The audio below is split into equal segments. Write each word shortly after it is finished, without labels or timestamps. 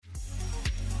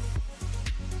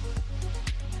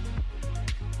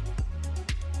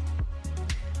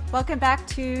Welcome back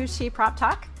to She Prop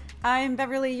Talk. I'm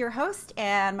Beverly, your host,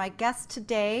 and my guest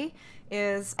today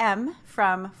is Em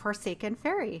from Forsaken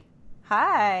Fairy.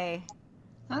 Hi.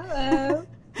 Hello.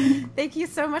 Thank you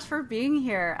so much for being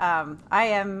here. I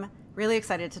am really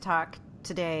excited to talk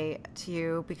today to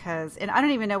you because, and I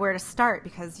don't even know where to start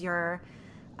because you're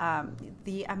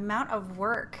the amount of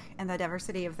work and the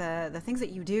diversity of the things that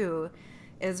you do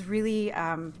is really,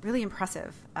 really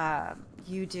impressive.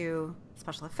 You do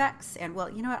special effects, and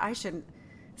well, you know what? I shouldn't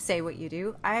say what you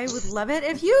do. I would love it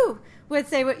if you would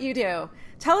say what you do.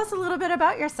 Tell us a little bit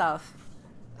about yourself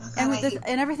and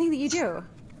everything that you do.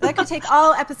 That could take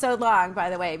all episode long, by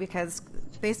the way, because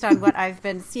based on what I've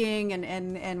been seeing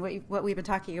and what we've been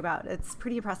talking about, it's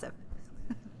pretty impressive.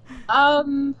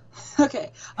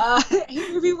 Okay.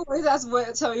 People always ask,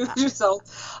 tell me about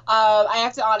yourself. I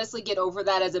have to honestly get over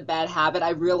that as a bad habit.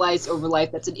 I realized over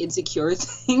life that's an insecure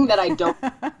thing that I don't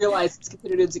realize it's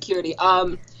considered insecurity.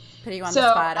 Putting you on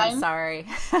the spot, I'm sorry.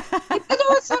 No,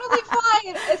 it's totally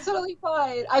fine. It's totally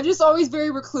fine. I'm just always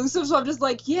very reclusive, so I'm just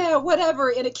like, yeah,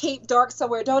 whatever, in a Cape dark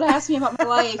somewhere. Don't ask me about my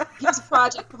life. Here's a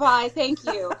project. Bye. Thank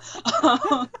you.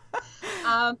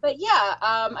 But yeah,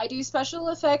 I do special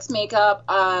effects, makeup,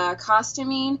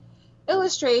 costuming,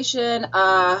 illustration,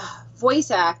 voice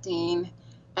acting,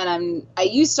 and I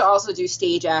used to also do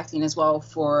stage acting as well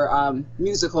for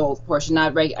musical portion.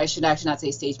 I should actually not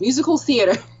say stage, musical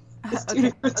theater.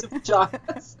 Okay.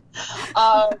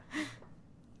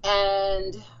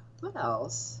 And what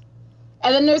else?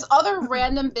 And then there's other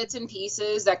random bits and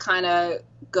pieces that kind of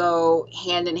go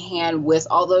hand in hand with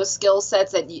all those skill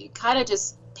sets that you kind of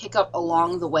just pick up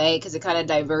along the way because it kind of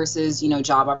diverses,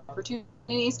 job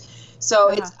opportunities. So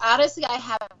It's honestly, I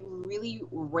have a really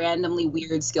randomly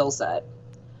weird skill set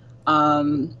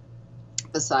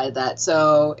beside that.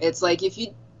 So it's like if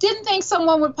you didn't think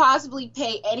someone would possibly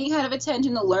pay any kind of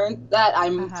attention to learn that, I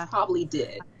probably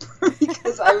did.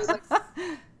 Because I was like,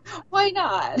 why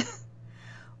not?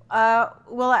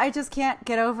 Well, I just can't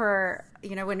get over,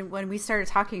 when we started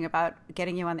talking about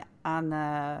getting you on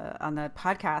the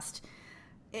podcast,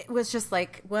 it was just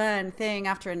like one thing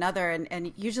after another,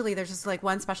 and usually there's just like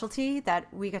one specialty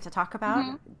that we get to talk about.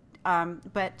 Mm-hmm.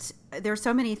 But there's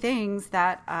so many things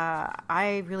that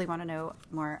I really want to know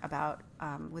more about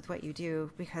with what you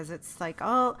do, because it's like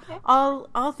all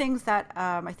things that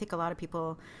I think a lot of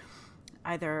people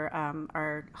either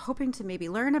are hoping to maybe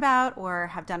learn about or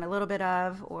have done a little bit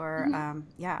of, or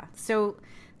mm-hmm. So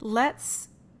let's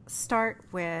start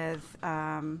with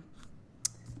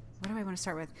what do I want to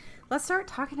start with? Let's start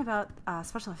talking about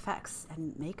special effects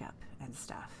and makeup and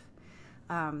stuff.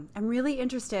 I'm really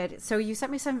interested. So you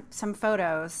sent me some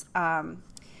photos,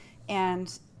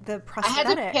 and the prosthetics. I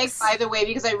had to pick, by the way,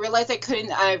 because I realized I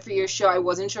couldn't, for your show, I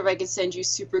wasn't sure if I could send you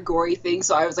super gory things,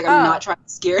 so I was like, I'm not trying to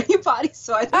scare anybody,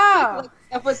 so I think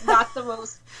that was not the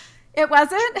most... It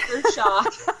wasn't?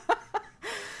 Shock.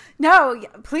 No,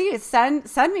 please send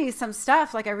me some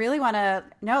stuff. Like, I really want to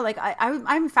know. Like,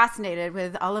 I'm fascinated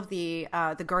with all of the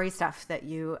gory stuff that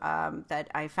you that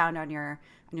I found on your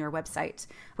website.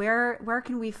 Where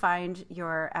can we find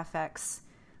your FX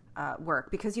work?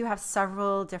 Because you have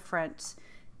several different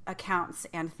accounts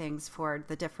and things for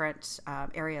the different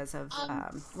areas of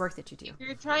work that you do. If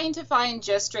you're trying to find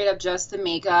just straight up just the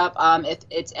makeup,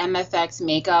 it's MFX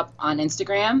Makeup on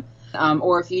Instagram.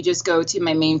 Or if you just go to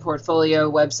my main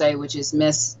portfolio website, which is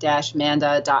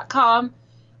miss-manda.com,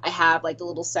 I have like the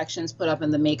little sections put up,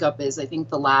 and the makeup is, I think,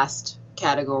 the last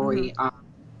category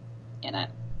in it.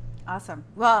 Awesome.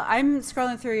 Well, I'm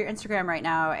scrolling through your Instagram right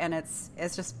now, and it's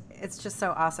just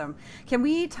so awesome. Can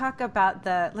we talk about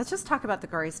let's just talk about the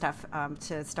gory stuff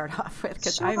to start off with,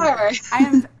 because sure.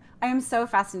 I am so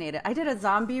fascinated. I did a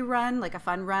zombie run, like a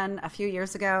fun run, a few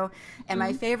years ago, and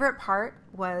my favorite part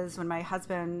was when my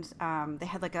husband, they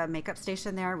had like a makeup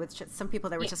station there with some people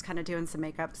that were just kind of doing some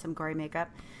makeup, some gory makeup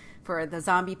for the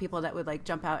zombie people that would like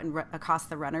jump out and accost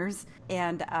the runners,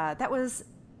 and that was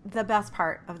the best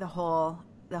part of the whole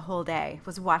day,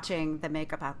 was watching the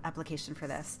makeup application for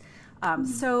this.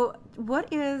 So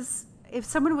if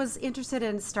someone was interested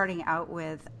in starting out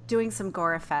with doing some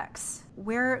gore effects,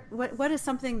 what is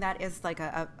something that is like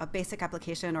a basic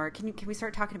application, or can we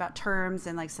start talking about terms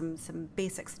and like some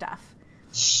basic stuff?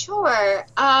 Sure.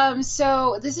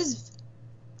 So this is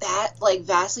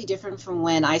vastly different from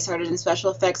when I started in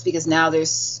special effects, because now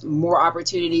there's more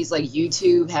opportunities. Like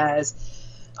YouTube has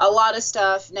a lot of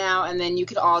stuff now, and then you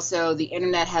could also, the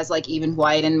internet has like even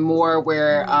widened more,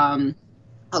 where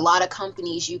a lot of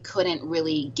companies you couldn't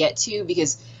really get to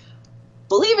because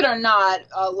believe it or not,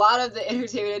 a lot of the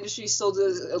entertainment industry still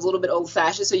does a little bit old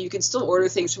fashioned, so you can still order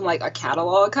things from like a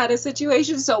catalog kind of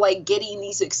situation. So like getting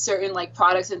these like certain like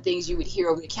products and things you would hear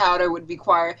over the counter would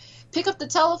require pick up the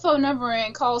telephone number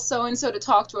and call so and so to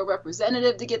talk to a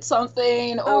representative to get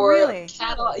something, or really?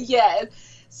 catalog. Yeah.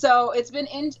 So it's been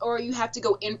or you have to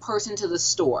go in person to the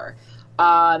store.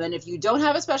 And if you don't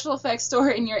have a special effects store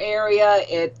in your area,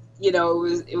 it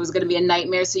was going to be a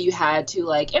nightmare. So you had to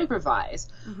like improvise.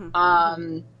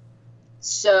 Mm-hmm.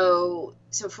 So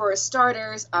for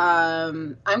starters,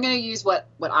 I'm going to use what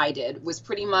I did was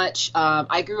pretty much,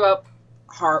 I grew up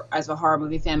as a horror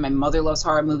movie fan. My mother loves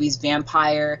horror movies,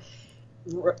 vampire,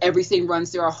 everything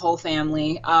runs through our whole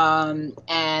family.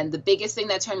 And the biggest thing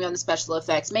that turned me on the special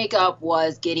effects makeup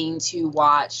was getting to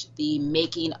watch the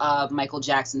making of Michael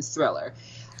Jackson's Thriller.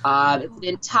 It's an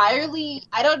entirely,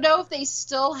 I don't know if they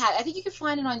still have, I think you can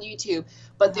find it on YouTube,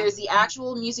 but there's the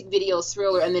actual music video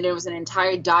Thriller, and then there was an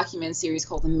entire document series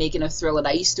called The Making of Thriller. And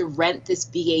I used to rent this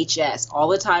VHS all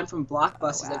the time from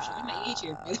Blockbusters. I'm showing my age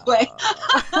here, by the way.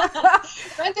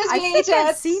 Rent this VHS. I think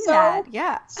I've seen that,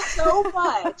 yeah. So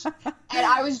much. And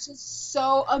I was just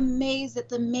so amazed at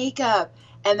the makeup.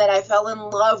 And then I fell in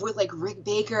love with like Rick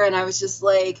Baker, and I was just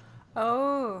like,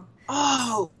 oh,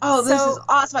 this is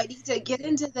awesome. I need to get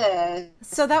into this.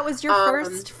 So that was your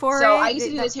first foray? So I used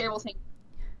to do the terrible thing.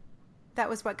 That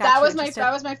was what got you interested?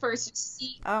 That was my first.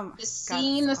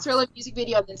 Seeing the Thriller music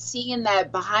video, and then seeing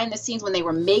that behind the scenes when they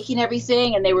were making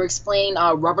everything, and they were explaining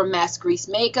rubber mask grease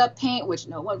makeup paint, which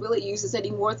no one really uses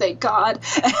anymore, thank God.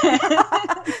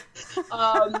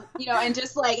 And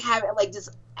just like have like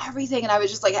just everything, and I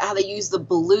was just like how they use the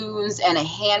balloons and a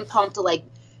hand pump to like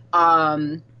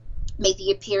make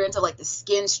the appearance of like the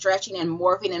skin stretching and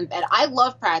morphing, and I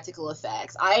love practical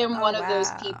effects. I am one of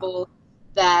those people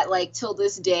that like till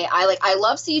this day I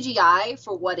love CGI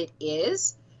for what it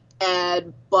is,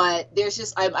 but there's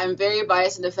just I'm very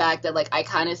biased in the fact that like I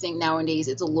kind of think nowadays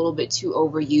it's a little bit too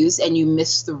overused and you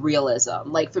miss the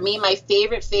realism. Like for me, my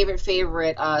favorite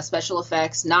special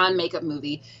effects non-makeup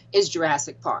movie is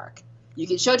Jurassic Park. You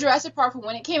can show Jurassic Park from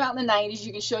when it came out in the 90s,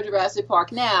 you can show Jurassic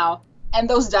Park now, and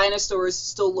those dinosaurs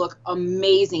still look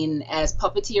amazing as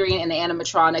puppeteering and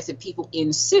animatronics and people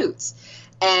in suits.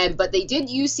 But they did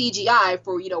use CGI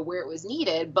for, where it was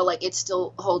needed, but like it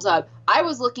still holds up. I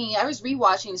was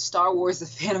rewatching Star Wars The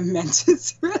Phantom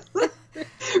Menace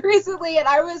recently, and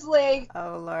I was like,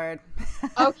 oh Lord.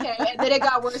 Okay. And then it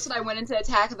got worse when I went into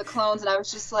Attack of the Clones, and I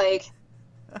was just like,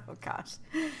 oh gosh.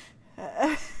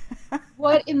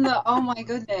 What in the, oh my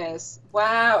goodness.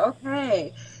 Wow.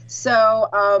 Okay. So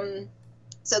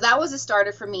that was a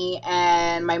starter for me,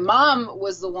 and my mom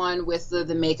was the one with the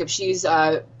makeup. She's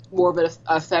more of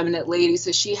a feminine lady,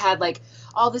 so she had like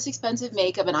all this expensive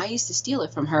makeup, and I used to steal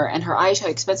it from her, and her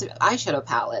expensive eyeshadow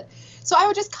palette. So I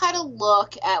would just kind of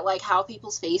look at like how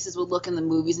people's faces would look in the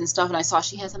movies and stuff, and I saw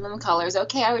she had some of them colors.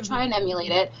 Okay, I would try and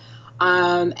emulate it.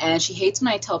 And she hates when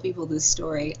I tell people this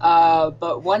story.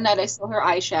 But one night I stole her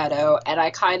eyeshadow, and I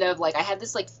kind of like, I had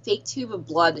this like fake tube of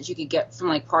blood that you could get from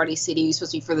like Party City,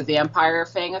 supposed to be for the vampire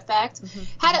fang effect. Mm-hmm.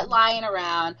 Had it lying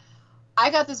around. I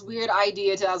got this weird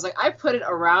idea I was like, I put it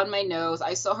around my nose.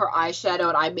 I saw her eyeshadow,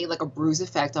 and I made like a bruise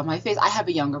effect on my face. I have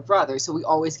a younger brother, so we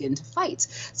always get into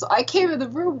fights. So I came in the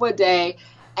room one day,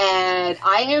 and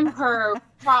I'm her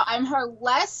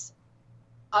less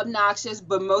obnoxious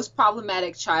but most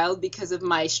problematic child because of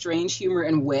my strange humor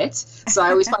and wit. So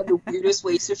I always find the weirdest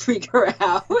ways to freak her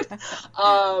out.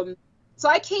 So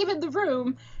I came in the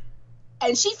room,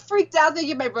 and she freaked out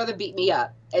thinking my brother beat me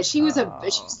up. And she was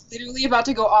literally about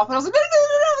to go off, and I was like, no.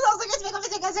 I was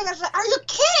like, are you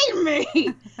kidding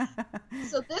me?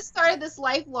 So this started this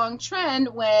lifelong trend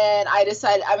when I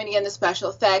decided I'm going to get into special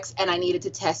effects, and I needed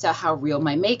to test out how real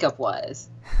my makeup was.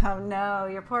 Oh no,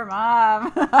 your poor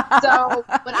mom. So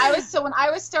when I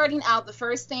was starting out, the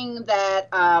first thing that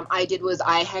I did was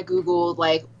I had Googled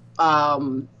like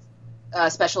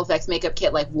special effects makeup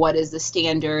kit, like what is the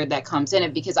standard that comes in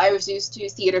it, because I was used to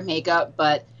theater makeup,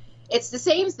 but it's the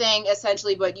same thing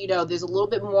essentially, but there's a little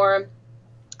bit more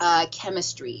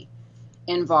chemistry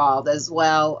involved as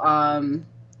well.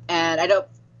 And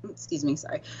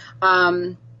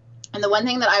and the one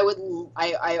thing that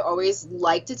I always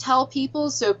like to tell people,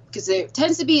 so because it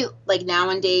tends to be like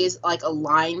nowadays like a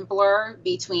line blur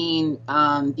between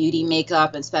beauty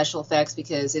makeup and special effects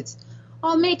because it's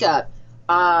all makeup,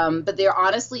 but there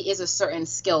honestly is a certain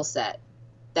skill set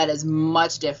that is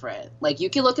much different. Like you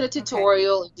can look at a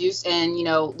tutorial and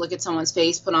look at someone's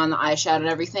face, put on the eyeshadow and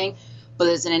everything, but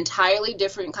there's an entirely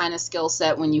different kind of skill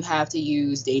set when you have to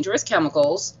use dangerous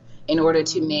chemicals in order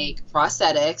to make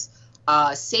prosthetics.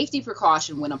 safety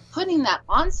precaution when I'm putting that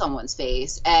on someone's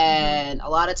face. And a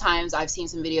lot of times I've seen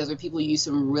some videos where people use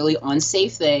some really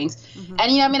unsafe things. And,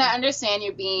 I mean, I understand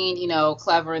you're being,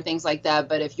 clever and things like that.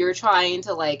 But if you're trying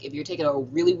to, if you're taking a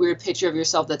really weird picture of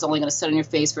yourself that's only going to sit on your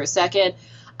face for a second,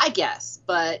 I guess.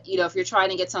 But, if you're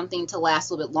trying to get something to last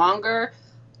a little bit longer,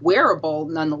 wearable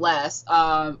nonetheless,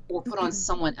 or put on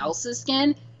someone else's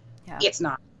skin, it's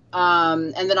not.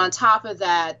 And then on top of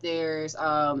that, there's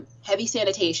heavy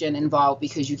sanitation involved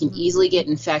because you can easily get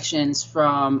infections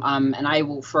from, and I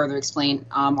will further explain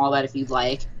all that if you'd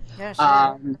like. Yeah,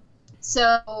 sure.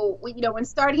 So, when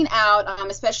starting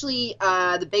out, especially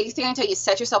the biggest thing I tell you is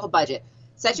set yourself a budget.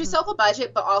 Set yourself a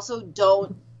budget, but also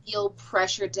don't feel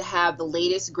pressured to have the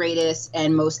latest, greatest,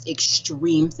 and most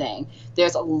extreme thing.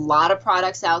 There's a lot of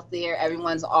products out there.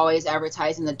 Everyone's always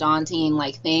advertising the daunting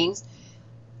things.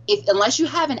 Unless you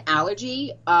have an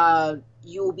allergy,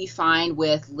 you will be fine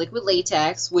with liquid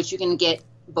latex, which you can get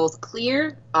both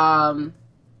clear,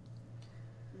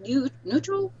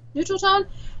 neutral tone,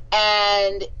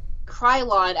 and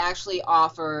Krylon actually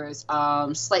offers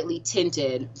slightly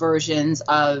tinted versions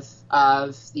of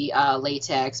the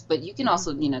latex, but you can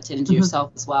also tint it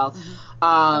yourself as well.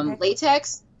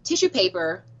 Latex, tissue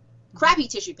paper, crappy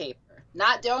tissue paper.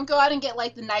 Don't go out and get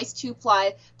the nice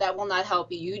 2-ply. That will not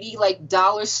help you. You need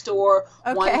dollar store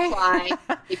 1-ply.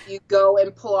 If you go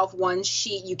and pull off one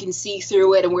sheet, you can see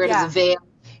through it and wear it as a veil.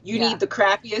 You need the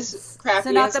crappiest.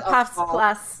 So not the Puffs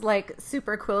Plus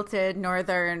super quilted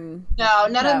northern. No,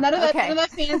 none of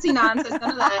that fancy nonsense.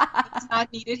 None of that. It's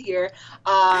not needed here.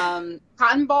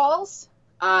 Cotton balls.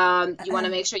 You want to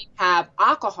make sure you have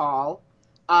alcohol.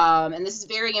 And this is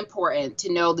very important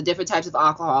to know the different types of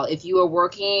alcohol. If you are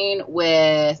working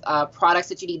with products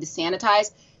that you need to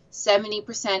sanitize,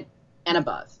 70% and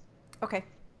above. Okay.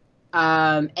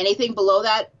 Anything below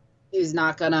that is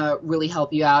not going to really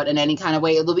help you out in any kind of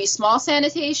way. It'll be small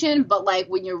sanitation, but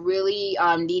when you're really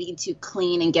needing to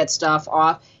clean and get stuff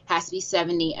off, has to be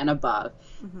 70 and above.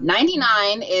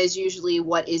 99 is usually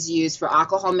what is used for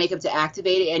alcohol makeup to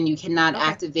activate it, and you cannot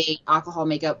activate alcohol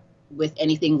makeup with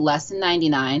anything less than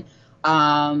 99.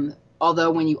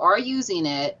 Although when you are using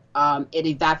it, it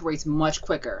evaporates much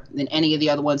quicker than any of the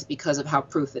other ones because of how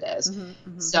proof it is.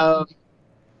 So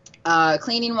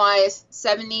cleaning wise,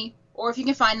 70, or if you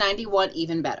can find 91,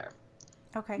 even better.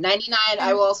 Okay. 99,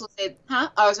 I will also say,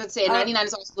 I was going to say 99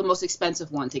 is also the most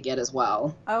expensive one to get as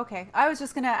well. Okay. I was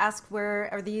just going to ask, where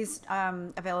are these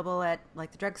available at the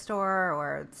drugstore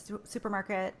or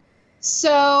supermarket?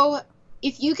 So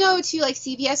if you go to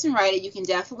CVS and Rite Aid, you can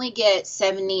definitely get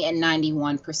 70 and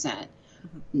 91%.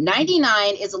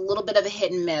 99 is a little bit of a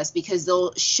hit and miss because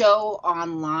they'll show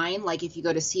online, if you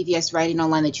go to CVS Rite Aid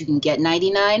online, that you can get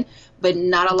 99, but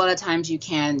not a lot of times you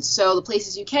can. So the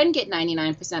places you can get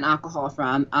 99% alcohol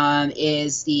from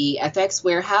is the FX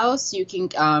Warehouse, you can,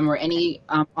 or any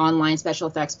online special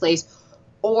effects place,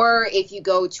 or if you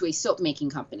go to a soap making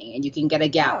company and you can get a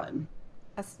gallon.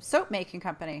 A soap making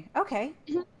company. Okay.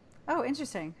 Oh,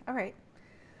 interesting. All right.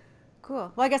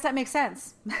 Cool. Well, I guess that makes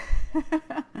sense.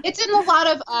 It's in a lot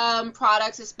of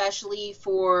products, especially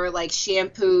for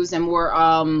shampoos and more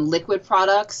liquid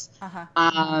products.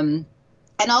 And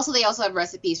also they also have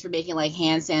recipes for making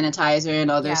hand sanitizer and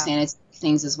other sanitary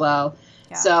things as well.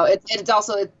 Yeah. So it's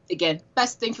also, again,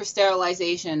 best thing for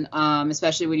sterilization,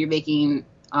 especially when you're making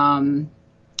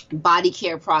body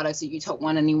care products that you don't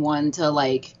want anyone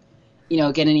to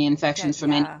get any infections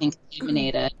from anything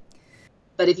contaminated.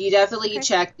 But if you definitely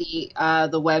check the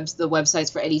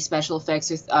websites for any special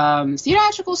effects, or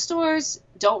theatrical stores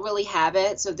don't really have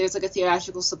it. So if there's a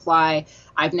theatrical supply,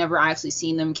 I've never actually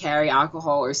seen them carry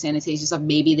alcohol or sanitation stuff.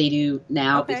 Maybe they do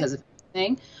now because of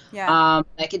everything. Yeah.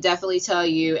 I could definitely tell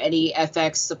you any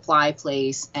FX supply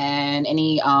place and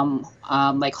any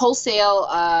wholesale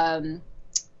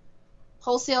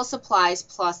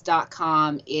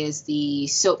wholesalesuppliesplus.com is the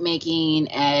soap making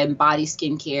and body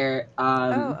skincare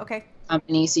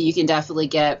company, so you can definitely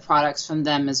get products from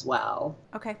them as well.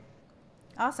 Okay,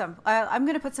 awesome. I'm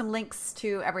going to put some links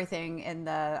to everything in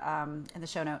the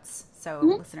show notes, so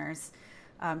listeners,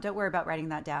 don't worry about writing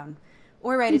that down,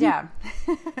 or write it down.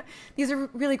 These are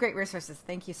really great resources.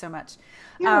 Thank you so much.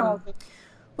 You're welcome.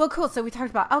 Well, cool. So we talked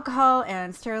about alcohol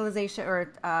and sterilization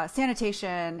or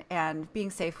sanitation and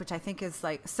being safe, which I think is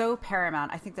so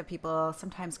paramount. I think that people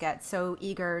sometimes get so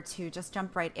eager to just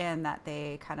jump right in that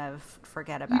they kind of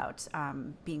forget about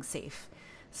being safe.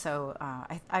 So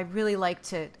I really like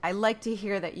to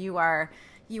hear that you are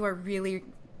really,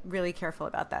 really careful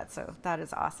about that. So that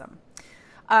is awesome.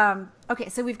 Okay,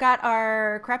 so we've got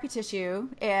our crappy tissue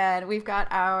and we've got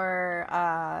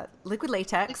our liquid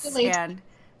latex. And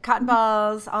cotton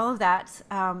balls, all of that.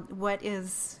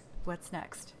 What's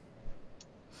next?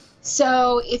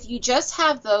 So if you just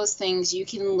have those things, you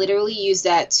can literally use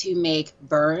that to make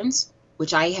burns,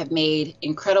 which I have made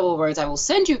incredible burns. I will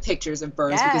send you pictures of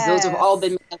burns because those have all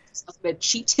been made with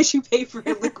cheap tissue paper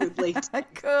and liquid latex.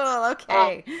 Cool.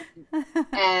 Okay.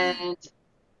 And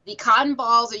the cotton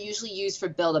balls are usually used for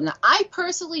buildup. Now, I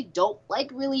personally don't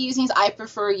like really using these. I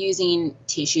prefer using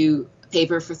tissue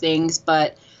paper for things,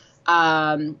 but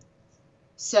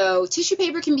so tissue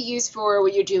paper can be used for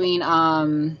when you're doing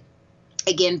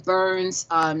again, burns,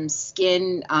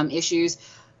 skin issues,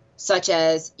 such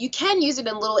as you can use it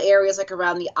in little areas like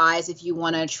around the eyes if you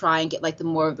want to try and get like the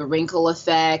more of the wrinkle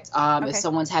effect. If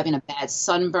someone's having a bad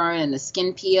sunburn and the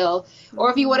skin peel,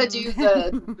 or if you want to do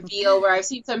the reveal, where I've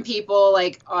seen some people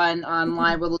like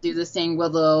online where they'll do this thing where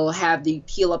they'll have the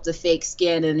peel up the fake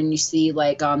skin and then you see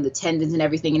like the tendons and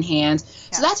everything in hands.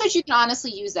 Yeah. So that's what you can honestly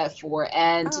use that for.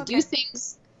 And to do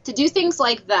things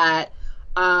like that.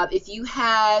 If you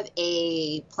have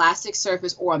a plastic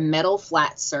surface or a metal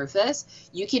flat surface,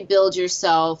 you could build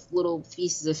yourself little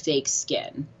pieces of fake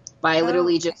skin by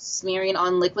literally just smearing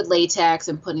on liquid latex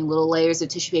and putting little layers of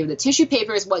tissue paper. The tissue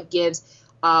paper is what gives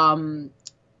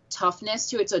toughness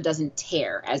to it so it doesn't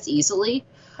tear as easily.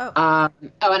 And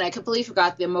I completely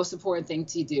forgot the most important thing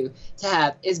to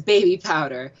have is baby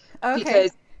powder. Because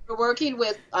if you're working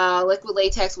with liquid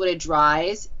latex, when it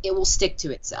dries, it will stick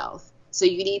to itself. So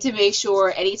you need to make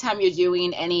sure anytime you're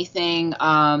doing anything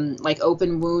like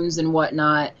open wounds and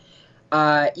whatnot,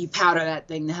 you powder that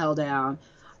thing the hell down.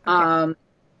 Okay.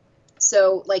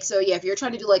 So if you're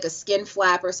trying to do like a skin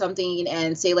flap or something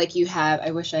and say like you have,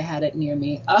 I wish I had it near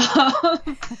me. I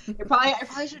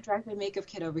probably should drag my makeup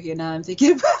kit over here now. I'm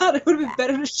thinking about it. It would have been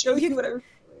better to show you what I was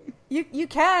doing. You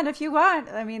can if you want.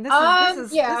 I mean, this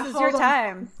is your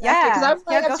time. Yeah, because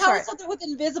I'm telling something with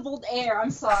invisible air.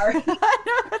 I'm sorry. No,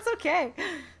 that's okay.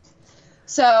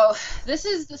 So this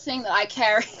is the thing that I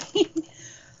carry.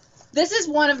 This is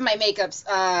one of my makeup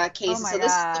cases. Oh my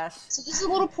gosh. So this is a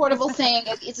little portable thing.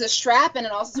 It's a strap, and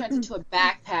it also turns into a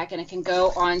backpack, and it can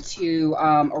go onto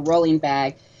a rolling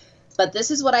bag. But this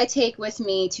is what I take with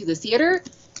me to the theater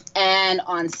and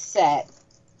on set.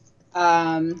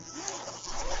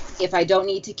 If I don't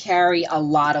need to carry a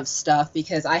lot of stuff,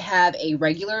 because I have a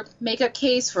regular makeup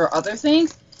case for other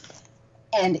things,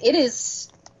 and it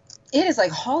is like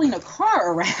hauling a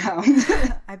car around.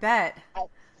 I bet.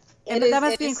 That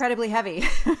must be incredibly heavy.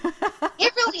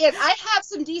 It really is. I have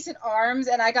some decent arms,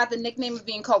 and I got the nickname of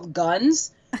being called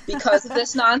Guns because of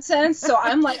this nonsense. So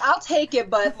I'm like, I'll take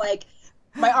it, but like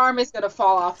my arm is gonna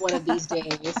fall off one of these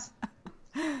days.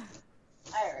 All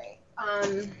right.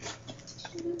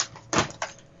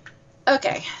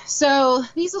 Okay, so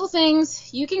these little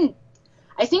things,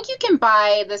 I think you can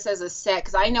buy this as a set,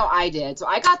 because I know I did. So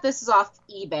I got this off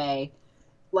eBay,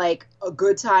 like, a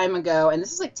good time ago, and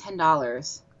this is like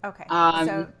 $10. Okay,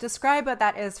 so describe what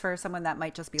that is for someone that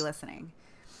might just be listening.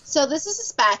 So this is a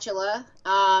spatula.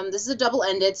 This is a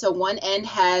double-ended, so one end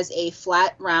has a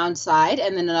flat, round side,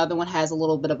 and then another one has a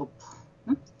little bit of a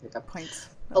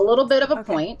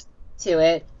point to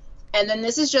it. And then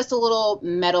this is just a little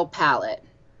metal palette.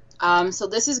 So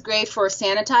this is great for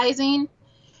sanitizing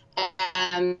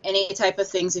and any type of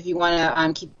things if you want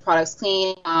to keep products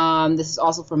clean. This is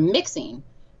also for mixing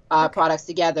products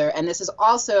together. And this is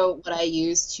also what I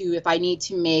use if I need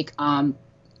to make,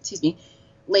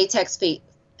 latex fake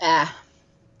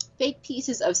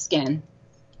pieces of skin.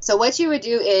 So what you would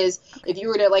do is, if you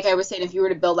were to, like I was saying, if you were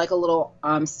to build like a little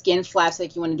skin flaps,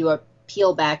 like you want to do a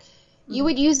peel back, you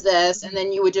would use this, and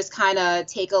then you would just kind of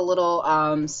take a little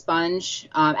sponge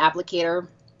applicator,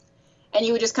 and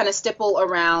you would just kind of stipple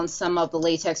around some of the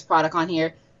latex product on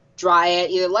here, dry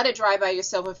it. Either let it dry by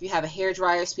yourself, or if you have a hair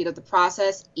dryer, speed up the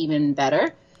process, even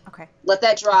better. Okay. Let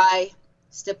that dry,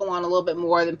 stipple on a little bit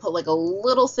more, then put like a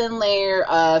little thin layer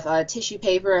of tissue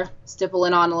paper, stipple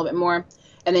it on a little bit more,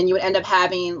 and then you would end up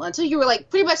having, until you were like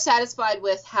pretty much satisfied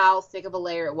with how thick of a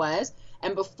layer it was.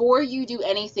 And before you do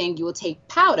anything, you will take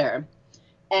powder,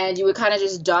 and you would kind of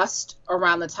just dust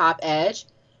around the top edge,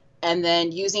 and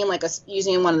then using one of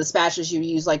the spatulas, you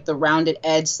use like the rounded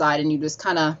edge side, and you just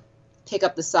kind of pick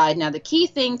up the side. Now, the key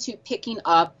thing to picking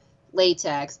up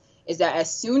latex is that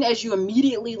as soon as you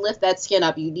immediately lift that skin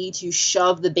up, you need to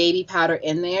shove the baby powder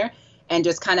in there and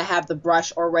just kind of have the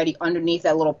brush already underneath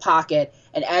that little pocket.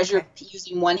 And as you're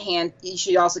using one hand, you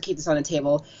should also keep this on the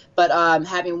table, but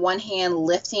having one hand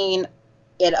lifting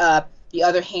it up, the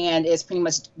other hand is pretty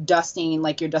much dusting,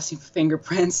 like you're dusting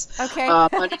fingerprints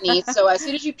underneath. So as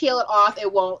soon as you peel it off,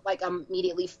 it won't like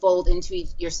immediately fold into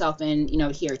yourself and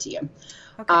adhere to you.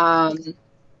 Okay.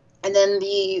 And then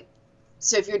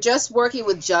So if you're just working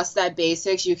with just that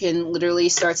basics, you can literally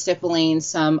start stippling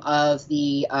some of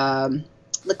the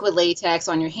liquid latex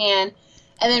on your hand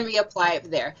and then reapply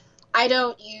it there. I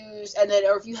don't use, and then,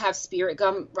 or if you have spirit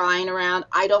gum lying around,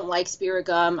 I don't like spirit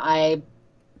gum. I've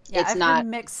heard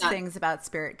mixed things about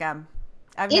spirit gum.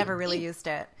 I've never really used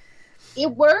it.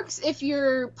 It works if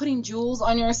you're putting jewels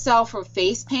on yourself for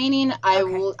face painting. I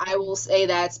will say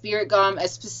that spirit gum,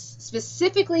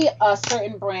 specifically a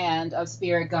certain brand of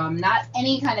spirit gum, not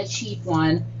any kind of cheap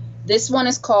one. This one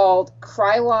is called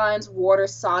Krylon's water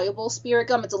soluble spirit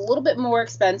gum. It's a little bit more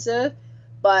expensive,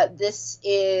 but this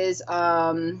is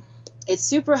it's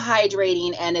super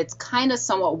hydrating and it's kind of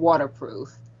somewhat waterproof.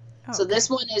 So this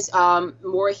one is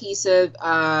more adhesive.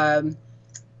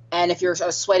 And if you're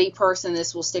a sweaty person,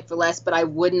 this will stick for less, but I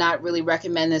would not really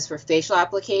recommend this for facial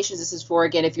applications. This is for,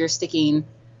 again, if you're sticking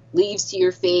leaves to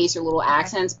your face or little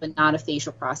accents, but not a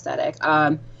facial prosthetic.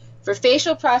 For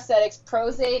facial prosthetics,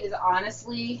 Pros-Aide is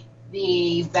honestly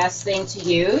the best thing to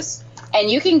use. And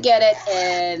you can get it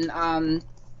in from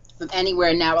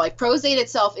anywhere now. Like Pros-Aide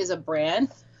itself is a brand,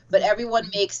 but everyone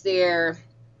makes their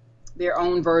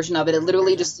own version of it. It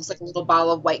literally just looks like a little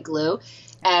bottle of white glue.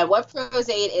 And what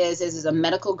Pros-Aide is a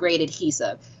medical grade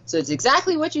adhesive. So it's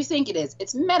exactly what you think it is.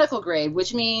 It's medical grade,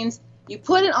 which means you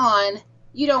put it on,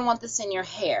 you don't want this in your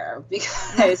hair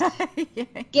because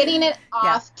getting it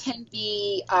off can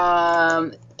be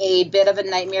a bit of a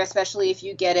nightmare, especially if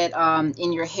you get it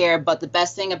in your hair. But the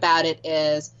best thing about it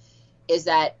is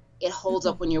that it holds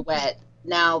up when you're wet.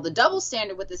 Now, the double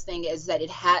standard with this thing is that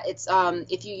it's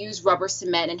if you use rubber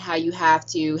cement and how you have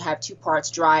to have two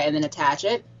parts dry and then attach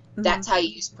it, that's how you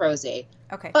use Pros-Aide.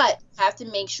 Okay. But you have to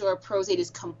make sure Pros-Aide is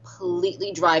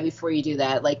completely dry before you do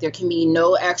that. Like, there can be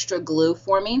no extra glue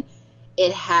forming.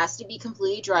 It has to be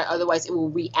completely dry, otherwise it will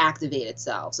reactivate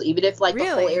itself. So even if the whole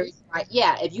area is dry,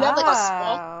 if you have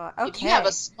if you have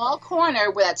a small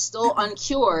corner where that's still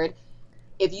uncured,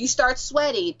 if you start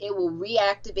sweating, it will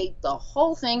reactivate the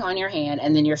whole thing on your hand,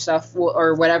 and then your stuff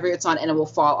or whatever it's on, and it will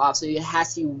fall off. So it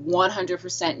has to be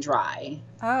 100% dry.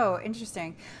 Oh,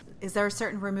 interesting. Is there a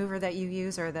certain remover that you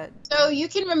use or that? So you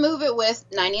can remove it with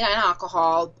 99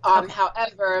 alcohol.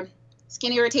 However,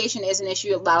 skin irritation is an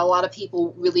issue that a lot of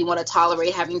people really want to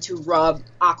tolerate having to rub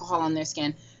alcohol on their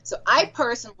skin. So I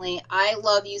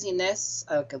love using this.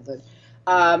 Oh, good Lord.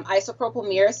 Isopropyl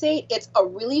myricate. It's a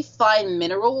really fine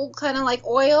mineral kind of like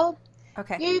oil.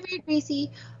 Okay. Very, very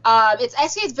greasy.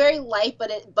 It's very light,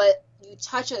 but you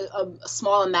touch a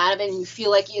small amount of it and you feel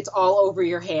like it's all over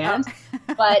your hand.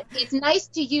 But it's nice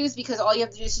to use because all you have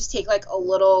to do is just take like a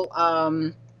little,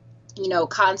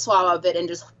 cotton swab of it and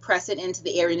just press it into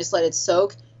the area and just let it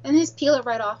soak and just peel it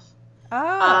right off.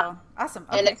 Oh, awesome.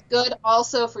 Okay. And it's good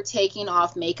also for taking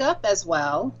off makeup as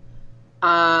well.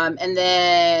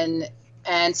 And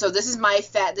so this is my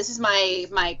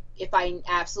if I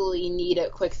absolutely need a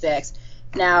quick fix.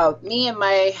 Now, me and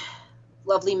my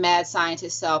lovely mad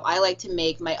scientist self, I like to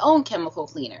make my own chemical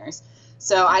cleaners.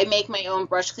 So I make my own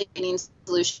brush cleaning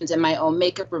solutions and my own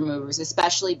makeup removers,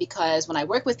 especially because when I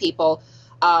work with people,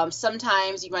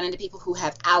 sometimes you run into people who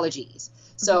have allergies.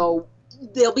 So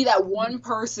there'll be that one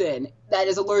person that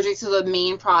is allergic to the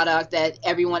main product that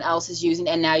everyone else is using,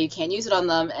 and now you can't use it on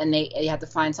them, and you have to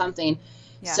find something.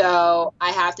 Yeah. So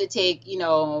I have to take,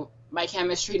 my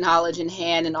chemistry knowledge in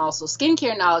hand and also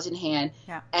skincare knowledge in hand,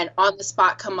 and on the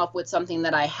spot come up with something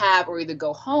that I have, or either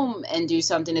go home and do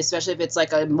something, especially if it's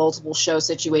like a multiple show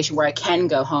situation where I can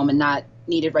go home and not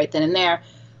need it right then and there.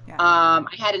 Yeah.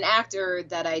 I had an actor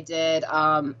that I did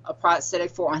a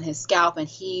prosthetic for on his scalp, and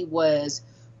he was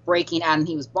breaking out and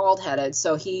he was bald headed.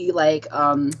 So he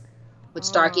would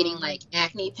start getting like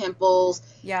acne pimples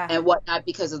and whatnot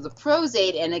because of the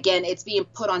Pros-Aide. And again, it's being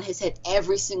put on his head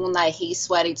every single night. He's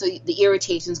sweating. So the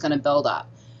irritation is going to build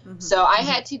up. So I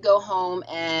had to go home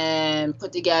and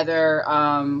put together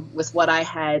with what I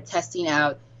had, testing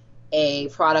out a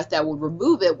product that would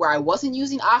remove it, where I wasn't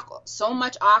using so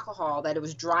much alcohol that it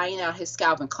was drying out his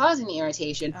scalp and causing the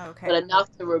irritation, but enough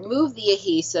to remove the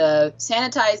adhesive,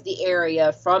 sanitize the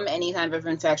area from any kind of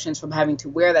infections from having to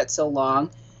wear that so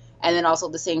long, and then also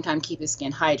at the same time keep his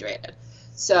skin hydrated.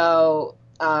 So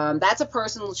that's a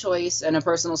personal choice and a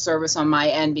personal service on my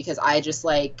end, because I just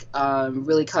like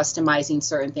really customizing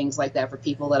certain things like that for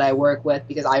people that I work with,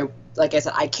 because like I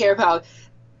said, I care about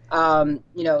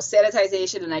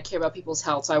sanitization, and I care about people's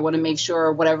health. So I want to make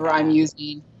sure whatever I'm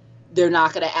using they're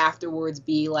not going to afterwards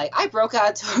be like, I broke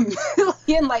out to a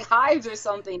million like hives or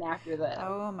something after that.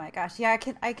 Oh my gosh. Yeah,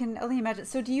 I can only imagine.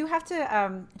 So do you have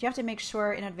to make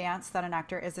sure in advance that an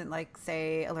actor isn't like,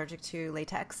 say, allergic to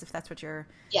latex if that's what you're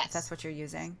Yes. if that's what you're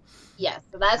using? Yes.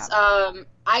 So that's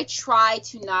I try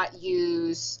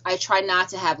not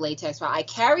to have latex. I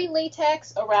carry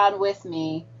latex around with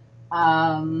me.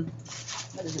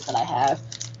 What is it that I have?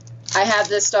 I have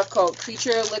this stuff called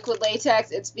Creature Liquid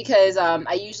Latex. It's because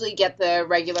I usually get the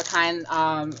regular kind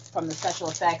from the special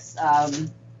effects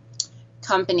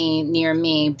company near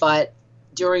me, but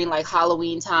during like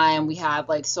Halloween time, we have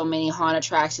like so many haunt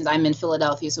attractions. I'm in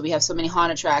Philadelphia, so we have so many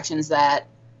haunt attractions that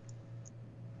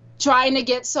trying to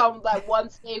get some that one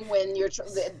thing when you're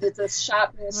it's a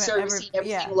shop and servicing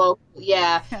everything local.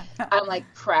 Yeah, I'm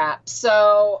like crap.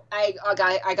 So I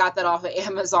got that off of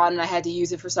Amazon and I had to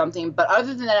use it for something. But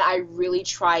other than that, I really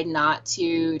tried not to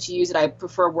use it. I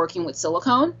prefer working with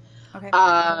silicone. Okay.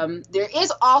 There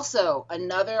is also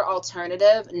another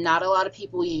alternative. Not a lot of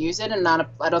people use it, and I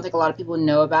don't think a lot of people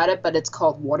know about it. But it's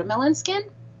called watermelon skin.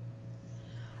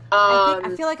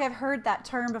 I feel like I've heard that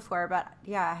term before, but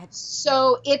yeah. It's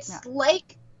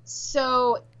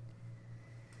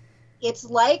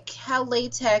like how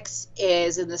latex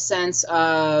is in the sense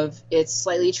of it's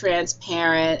slightly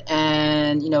transparent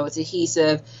and it's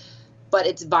adhesive, but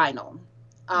it's vinyl.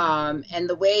 And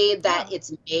the way that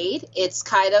it's made, it's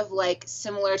kind of like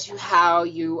similar to how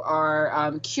you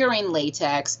are curing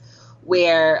latex,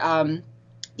 where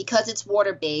because it's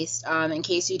water-based, in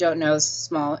case you don't know,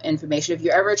 small information, if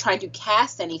you're ever trying to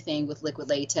cast anything with liquid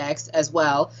latex as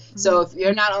well, so if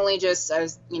you're not only just,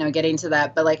 getting to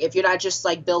that, but like if you're not just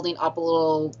like building up a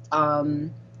little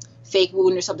fake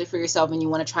wound or something for yourself and you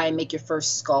want to try and make your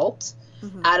first sculpt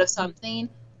out of something,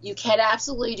 you can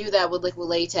absolutely do that with liquid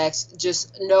latex.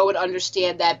 Just know and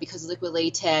understand that because liquid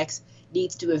latex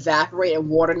needs to evaporate and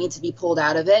water needs to be pulled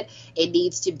out of it. It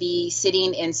needs to be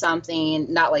sitting in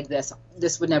something, not like this.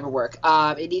 This would never work.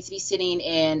 It needs to be sitting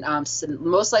in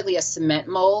most likely a cement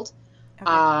mold,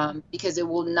 because it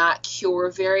will not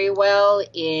cure very well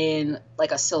in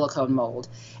like a silicone mold.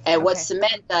 And what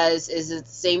cement does is it's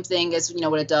the same thing as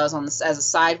what it does as a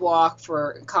sidewalk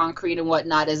for concrete and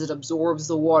whatnot, is it absorbs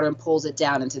the water and pulls it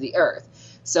down into the earth.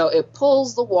 So it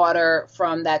pulls the water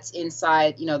from that's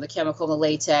inside, the chemical, the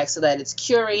latex, so that it's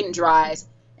curing, dries,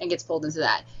 and gets pulled into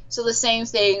that. So the same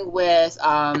thing with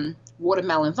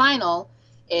watermelon vinyl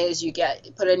is you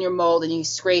put it in your mold and you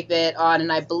scrape it on,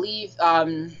 and I believe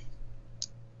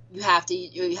you have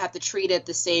to treat it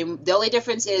the same. The only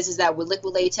difference is that with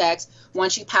liquid latex,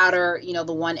 once you powder,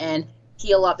 the one end,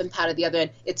 heal up and powder the other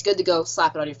end, it's good to go.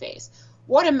 Slap it on your face.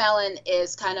 Watermelon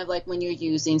is kind of like when you're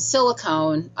using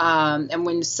silicone, and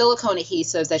when silicone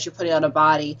adhesives that you're putting on a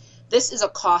body, this is a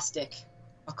caustic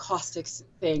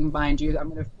thing, mind you. I'm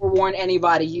going to forewarn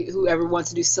anybody whoever wants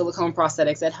to do silicone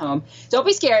prosthetics at home. Don't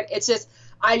be scared. It's just,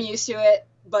 I'm used to it,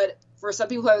 but for some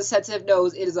people who have a sensitive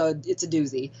nose, it's a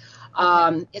doozy.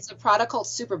 It's a product called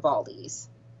Super Baldies,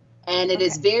 and it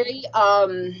is very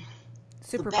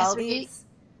Super Baldies.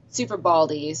 Super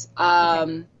Baldies.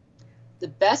 The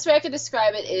best way I could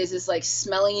describe it is it's like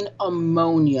smelling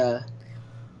ammonia.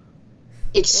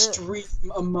 Extreme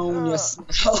ammonia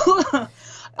smell.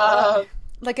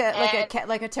 Like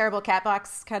a terrible cat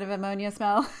box kind of ammonia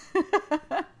smell.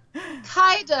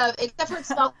 Kind of, except for it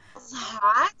smells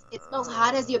hot. It smells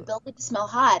hot, has the ability to smell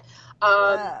hot.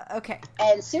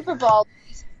 And Super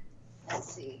Baldies.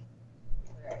 Let's see.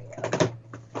 Where are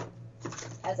you?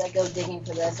 As I go digging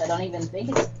for this, I don't even think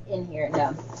it's in here.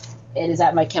 No. It is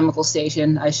at my chemical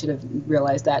station. I should have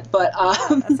realized that, but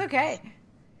that's okay.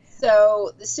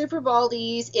 So the Super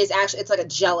Baldies is actually, it's like a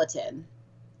gelatin,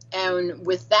 and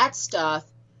with that stuff,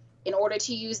 in order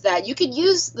to use that, you could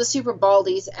use the Super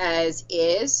Baldies as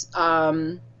is,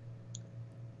 from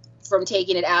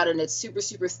taking it out, and it's super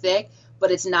super thick, but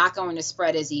it's not going to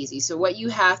spread as easy. So what you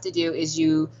have to do is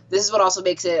this is what also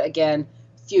makes it, again,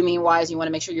 fuming wise, you want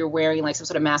to make sure you're wearing like some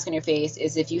sort of mask on your face,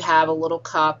 is if you have a little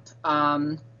cup,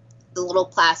 the little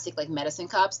plastic like medicine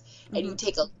cups, and you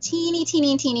take a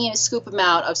teeny scoop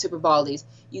amount of Super Baldies,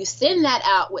 you thin that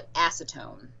out with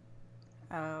acetone.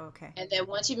 Oh, okay. And then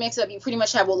once you mix it up, you pretty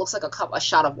much have what looks like a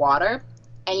shot of water,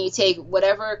 and you take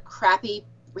whatever crappy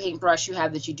paintbrush you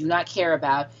have that you do not care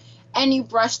about, and you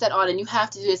brush that on, and you have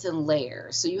to do this in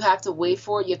layers. So you have to wait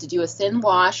for it. You have to do a thin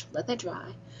wash, let that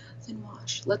dry, thin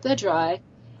wash, let that dry,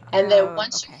 and then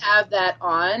once you have that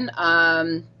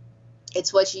on,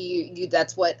 it's what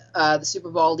that's what the Super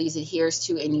Baldies adheres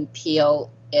to, and you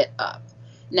peel it up.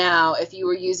 Now, if you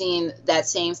were using that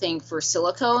same thing for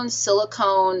silicone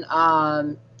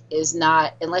is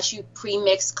not, unless you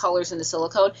pre-mix colors in the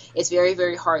silicone, it's very,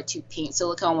 very hard to paint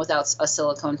silicone without a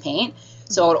silicone paint.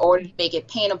 So in order to make it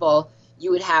paintable,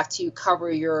 you would have to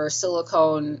cover your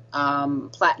silicone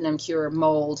platinum cure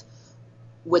mold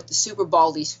with the Super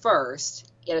Baldies first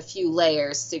in a few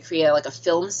layers to create like a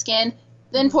film skin,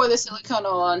 then pour the silicone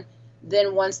on.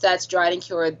 Then once that's dried and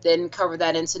cured, then cover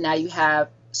that in. So now you have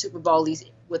Super Baldies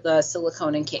with a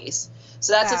silicone encase.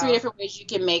 So that's the 3 different ways you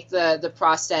can make the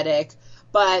prosthetic.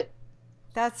 But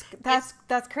that's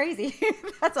crazy.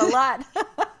 That's a lot.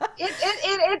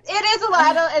 it is a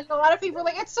lot, and a lot of people are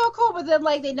like, it's so cool, but then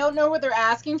like they don't know what they're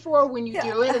asking for when you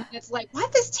do it, and it's like,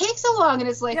 what, this takes so long? And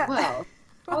it's like, well,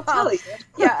 I'll tell you.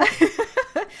 Yeah.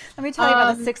 Let me tell you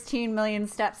about the 16 million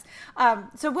steps.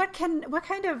 So what kind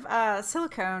of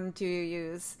silicone do you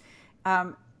use?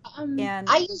 And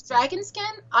I use Dragon Skin.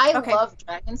 I love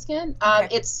Dragon Skin.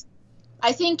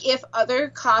 I think if other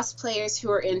cosplayers who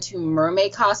are into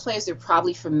mermaid cosplays, they're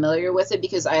probably familiar with it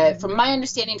because from my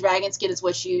understanding, Dragon Skin is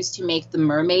what's used to make the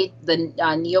mermaid, the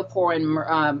neoprene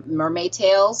and mermaid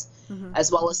tails,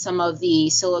 as well as some of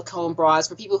the silicone bras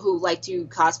for people who like to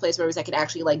cosplay as mermaids that can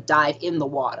actually like dive in the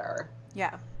water.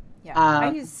 Yeah.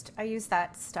 I used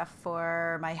that stuff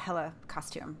for my Hela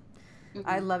costume.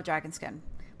 I love Dragon Skin,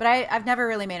 but I've never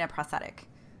really made a prosthetic.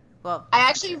 Well, I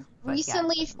actually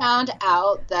recently found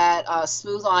out that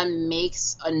Smooth On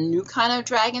makes a new kind of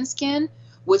Dragon Skin,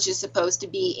 which is supposed to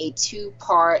be a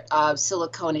 2-part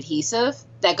silicone adhesive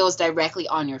that goes directly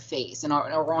on your face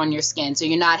or on your skin. So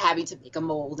you're not having to make a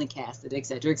mold and cast it, et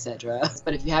cetera, et cetera.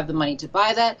 But if you have the money to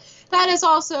buy that, that is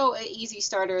also an easy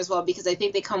starter as well, because I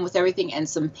think they come with everything and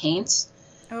some paints.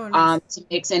 Oh, nice. To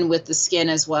mix in with the skin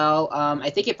as well.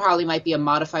 I think it probably might be a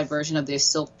modified version of their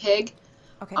Silk Pig.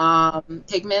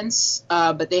 Pigments,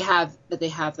 but they have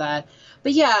that.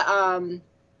 But yeah,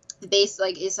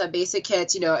 it's a basic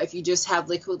kit. You know, if you just have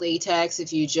liquid latex,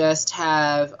 if you just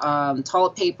have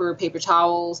toilet paper, paper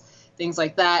towels, things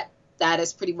like that, that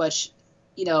is pretty much,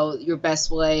 you know, your best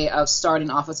way of starting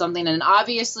off with something. And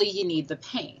obviously you need the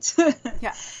paint.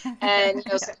 Yeah. And,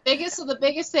 you know, so the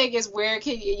biggest thing is where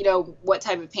can you know, what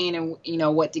type of paint and, you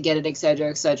know, what to get it, et cetera,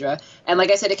 et cetera. And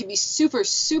like I said, it can be super,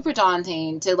 super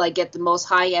daunting to like get the most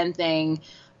high end thing.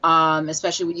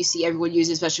 Especially when you see everyone use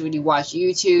it, especially when you watch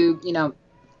YouTube, you know,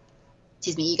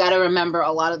 you got to remember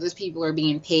a lot of those people are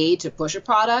being paid to push a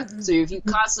product. So if you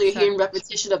constantly hearing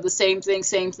repetition of the same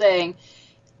thing,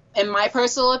 in my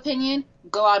personal opinion,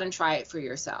 go out and try it for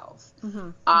yourself.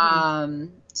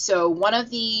 So one of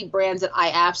the brands that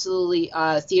I absolutely,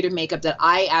 theater makeup that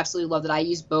I absolutely love, that I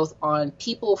use both on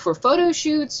people for photo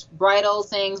shoots, bridal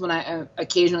things, when I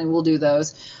occasionally will do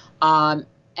those, and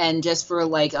just for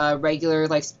like regular,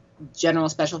 like general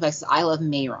special effects, I love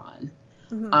Mayron.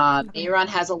 Mayron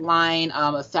has a line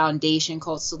of foundation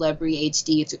called Celebrity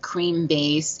HD. It's a cream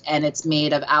base, and it's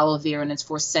made of aloe vera, and it's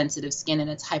for sensitive skin, and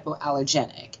it's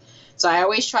hypoallergenic. So I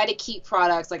always try to keep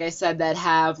products, like I said, that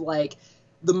have like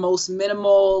the most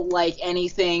minimal, like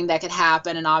anything that could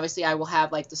happen. And obviously I will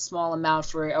have like the small amount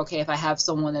for, okay, if I have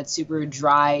someone that's super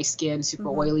dry skin, super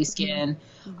oily skin,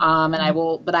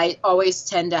 and but I always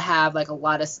tend to have like a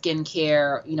lot of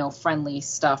skincare, you know, friendly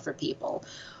stuff for people.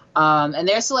 And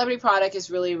their celebrity product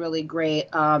is really, really great.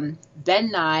 Ben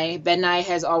Nye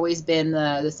has always been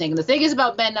the thing. The thing is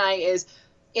about Ben Nye is,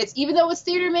 it's, even though it's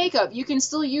theater makeup, you can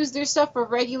still use their stuff for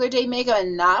regular day makeup,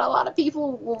 and not a lot of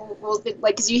people will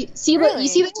like, because you see the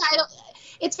title.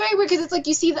 It's very weird because it's like,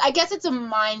 you see, I guess it's a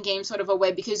mind game sort of a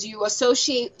way, because you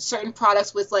associate certain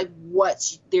products with like what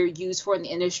they're used for in the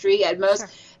industry at most.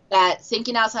 That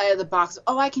thinking outside of the box,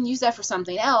 oh, I can use that for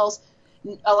something else.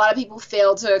 A lot of people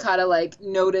fail to kind of like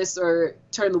notice or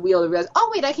turn the wheel to realize,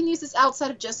 oh wait, I can use this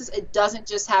outside of just this. It doesn't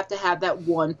just have to have that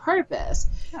one purpose.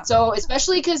 So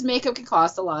especially because makeup can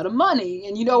cost a lot of money,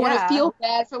 and you don't want to feel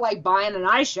bad for like buying an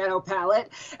eyeshadow palette,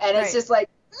 and it's just like,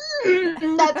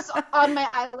 that's on my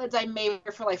eyelids. I may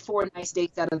wear for like 4 nice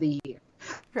dates out of the year.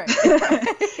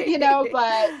 You know,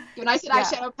 but when I said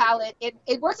eyeshadow palette,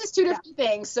 it works as 2 different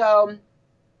things. So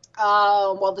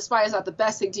well, the spy is not the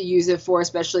best thing to use it for,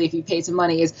 especially if you pay some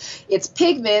money, is it's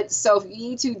pigment. So if you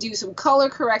need to do some color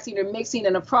correcting or mixing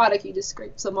in a product, you just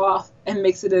scrape some off and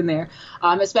mix it in there.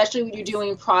 Especially when you're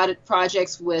doing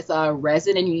projects with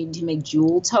resin and you need to make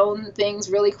jewel tone things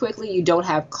really quickly, you don't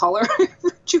have color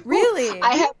for jewel. Really?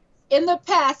 I have in the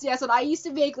past, yes, when I used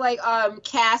to make like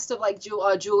cast of like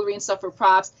jewelry and stuff for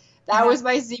props. That was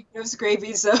my secret of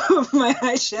scraping some of my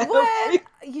eyeshadow. What?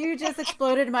 You just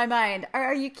exploded my mind.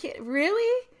 Are you kidding?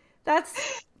 Really?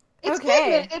 It's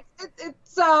okay. Pigment.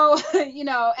 It's so, you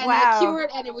know, and I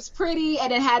cured, and it was pretty,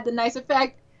 and it had the nice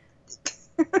effect.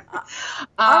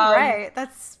 All right.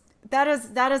 That's that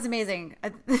is amazing.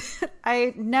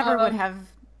 I never would have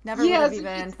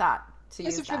even thought to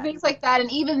use for that. things like that.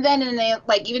 And even then,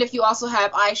 even if you also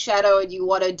have eyeshadow and you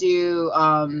want to do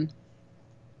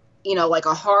like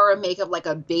a horror makeup, like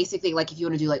a basic thing, like if you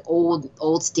want to do like old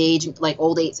age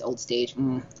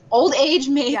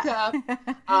makeup,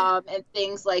 and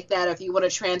things like that. If you want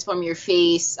to transform your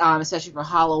face, especially for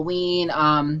Halloween,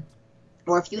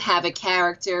 or if you have a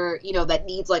character, that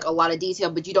needs like a lot of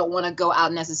detail, but you don't want to go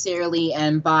out necessarily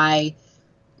and buy,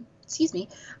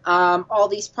 all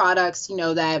these products,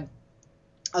 that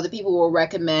other people will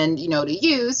recommend, to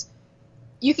use.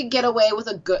 You can get away with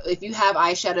if you have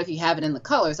eyeshadow, if you have it in the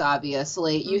colors,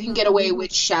 obviously, you can get away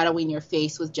with shadowing your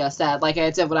face with just that. Like I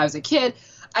said, when I was a kid,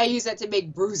 I used that to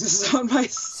make bruises on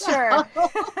myself. Sure.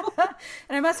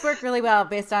 And it must work really well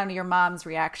based on your mom's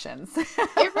reactions.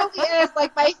 It really is.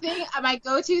 Like my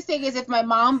go-to thing is if my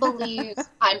mom believes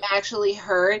I'm actually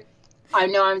hurt, I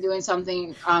know I'm doing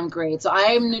something great. So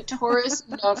I am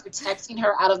notoriously known for texting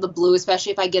her out of the blue,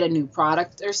 especially if I get a new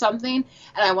product or something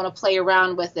and I want to play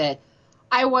around with it.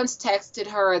 I once texted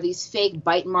her these fake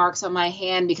bite marks on my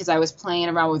hand because I was playing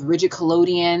around with rigid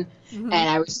collodion, and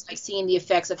I was just like seeing the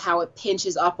effects of how it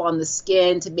pinches up on the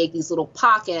skin to make these little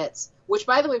pockets, which,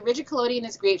 by the way, rigid collodion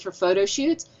is great for photo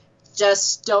shoots.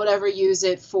 Just don't ever use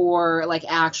it for like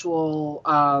actual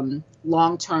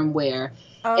long-term wear.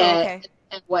 Okay.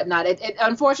 And whatnot. It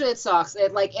unfortunately, it sucks.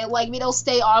 It'll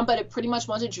stay on, but it pretty much,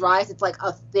 once it dries, it's like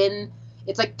a thin...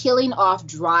 It's like peeling off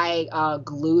dry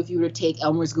glue if you were to take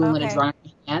Elmer's glue and let it dry on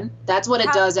your hand. That's what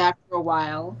it does after a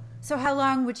while. So how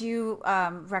long would you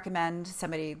recommend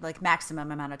somebody, like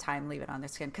maximum amount of time, leave it on their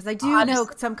skin? Because I do know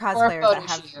some cosplayers that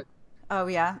have... Shoot. Oh,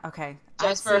 yeah? Okay.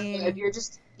 If you're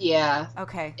just... Yeah.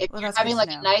 Okay. If you're having like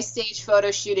a nice stage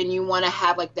photo shoot and you want to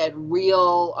have like that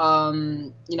real,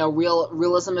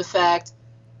 realism effect,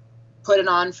 put it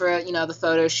on for, the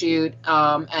photo shoot.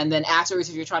 And then afterwards,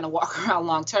 if you're trying to walk around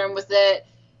long term with it,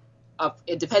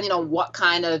 depending on what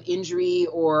kind of injury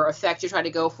or effect you're trying to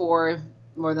go for,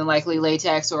 more than likely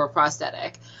latex or a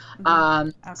prosthetic.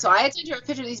 Okay. So I had sent her a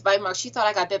picture of these bite marks. She thought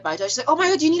I got bit by a dog. She's like, "Oh my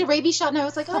God, do you need a rabies shot?" And I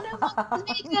was like, "Oh no,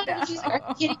 makeup." And she's like, "Are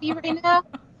you kidding me right now?"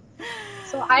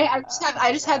 So I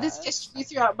just have this history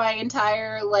throughout my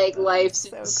entire life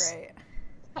since so great.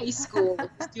 High school,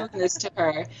 doing this to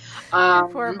her.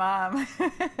 Poor mom.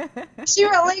 She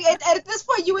really, and at this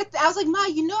point, I was like, "Ma,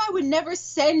 I would never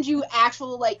send you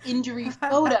actual injury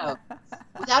photo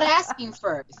without asking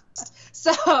first.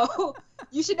 So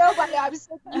you should know by now I'm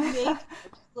sending you makeup."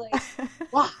 Like,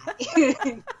 why?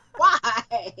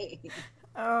 Why?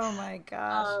 Oh my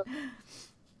gosh.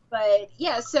 But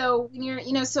yeah, so when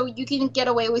you're, so you can get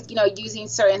away with, using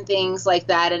certain things like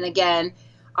that. And again,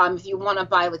 if you want to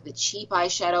buy the cheap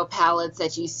eyeshadow palettes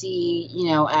that you see,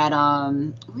 at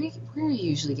where you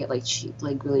usually get cheap,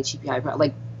 really cheap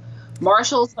eyeshadow,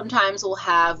 Marshall sometimes will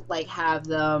have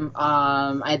them.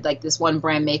 I had this one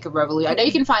brand, Makeup Revolution. I know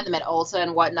you can find them at Ulta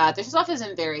and whatnot. Their stuff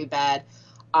isn't very bad.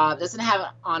 Doesn't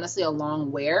have honestly a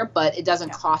long wear, but it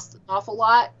doesn't cost an awful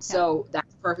lot, so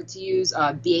that's perfect to use.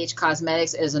 BH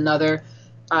Cosmetics is another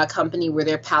company where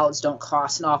their palettes don't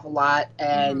cost an awful lot,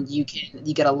 and you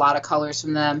get a lot of colors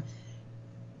from them.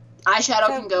 Eyeshadow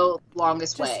can go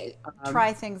longest way.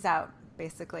 Try things out,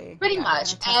 basically. Pretty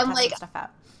much, and stuff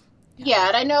out. Yeah,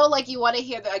 and I know you want to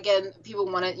hear that again. People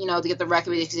want to to get the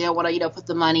recommendations because they don't want to put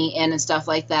the money in and stuff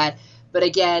like that. But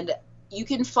again, you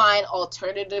can find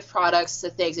alternative products to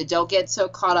things and don't get so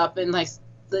caught up in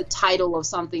the title of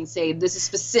something. Say this is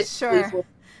specifically for.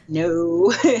 No.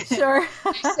 Sure.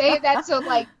 You say that so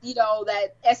that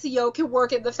SEO can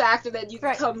work in the factor that you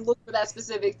can come look for that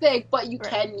specific thing, but you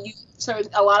can use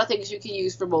a lot of things you can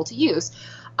use for multi-use.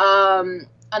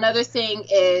 Another thing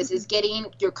is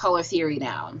getting your color theory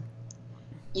down.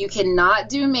 You cannot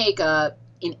do makeup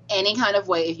in any kind of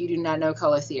way if you do not know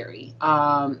color theory.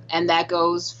 And that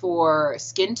goes for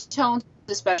skin tones,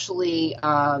 especially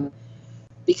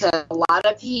because a lot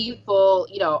of people,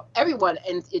 everyone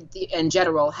in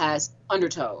general has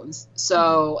undertones.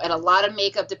 So, and a lot of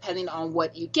makeup, depending on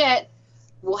what you get,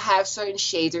 will have certain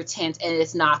shades or tints, and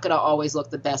it's not going to always look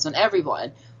the best on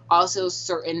everyone. Also,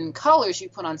 certain colors you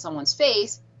put on someone's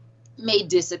face may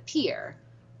disappear.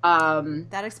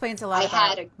 That explains a lot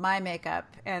about my makeup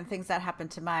and things that happen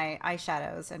to my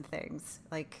eyeshadows and things.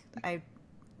 I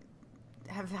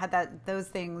have had those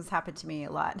things happen to me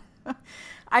a lot.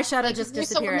 Eyeshadow just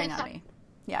disappearing on me.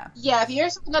 Yeah. Yeah, if you're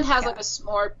someone that has a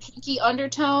more pinky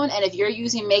undertone, and if you're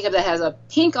using makeup that has a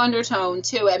pink undertone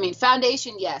too, I mean,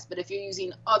 foundation, yes, but if you're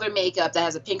using other makeup that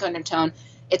has a pink undertone,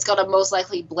 it's going to most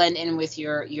likely blend in with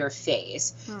your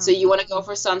face. So you want to go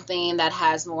for something that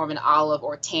has more of an olive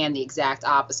or tan, the exact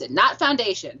opposite. Not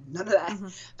foundation, none of that.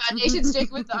 Foundation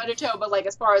stick with the undertone, but like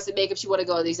as far as the makeup, you want to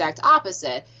go the exact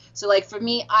opposite. So like for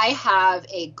me, I have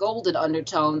a golden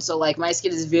undertone, so like my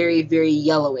skin is very, very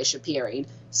yellowish appearing.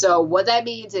 So what that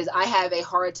means is I have a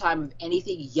hard time of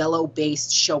anything yellow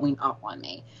based showing up on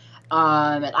me.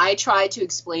 And I tried to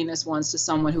explain this once to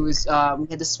someone who was, we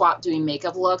had to swap doing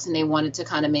makeup looks, and they wanted to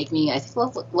kind of make me, I think,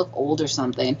 look old or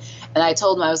something. And I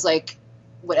told them, I was like,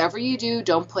 whatever you do,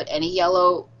 don't put any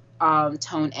yellow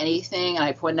tone anything. And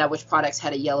I pointed out which products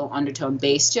had a yellow undertone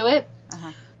base to it.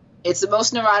 Uh-huh. It's the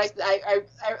most neurotic.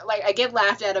 I get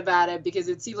laughed at about it because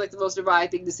it seems like the most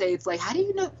neurotic thing to say. It's like, how do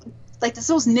you know? Like this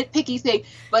most nitpicky thing,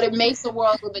 but it makes the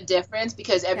world a little bit different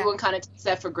because everyone kind of takes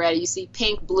that for granted. You see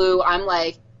pink, blue. I'm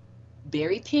like,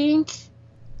 berry pink,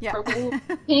 purple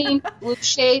pink, blue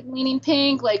shade leaning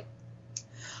pink, like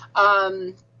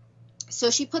so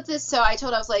she put this, so I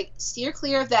told her, I was like, steer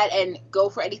clear of that and go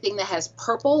for anything that has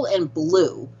purple and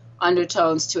blue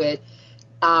undertones to it,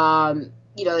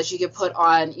 that you could put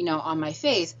on, on my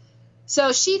face.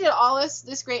 So she did all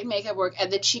this great makeup work,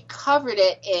 and then she covered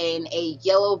it in a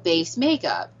yellow based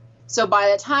makeup. So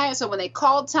by the time, when they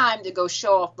called time to go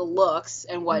show off the looks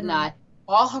and whatnot,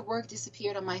 all her work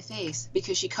disappeared on my face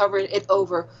because she covered it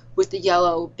over with the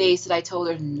yellow base that I told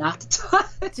her not to touch.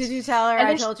 Did you tell her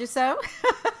I told you so?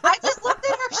 I just looked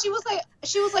at her.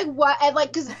 She was like, what? And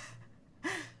like, because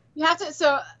you have to.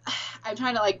 So I'm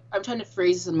trying to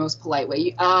phrase this in the most polite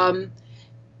way.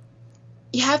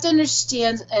 You have to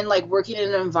understand, and like working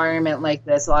in an environment like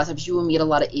this, a lot of times you will meet a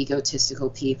lot of egotistical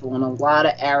people and a lot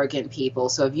of arrogant people.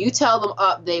 So if you tell them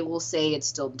up, they will say it's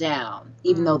still down,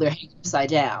 even though they're hanging upside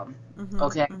down.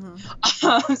 Okay.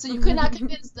 So you could not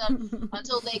convince them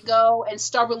until they go and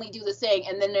stubbornly do the thing,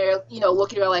 and then they're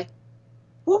looking at her like,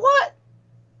 well, what?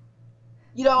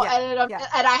 And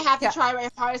I have to try my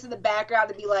hardest in the background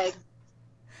to be like,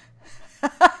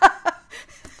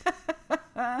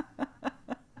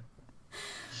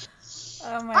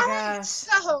 oh my gosh.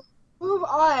 So move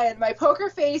on. My poker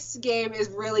face game is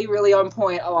really, really on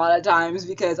point a lot of times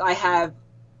because I have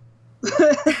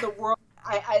the world.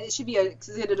 It should be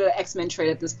considered an X-Men trait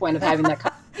at this point of having that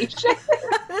conversation.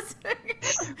 It's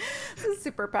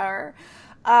a superpower.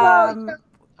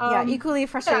 Equally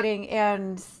frustrating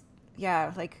and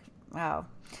wow.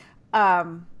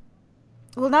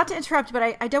 Well, not to interrupt,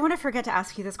 but I don't want to forget to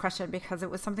ask you this question because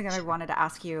it was something that I wanted to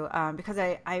ask you because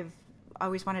I've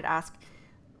always wanted to ask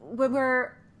when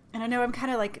and I know I'm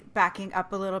kind of like backing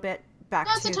up a little bit back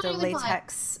to the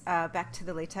latex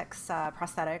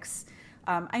prosthetics.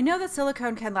 I know that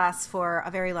silicone can last for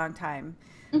a very long time,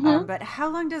 but how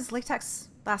long does latex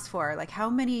last for? Like, how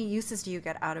many uses do you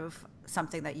get out of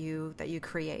something that you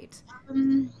create?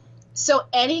 So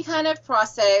any kind of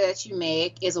prosthetic that you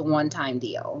make is a one-time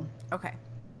deal. Okay.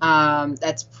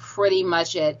 That's pretty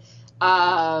much it.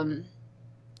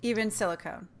 Even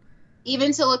silicone. And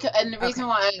the reason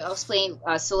why I'll explain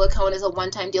silicone is a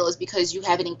one-time deal is because you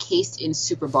have it encased in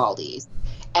Super Baldies.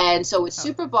 And so with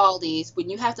Super Baldies, when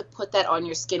you have to put that on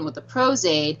your skin with the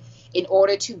Pros-Aid, in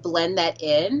order to blend that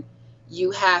in,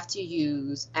 you have to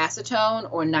use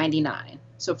acetone or 99.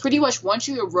 So pretty much once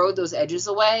you erode those edges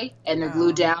away and they're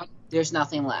glued down, there's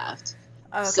nothing left.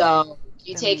 Okay. So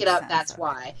you take it up, that's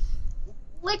why.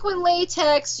 Liquid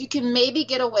latex, you can maybe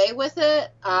get away with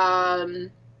it.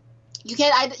 You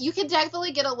can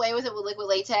definitely get away with it with liquid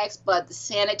latex, but the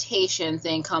sanitation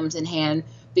thing comes in hand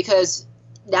because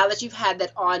now that you've had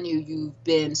that on you, you've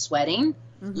been sweating,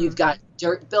 you've got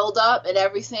dirt buildup and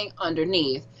everything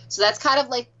underneath. So that's kind of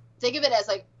like, think of it as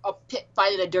like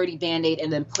finding a dirty Band-Aid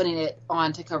and then putting it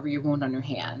on to cover your wound on your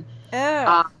hand.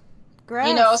 Oh,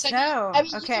 gross. So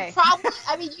okay.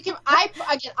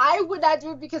 I would not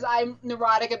do it because I'm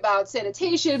neurotic about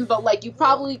sanitation, but like you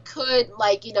probably could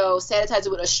sanitize it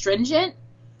with astringent.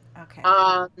 Okay.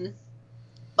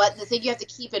 But the thing you have to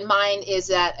keep in mind is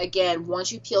that, again,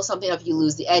 once you peel something up, you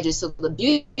lose the edges. So the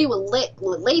beauty with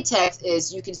latex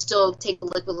is you can still take the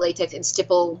liquid latex and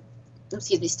stipple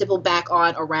back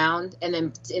on around and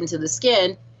then into the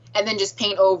skin and then just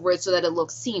paint over it so that it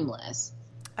looks seamless.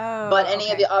 Oh, but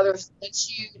any of the others,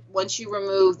 once you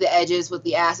remove the edges with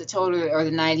the acetone or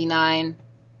the 99,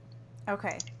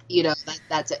 okay,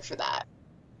 that's it for that.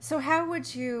 So what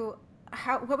would you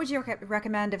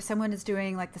recommend if someone is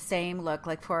doing like the same look,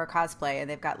 like for a cosplay, and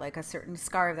they've got like a certain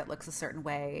scarf that looks a certain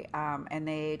way, and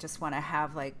they just want to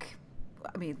have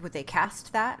would they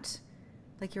cast that?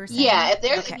 like you were saying? Yeah, if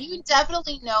Okay. if you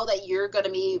definitely know that you're going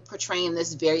to be portraying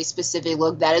this very specific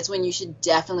look, that is when you should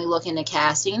definitely look into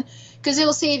casting, because it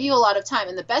will save you a lot of time.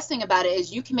 And the best thing about it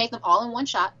is you can make them all in one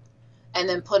shot and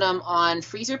then put them on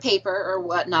freezer paper or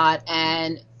whatnot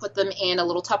and put them in a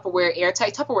little Tupperware,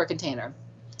 airtight Tupperware container.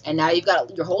 And now you've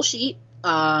got your whole sheet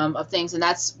of things. And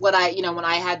that's what when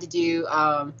I had to do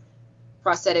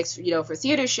prosthetics, for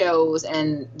theater shows,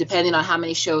 and depending on how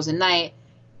many shows a night,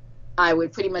 I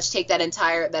would pretty much take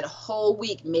that whole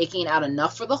week, making out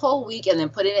enough for the whole week, and then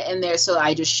putting it in there. So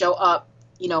I just show up,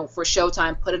 for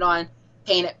showtime, put it on,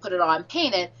 paint it, put it on,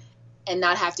 paint it, and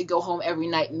not have to go home every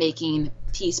night making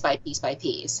piece by piece by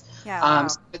piece. Yeah. Wow.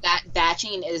 So that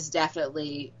batching is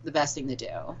definitely the best thing to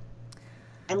do.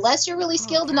 Unless you're really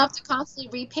skilled enough to constantly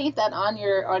repaint that on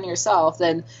yourself,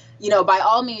 then, by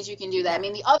all means you can do that. I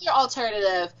mean, the other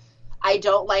alternative, I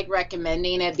don't like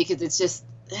recommending it because it's just,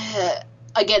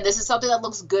 again, this is something that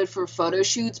looks good for photo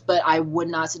shoots, but I would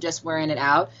not suggest wearing it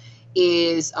out,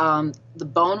 is the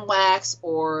bone wax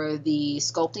or the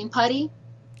sculpting putty.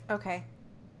 Okay.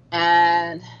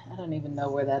 And I don't even know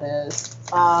where that is.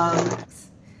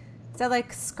 Is that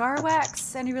like scar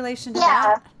wax? Any relation to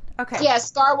that? Okay. Yeah,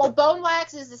 bone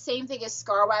wax is the same thing as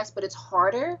scar wax, but it's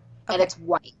harder and it's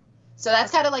white. So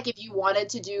that's kind of like if you wanted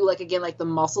to do, like, again, like the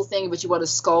muscle thing, but you want to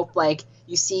sculpt, like,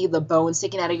 you see the bone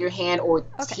sticking out of your hand or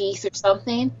teeth or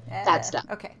something, that stuff.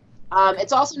 Okay.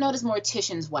 It's also known as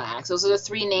mortician's wax. Those are the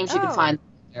three names you can find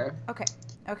there. Okay.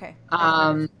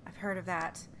 I've heard of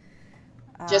that.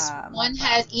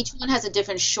 Each one has a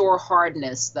different shore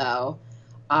hardness, though,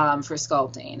 for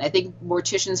sculpting. I think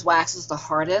mortician's wax is the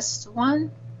hardest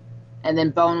one, and then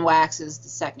bone wax is the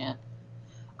second.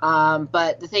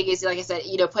 But the thing is, like I said,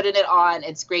 putting it on,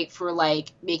 it's great for,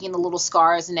 like, making the little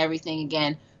scars and everything,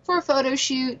 again, for a photo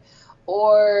shoot,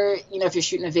 or, if you're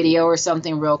shooting a video or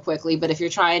something real quickly. But if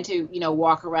you're trying to,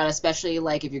 walk around, especially,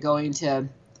 like, if you're going to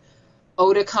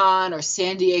Otakon or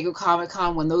San Diego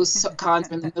Comic-Con, when those cons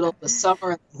are in the middle of the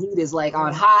summer, the heat is, like,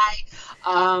 on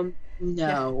high,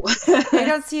 no. I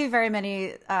don't see very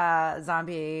many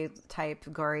zombie type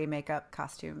gory makeup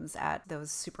costumes at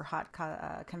those super hot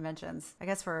conventions. I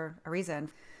guess for a reason.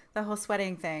 The whole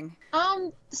sweating thing.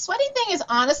 The sweating thing is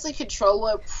honestly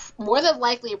controllable. More than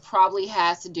likely, it probably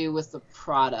has to do with the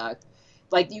product.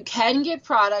 Like, you can get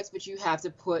products, but you have to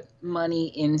put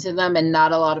money into them, and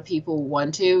not a lot of people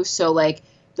want to. So, like,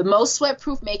 the most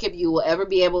sweat-proof makeup you will ever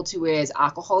be able to wear is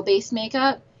alcohol-based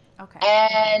makeup. Okay.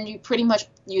 And you pretty much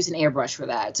use an airbrush for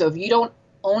that. So if you don't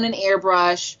own an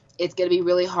airbrush, it's going to be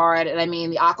really hard. And I mean,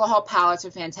 the alcohol palettes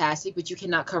are fantastic, but you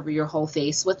cannot cover your whole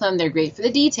face with them. They're great for the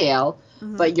detail,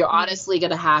 but you're honestly going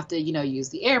to have to, use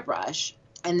the airbrush.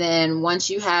 And then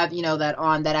once you have, that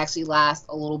on, that actually lasts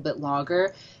a little bit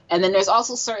longer. And then there's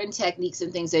also certain techniques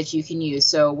and things that you can use.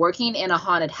 So working in a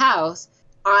haunted house,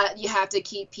 you have to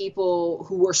keep people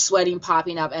who are sweating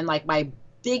popping up. And, like, my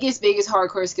biggest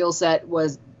hardcore skill set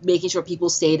was making sure people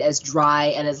stayed as dry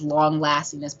and as long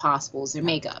lasting as possible as their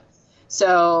makeup.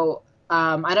 So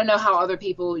I don't know how other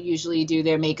people usually do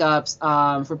their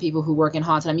makeups for people who work in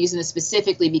haunted. I'm using this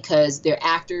specifically because they're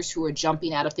actors who are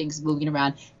jumping out of things, moving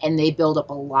around, and they build up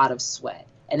a lot of sweat.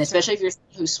 And especially if you're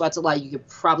who sweats a lot, you could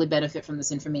probably benefit from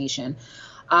this information.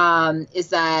 Is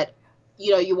that,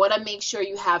 you want to make sure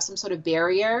you have some sort of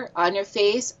barrier on your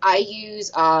face. I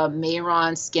use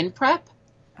Mayron Skin Prep.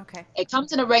 Okay. It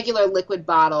comes in a regular liquid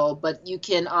bottle, but you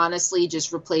can honestly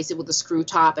just replace it with a screw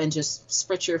top and just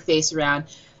spritz your face around.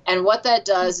 And what that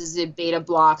does is it beta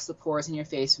blocks the pores in your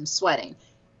face from sweating.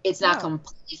 It's not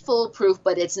completely foolproof,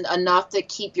 but it's enough to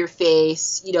keep your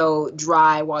face,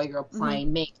 dry while you're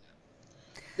applying makeup.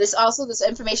 This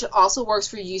information also works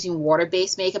for using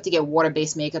water-based makeup to get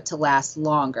water-based makeup to last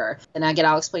longer. And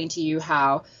I'll explain to you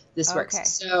how this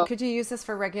works. So, could you use this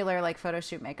for regular, like, photo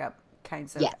shoot makeup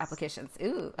kinds of applications?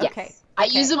 Ooh, okay. Yes. I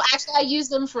use them. Actually, I use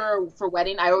them for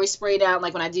wedding. I always spray down,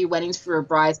 like, when I do weddings for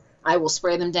brides, I will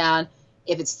spray them down.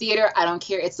 If it's theater, I don't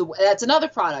care. That's another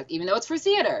product, even though it's for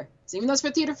theater. So even though it's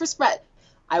for theater for spread,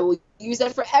 I will use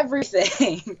that for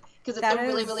everything because it's a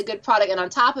really, really good product. And on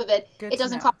top of it, it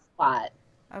doesn't cost a lot.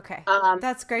 Okay.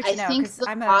 That's great to know because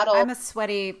I'm a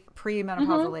sweaty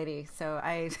premenopausal lady, so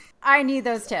I need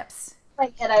those tips.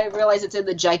 And I realize it's in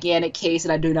the gigantic case,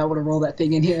 and I do not want to roll that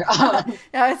thing in here. No,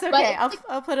 it's okay.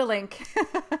 I'll put a link.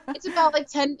 It's about like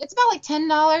 $10. It's about like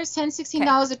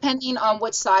 $16, depending on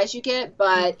which size you get.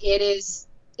 But it is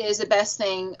the best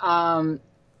thing, to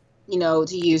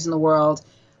use in the world.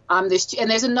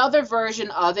 There's another version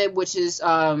of it which is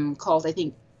called, I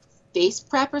think, Face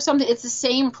Prep or something. It's the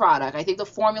same product. I think the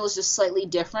formula is just slightly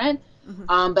different,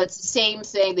 but it's the same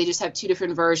thing. They just have two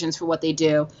different versions for what they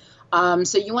do.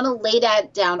 So you want to lay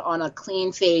that down on a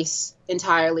clean face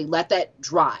entirely, let that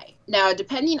dry. Now,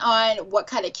 depending on what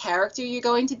kind of character you're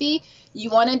going to be, you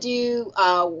want to do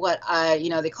what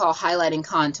they call highlighting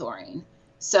contouring.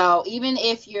 So even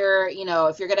if you're going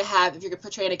to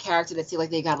portray a character that seems like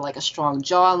they got like a strong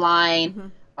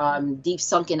jawline, deep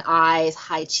sunken eyes,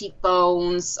 high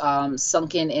cheekbones,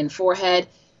 sunken in forehead,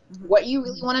 what you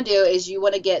really want to do is you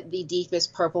want to get the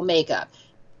deepest purple makeup.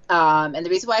 And the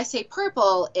reason why I say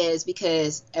purple is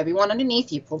because everyone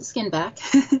underneath, you pull the skin back,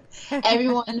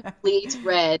 everyone bleeds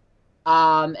red,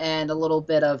 and a little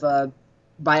bit of a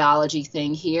biology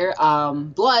thing here.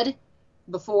 Blood,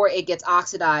 before it gets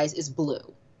oxidized, is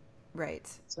blue. Right.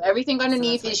 So everything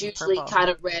underneath is usually kind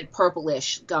of red,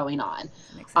 purplish going on.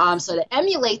 So to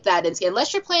emulate that in skin,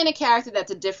 unless you're playing a character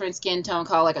that's a different skin tone,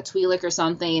 called like a Twi'lek or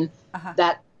something,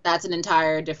 that's an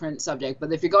entire different subject.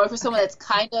 But if you're going for someone that's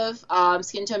kind of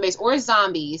skin tone based, or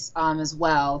zombies as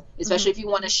well, especially if you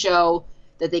want to show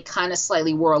that they kind of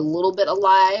slightly were a little bit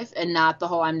alive and not the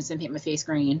whole I'm just gonna paint my face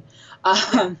green.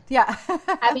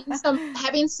 Having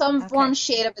some form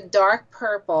shade of a dark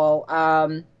purple,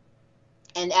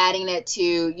 and adding it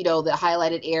to the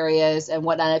highlighted areas and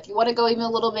whatnot. If you want to go even a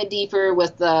little bit deeper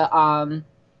with the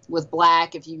with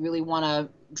black, if you really want to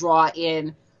draw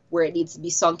in where it needs to be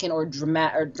sunken or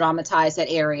dramatize that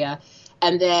area.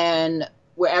 And then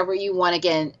wherever you want,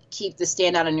 again, keep the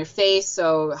standout on your face.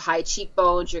 So high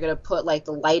cheekbones, you're going to put like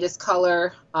the lightest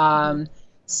color.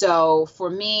 So for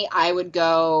me, I would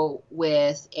go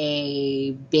with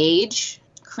a beige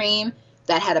cream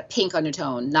that had a pink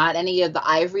undertone, not any of the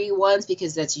ivory ones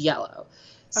because that's yellow.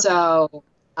 So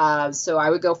I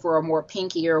would go for a more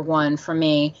pinkier one for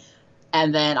me.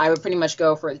 And then I would pretty much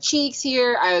go for the cheeks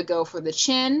here. I would go for the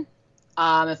chin.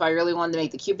 If I really wanted to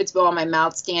make the Cupid's bow on my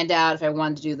mouth stand out, if I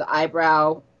wanted to do the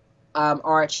eyebrow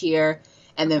arch here.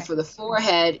 And then for the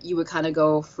forehead, you would kind of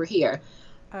go for here.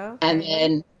 And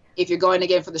then if you're going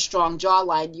again for the strong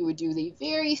jawline, you would do the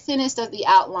very thinnest of the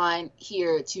outline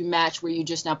here to match where you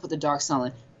just now put the dark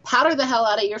sunline. Powder the hell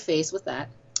out of your face with that.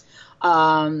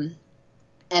 And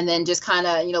then just kind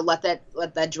of, let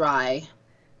that dry.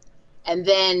 And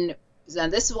then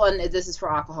this is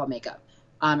for alcohol makeup.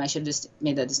 I should have just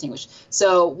made that distinguished.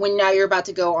 So now you're about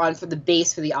to go on for the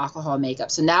base for the alcohol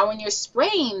makeup. So now when you're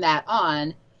spraying that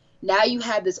on, now you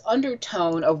have this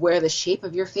undertone of where the shape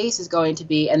of your face is going to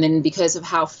be. And then because of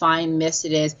how fine mist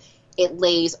it is, it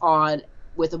lays on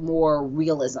with a more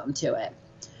realism to it.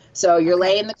 So you're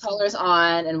laying the colors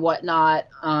on and whatnot,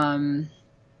 and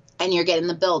you're getting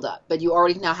the buildup. But you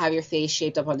already now have your face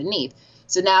shaped up underneath.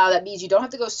 So now that means you don't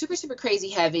have to go super, super crazy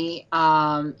heavy,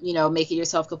 making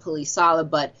yourself completely solid,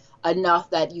 but enough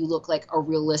that you look like a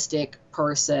realistic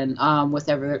person with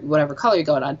whatever color you're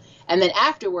going on. And then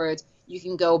afterwards, you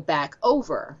can go back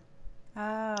over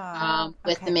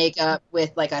with the makeup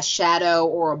with like a shadow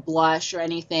or a blush or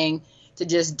anything to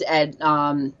just add,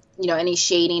 any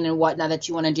shading and whatnot that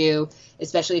you want to do,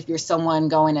 especially if you're someone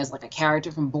going as like a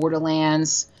character from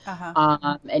Borderlands.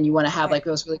 And you want to have like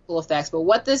those really cool effects. But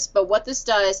what this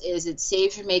does is it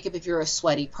saves your makeup if you're a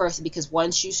sweaty person, because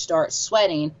once you start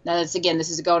sweating, now this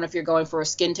is going if you're going for a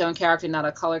skin tone character, not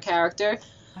a color character.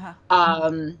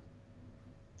 Even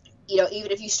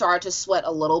if you start to sweat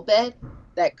a little bit,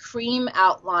 that cream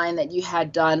outline that you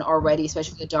had done already,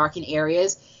 especially for the darkened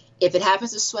areas, if it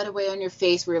happens to sweat away on your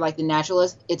face where you're like the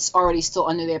naturalist, it's already still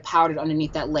under there, powdered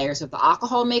underneath that layer. So if the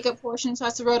alcohol makeup portion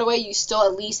starts to erode away, you still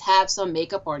at least have some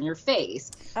makeup on your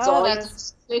face. So all you have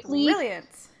to brilliant.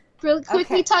 Really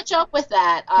quickly touch up with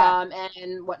that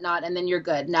and whatnot, and then you're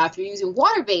good. Now, if you're using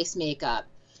water-based makeup,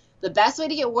 the best way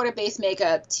to get water-based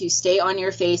makeup to stay on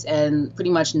your face and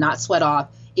pretty much not sweat off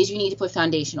is you need to put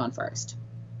foundation on first.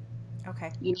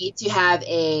 You need to have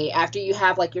after you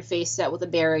have like your face set with a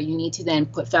barrier, you need to then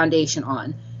put foundation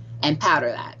on and powder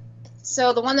that.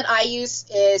 So the one that I use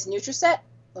is Nutriset.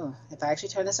 Oh, if I actually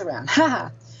turn this around.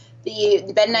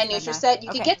 The Bentonite Nutriset. You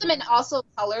can get them in also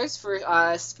colors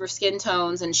for skin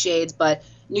tones and shades, but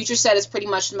Nutriset is pretty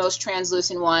much the most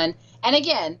translucent one. And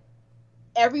again,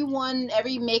 every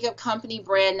makeup company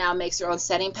brand now makes their own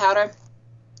setting powder.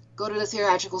 Go to the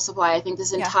Theatrical Supply. I think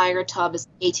this entire tub is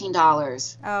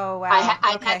 $18. Oh, wow.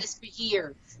 I've had this for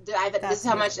years. This is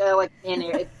how much I like in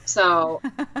it. So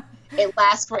it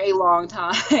lasts for a long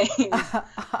time.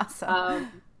 Awesome.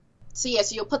 So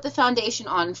you'll put the foundation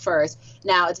on first.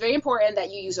 Now, it's very important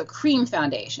that you use a cream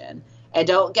foundation. And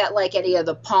don't get like any of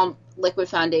the pump liquid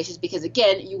foundations because,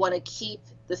 again, you want to keep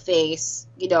the face,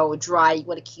 dry. You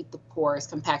want to keep the pores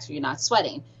compact so you're not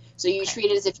sweating. So you treat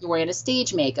it as if you're wearing a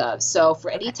stage makeup. So for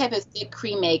any type of thick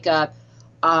cream makeup,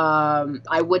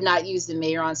 I would not use the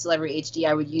Mehron Celebrity HD.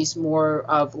 I would use more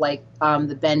of like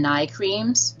the Ben Nye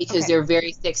creams because they're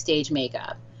very thick stage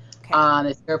makeup.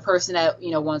 If you're a person that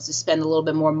wants to spend a little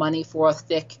bit more money for a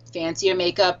thick, fancier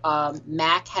makeup,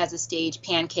 MAC has a stage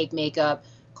pancake makeup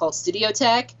called Studio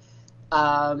Tech.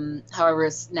 However,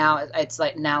 it's now like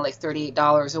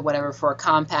 $38 or whatever for a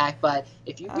compact. But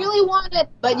if you really want it,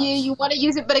 but you want to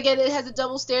use it, but again, it has a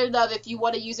double standard of if you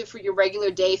want to use it for your regular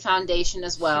day foundation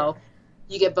as well. Sure.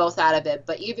 You get both out of it.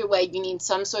 But either way, you need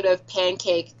some sort of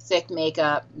pancake thick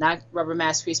makeup, not rubber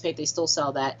mask crease paint. They still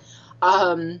sell that.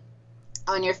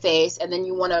 On your face, and then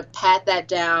you want to pat that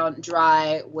down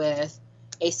dry with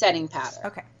a setting powder.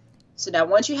 Okay. So now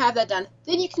once you have that done,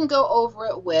 then you can go over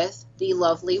it with the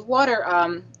lovely water,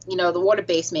 the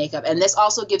water-based makeup. And this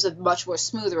also gives a much more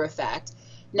smoother effect.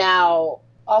 Now,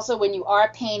 also when you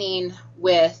are painting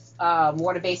with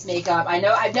water-based makeup,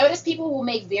 I've noticed people will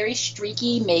make very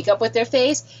streaky makeup with their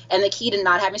face, and the key to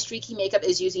not having streaky makeup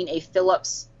is using a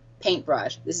Philips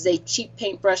paintbrush. This is a cheap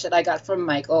paintbrush that I got from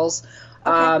Michaels.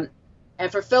 Okay. And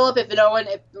for Philip, if no one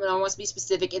wants to be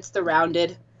specific, it's the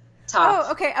rounded top.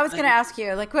 Oh, okay. I was going to ask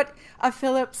you, like, what a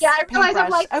Philips. Yeah, I realize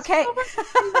I'm like, okay.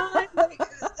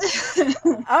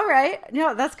 All right.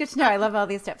 No, that's good to know. I love all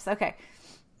these tips. Okay.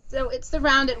 So it's the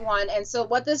rounded one, and so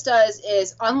what this does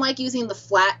is, unlike using the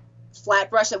flat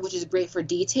brush, which is great for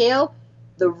detail,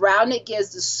 the rounded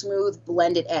gives the smooth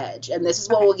blended edge, and this is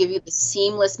what will give you the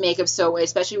seamless makeup. So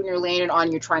especially when you're laying it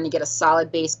on, you're trying to get a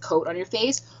solid base coat on your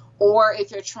face. Or if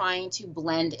you're trying to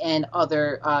blend in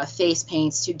other face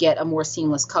paints to get a more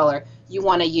seamless color, you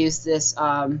want to use this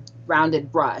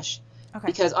rounded brush. Okay.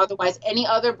 Because otherwise, any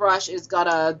other brush is going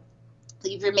to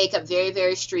leave your makeup very,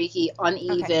 very streaky,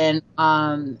 uneven. Okay.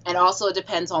 And also it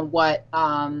depends on what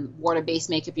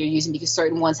water-based makeup you're using, because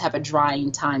certain ones have a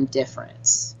drying time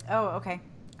difference. Oh, okay.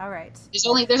 All right. There's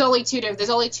only two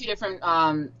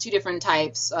different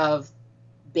types of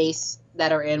base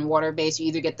that are in water-based. You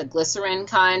either get the glycerin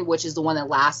kind, which is the one that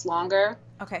lasts longer.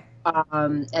 Okay.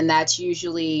 And that's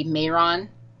usually Mehron.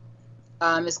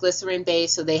 It's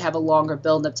glycerin-based, so they have a longer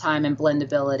build-up time and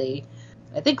blendability.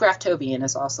 I think Graftobian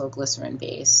is also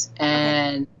glycerin-based.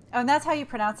 And and that's how you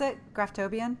pronounce it?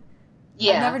 Graftobian?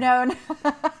 Yeah. I've never known.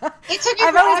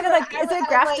 I've always been like, is it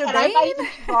Graftobian? I might even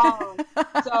be wrong.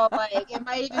 So, it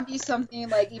might even be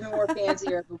something, even more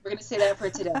fancier, but we're going to say that for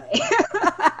today.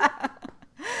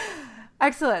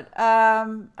 Excellent.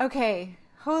 Okay.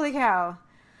 Holy cow.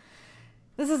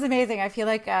 This is amazing. I feel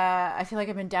like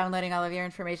I've been downloading all of your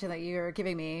information that you're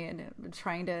giving me and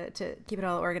trying to keep it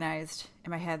all organized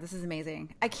in my head. This is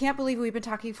amazing. I can't believe we've been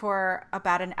talking for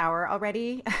about an hour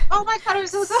already. Oh my God, I'm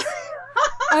so sorry.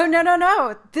 Oh,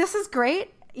 no. This is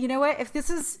great. You know what? If this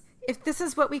is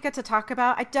what we get to talk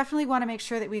about, I definitely want to make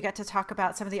sure that we get to talk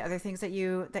about some of the other things that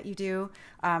you do,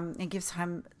 and give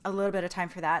time a little bit of time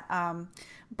for that.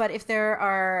 But if there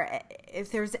are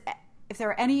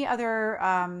any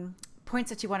other points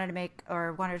that you wanted to make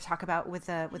or wanted to talk about with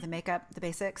the makeup, the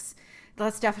basics,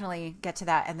 let's definitely get to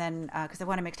that. And then because I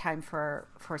want to make time for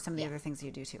some of the other things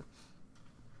you do too.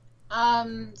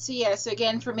 So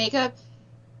again, for makeup,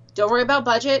 don't worry about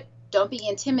budget. Don't be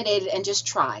intimidated and just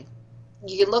try.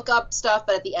 You can look up stuff,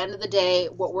 but at the end of the day,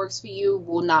 what works for you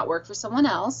will not work for someone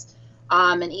else.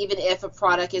 And even if a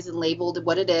product isn't labeled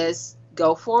what it is,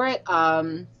 go for it.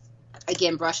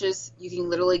 Again, brushes, you can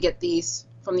literally get these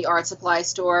from the art supply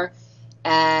store,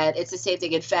 and it's the same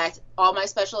thing. In fact, all my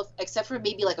special, except for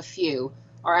maybe a few,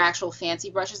 are actual fancy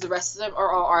brushes. The rest of them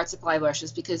are all art supply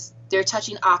brushes because they're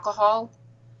touching alcohol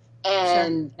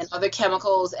and other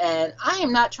chemicals, and I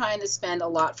am not trying to spend a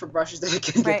lot. For brushes that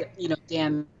can get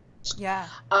damaged. Yeah.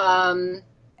 And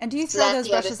do you throw those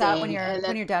brushes out when you're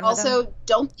done with them? Also,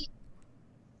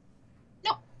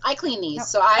 No, I clean these. No.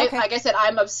 So like I said,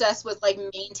 I'm obsessed with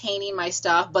maintaining my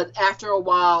stuff. But after a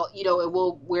while, it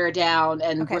will wear down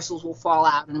and bristles will fall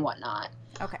out and whatnot.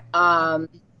 Okay.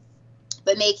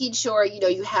 But making sure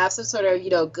you have some sort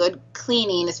of good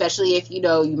cleaning, especially if you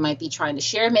might be trying to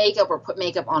share makeup or put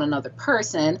makeup on another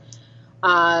person.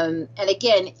 And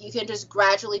again, you can just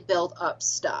gradually build up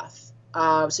stuff.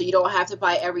 So you don't have to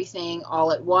buy everything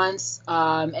all at once.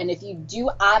 And if you do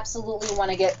absolutely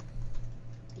want to get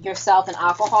yourself an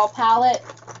alcohol palette,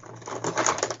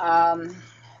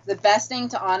 the best thing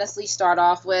to honestly start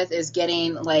off with is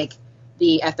getting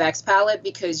the FX palette,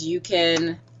 because you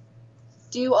can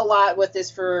do a lot with this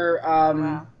for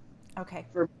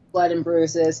for blood and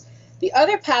bruises. The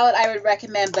other palette I would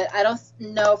recommend, but I don't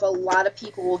know if a lot of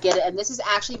people will get it, and this is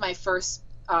actually my first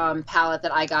palette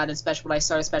that I got when I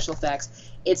started special effects.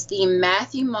 It's the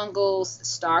Matthew Mungals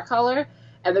Star Color,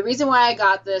 and the reason why I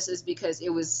got this is because it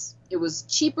was it was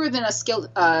cheaper than a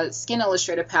Skin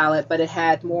Illustrator palette, but it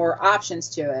had more options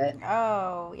to it.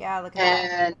 Oh, yeah, look at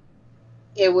And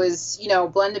it was,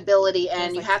 blendability, that. and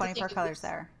There's you like have 24 to colors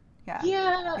there. Yeah.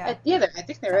 Yeah, I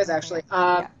think there is actually.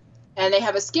 Yeah. And they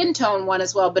have a skin tone one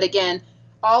as well. But again,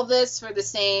 all this for the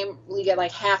same. You get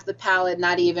like half the palette,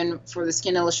 not even for the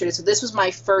Skin Illustrator. So this was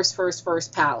my first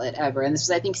palette ever, and this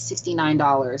was I think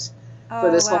 $69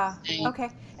 for this whole thing. Okay,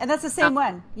 and that's the same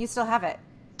one. You still have it.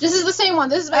 This is the same one.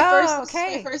 This is my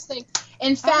first thing.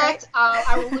 In fact,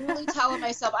 I will literally tell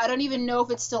myself, I don't even know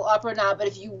if it's still up or not, but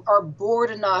if you are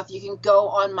bored enough, you can go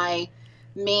on my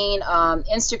main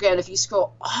Instagram. If you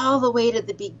scroll all the way to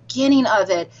the beginning of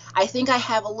it, I think I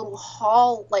have a little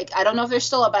haul, like, I don't know if they're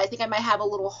still up, but I think I might have a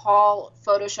little haul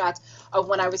photo shots of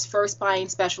when I was first buying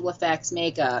special effects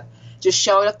makeup. Just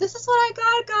showing up, this is what I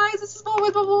got, guys. This is blah,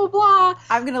 blah, blah, blah, blah.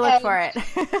 I'm going to look for it.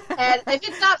 And if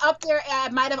it's not up there, I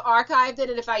might have archived it.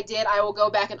 And if I did, I will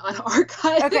go back and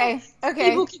unarchive it.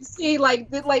 Okay. People can see, I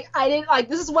didn't,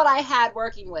 this is what I had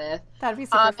working with. That'd be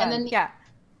super fun. And then,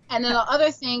 and then the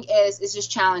other thing is just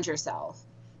challenge yourself.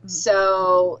 Mm-hmm.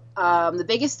 So the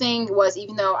biggest thing was,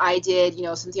 even though I did,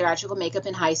 some theatrical makeup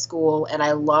in high school and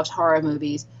I loved horror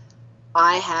movies,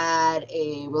 I had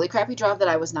a really crappy job that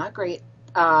I was not great.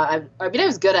 I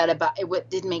was good at it, but it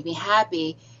didn't make me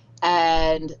happy.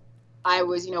 And I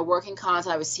was, working cons.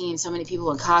 I was seeing so many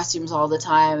people in costumes all the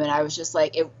time, and I was just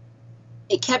like,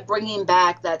 it kept bringing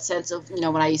back that sense of,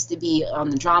 when I used to be on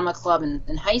the drama club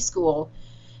in high school,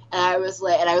 and I was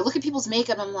like, and I would look at people's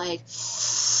makeup, and I'm like,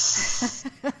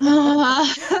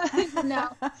 no.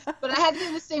 But I had to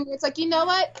do the same. It's like,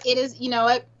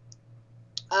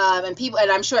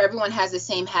 and I'm sure everyone has the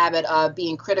same habit of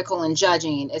being critical and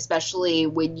judging, especially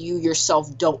when you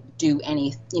yourself don't do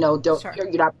any, Sure.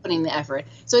 you're not putting the effort.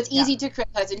 So it's easy to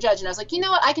criticize and judge. And I was like, you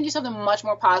know what? I can do something much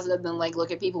more positive than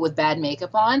look at people with bad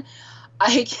makeup on.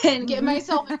 I can get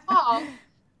myself involved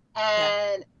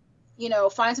and,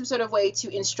 find some sort of way to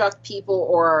instruct people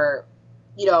or,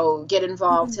 get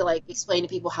involved to explain to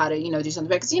people how to, do something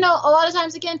better. Because, a lot of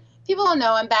times, again, people don't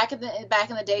know. And back in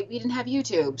the day, we didn't have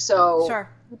YouTube. So sure.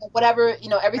 Whatever,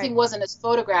 everything wasn't as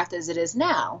photographed as it is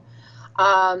now.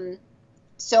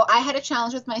 So I had a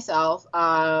challenge with myself.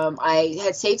 I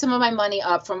had saved some of my money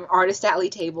up from artist alley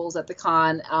tables at the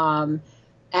con. And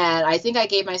I think I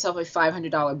gave myself a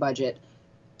 $500 budget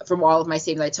from all of my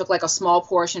savings. I took a small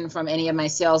portion from any of my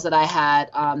sales that I had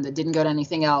that didn't go to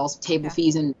anything else, table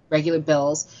fees and regular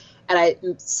bills. And I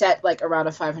set around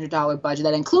a $500 budget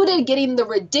that included getting the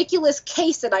ridiculous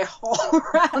case that I haul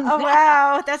around. Oh,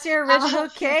 wow. That's your original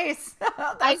case.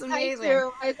 That's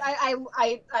amazing. I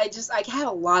had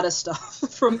a lot of stuff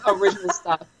from original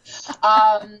stuff.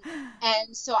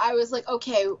 And so I was like,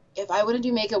 okay, if I want to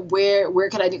do makeup, where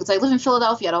could I do? Because I live in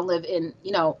Philadelphia. I don't live in,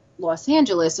 Los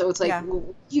Angeles. So it's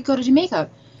you go to do makeup.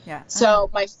 Yeah. So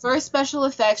my first special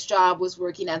effects job was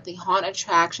working at the haunt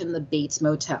attraction, the Bates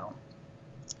Motel.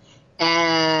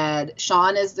 And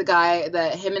Sean is the guy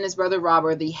that him and his brother Rob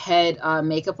are the head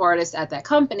makeup artist at that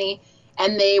company.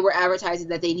 And they were advertising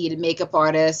that they needed makeup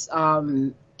artists.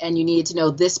 And you needed to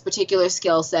know this particular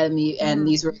skill set and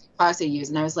these were the products they used.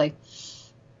 And I was like,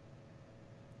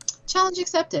 challenge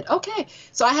accepted. Okay.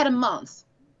 So I had a month.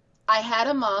 To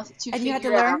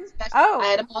figure out. I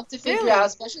had a month to figure out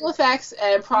special effects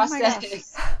and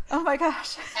prosthetics. Oh my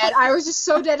gosh! And I was just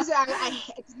so dead.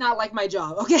 It's not like my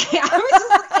job. Okay, I was just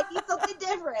like,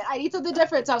 I need something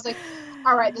different. So I was like,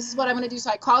 all right, this is what I'm gonna do. So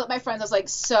I called up my friends. I was like,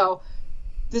 so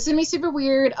this is gonna be super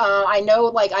weird. I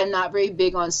know I'm not very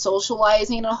big on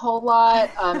socializing a whole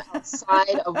lot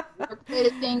outside of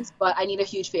work-related things, but I need a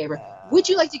huge favor. Would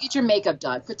you like to get your makeup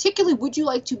done? Particularly, would you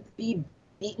like to be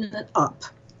beaten up?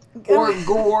 Or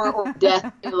gore or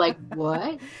death. And like,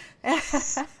 what?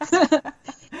 So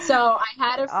I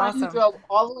had a friend who drove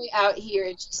all the way out here,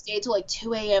 and she stayed till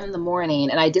 2 a.m. in the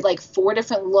morning, and I did 4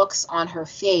 different looks on her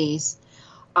face.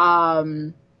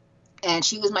 And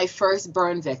she was my first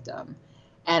burn victim.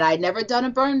 And I'd never done a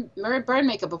burn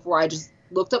makeup before. I just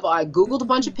looked up, I Googled a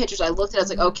bunch of pictures. I looked at it, I was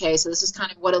like, okay, so this is kind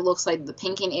of what it looks like. The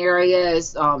pinking area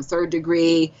is 3rd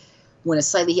degree. When it's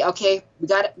slightly, okay, we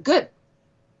got it. Good.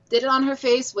 Did it on her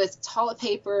face with toilet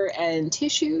paper and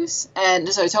tissues,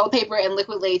 toilet paper and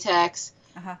liquid latex,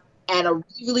 and a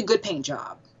really good paint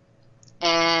job.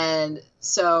 And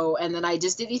then I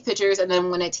just did these pictures, and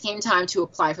then when it came time to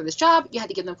apply for this job, you had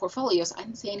to give them portfolios. I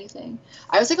didn't say anything.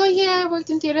 I was like, oh yeah, I worked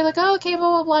in theater. Oh, okay, blah,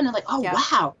 blah, blah. And they're like, oh,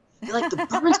 wow. They're the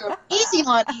burns are amazing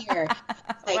on here.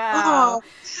 Wow.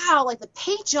 Oh, wow, the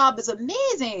paint job is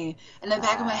amazing. And then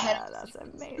back in my head, that's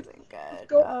amazing.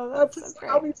 Good.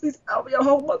 Please help me. A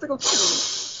whole month ago.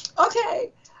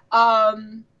 Okay.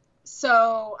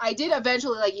 So I did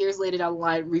eventually, like years later down the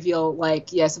line, reveal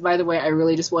like, yes, by the way, I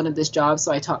really just wanted this job,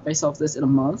 so I taught myself this in a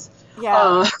month.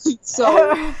 Yeah. So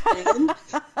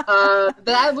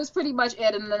that was pretty much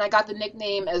it, and then I got the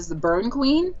nickname as the Burn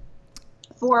Queen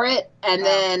for it, and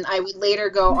then I would later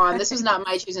go on. This was not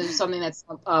my choosing; it was something that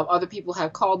other people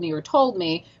have called me or told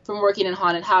me from working in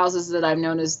haunted houses, that I'm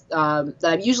known as that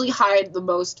I've usually hired the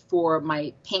most for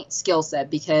my paint skill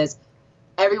set, because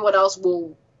everyone else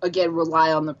will again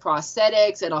rely on the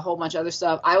prosthetics and a whole bunch of other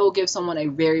stuff. I will give someone a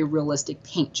very realistic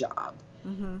paint job.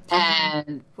 Mm-hmm.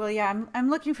 And well, yeah, I'm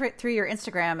looking for it through your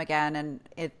Instagram again, and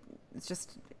it's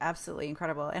just absolutely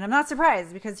incredible. And I'm not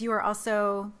surprised, because you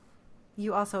also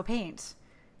paint,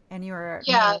 and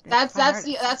that's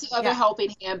the other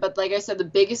helping hand. But like I said, the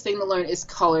biggest thing to learn is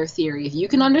color theory. If you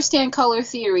can understand color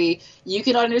theory, you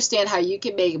can understand how you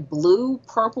can make blue,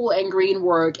 purple, and green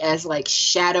work as like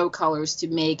shadow colors to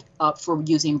make up for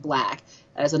using black.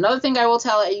 That is another thing I will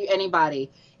tell anybody.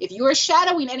 If you are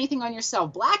shadowing anything on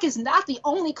yourself, black is not the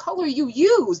only color you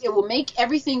use. It will make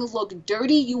everything look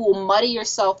dirty. You will muddy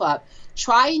yourself up.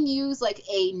 Try and use like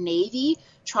a navy.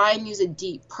 Try and use a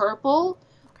deep purple.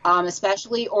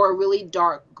 Especially, or a really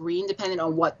dark green, depending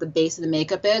on what the base of the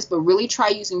makeup is. But really try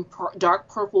using dark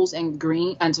purples and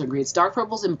dark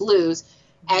purples and blues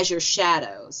as your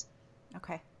shadows.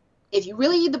 Okay. If you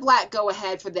really need the black, go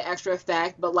ahead for the extra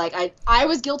effect. But like I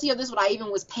was guilty of this when I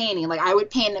even was painting. Like I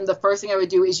would paint, and the first thing I would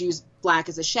do is use black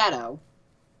as a shadow.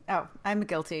 Oh, I'm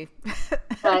guilty.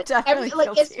 But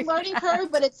it's a learning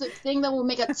curve, but it's a thing that will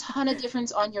make a ton of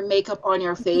difference on your makeup on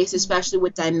your face, especially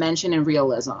with dimension and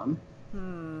realism.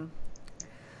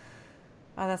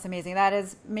 Oh, that's amazing. That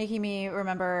is making me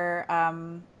remember. I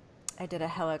did a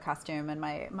Hella costume, and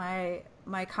my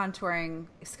contouring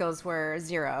skills were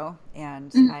zero,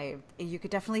 and you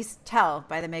could definitely tell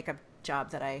by the makeup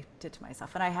job that I did to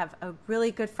myself. And I have a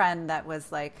really good friend that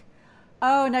was like,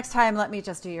 "Oh, next time, let me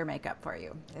just do your makeup for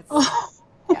you."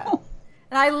 Yeah,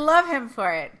 and I love him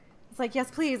for it. It's like,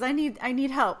 yes, please. I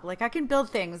need help. Like I can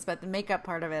build things, but the makeup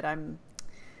part of it, I'm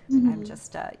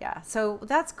just, yeah. So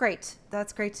that's great.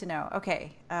 That's great to know.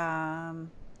 Okay.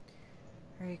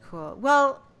 Very cool.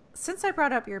 Well, since I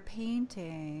brought up your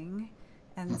painting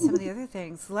and some of the other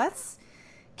things,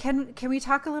 can we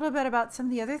talk a little bit about some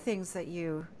of the other things that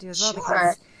you do as well?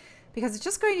 Sure. Because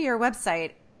just going to your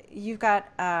website, you've got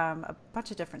a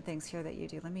bunch of different things here that you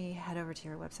do. Let me head over to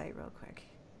your website real quick.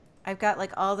 I've got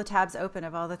like all the tabs open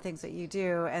of all the things that you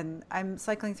do, and I'm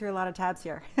cycling through a lot of tabs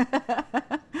here.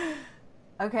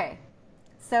 Okay,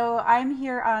 so I'm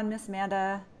here on Miss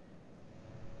Manda.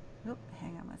 Oh,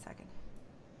 hang on one second.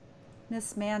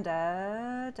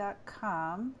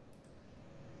 MissManda.com,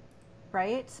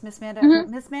 right? Miss Manda,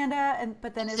 Miss Manda,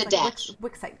 but then it's like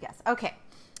Wix site. Yes. Okay.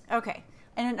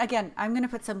 And again, I'm going to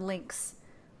put some links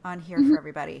on here for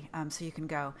everybody, so you can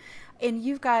go. And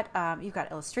you've got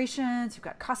illustrations, you've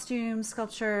got costumes,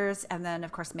 sculptures, and then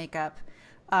of course makeup.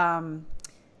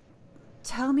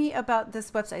 Tell me about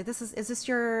this website. Is this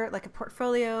your like a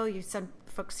portfolio? You send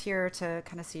folks here to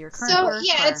kind of see your current work? So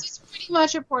yeah, it's just pretty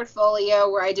much a portfolio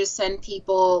where I just send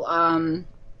people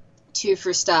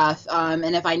for stuff,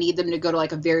 and if I need them to go to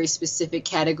like a very specific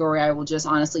category, I will just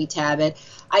honestly tab it.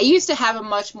 I used to have a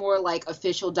much more like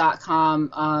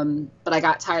official.com, but I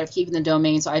got tired of keeping the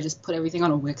domain, so I just put everything on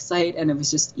a Wix site, and it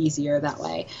was just easier that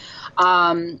way.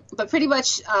 But pretty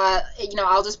much,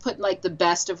 I'll just put like the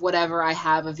best of whatever I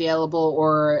have available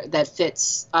or that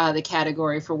fits the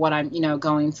category for what I'm,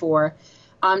 going for,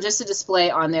 just to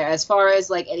display on there. As far as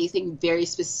like anything very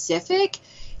specific,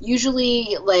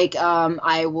 usually like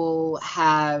I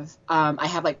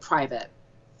have like private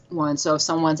ones. So if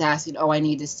someone's asking, I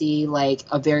need to see like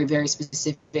a very, very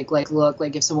specific like look,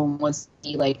 like if someone wants to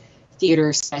see like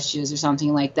theater sketches or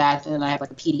something like that, then I have like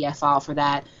a PDF file for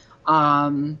that.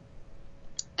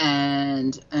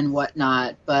 And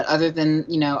whatnot. But other than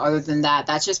that,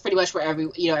 that's just pretty much where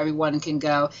everyone can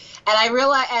go. And I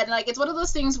realize, and like, it's one of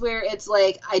those things where it's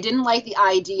like, I didn't like the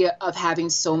idea of having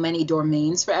so many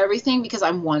domains for everything because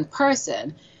I'm one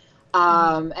person.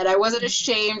 And I wasn't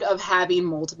ashamed of having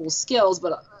multiple skills,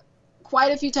 but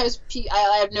quite a few times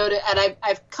I have noted, and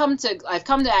I've come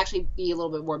to actually be a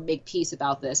little bit more make peace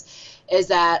about this, is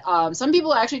that some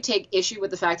people actually take issue with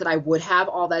the fact that I would have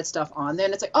all that stuff on there,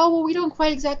 and it's like, oh, well, we don't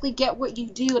quite exactly get what you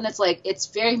do, and it's like, it's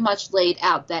very much laid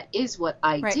out. That is what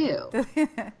I do.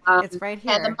 It's right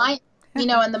here. And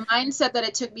and the mindset that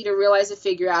it took me to realize and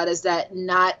figure out is that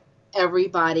not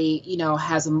everybody,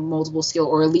 has a multiple skill,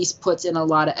 or at least puts in a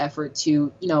lot of effort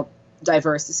to,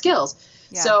 diverse the skills.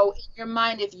 Yeah. So in your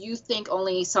mind, if you think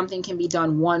only something can be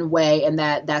done one way and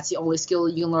that's the only skill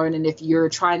you learn, and if you're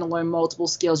trying to learn multiple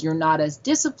skills, you're not as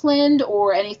disciplined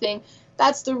or anything,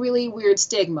 that's the really weird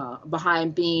stigma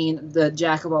behind being the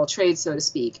jack of all trades, so to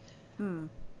speak.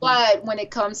 But when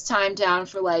it comes time down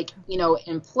for like,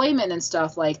 employment and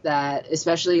stuff like that,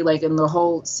 especially like in the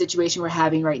whole situation we're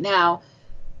having right now,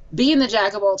 being the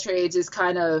jack of all trades is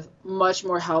kind of much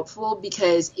more helpful,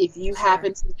 because if you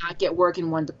happen to not get work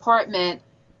in one department,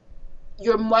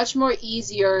 you're much more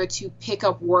easier to pick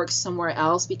up work somewhere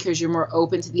else because you're more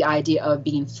open to the idea of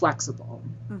being flexible.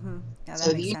 Yeah,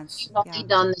 so if you've only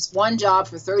done this one job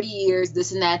for 30 years,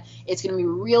 this and that, it's going to be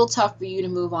real tough for you to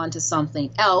move on to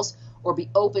something else or be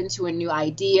open to a new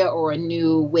idea or a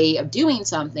new way of doing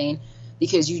something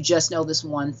because you just know this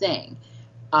one thing.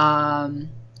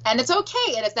 And it's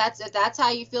okay. And if that's how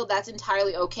you feel, that's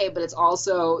entirely okay. But it's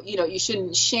also, you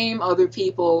shouldn't shame other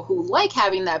people who like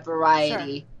having that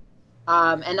variety.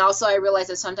 Sure. And also I realize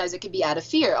that sometimes it could be out of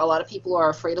fear. A lot of people are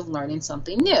afraid of learning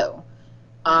something new.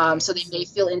 So they may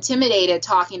feel intimidated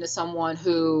talking to someone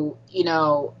who,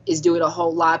 is doing a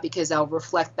whole lot, because they'll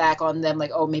reflect back on them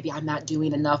like, oh, maybe I'm not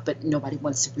doing enough, but nobody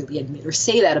wants to really admit or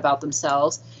say that about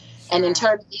themselves. Sure. And in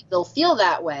turn, they'll feel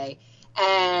that way.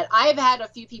 And I've had a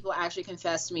few people actually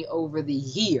confess to me over the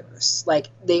years, like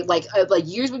they like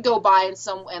years would go by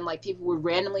and like people would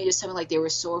randomly just tell me like they were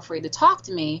so afraid to talk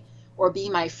to me or be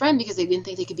my friend because they didn't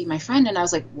think they could be my friend. And I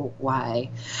was like, well, why?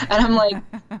 And I'm like,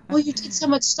 well, you did so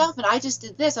much stuff and I just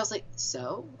did this. I was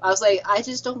like, I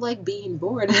just don't like being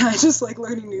bored and I just like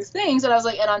learning new things. And I was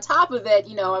like, and on top of it,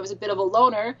 I was a bit of a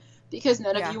loner because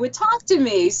none of you would talk to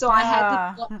me. So I had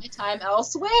to put my time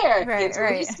elsewhere. That's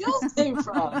where these skills came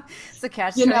from. It's a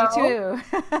catch-22.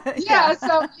 Yeah.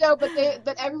 So,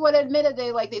 but everyone admitted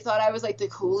they thought I was like the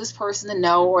coolest person to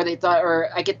know, or they thought, or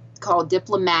I get called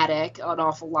diplomatic an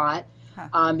awful lot.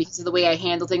 Because of the way I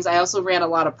handle things. I also ran a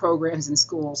lot of programs in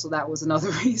school, so that was another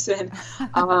reason.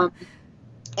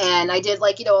 And I did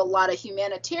a lot of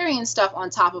humanitarian stuff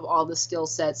on top of all the skill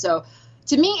sets. So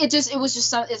to me, it's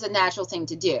a natural thing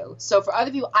to do. So for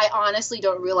other people, I honestly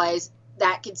don't realize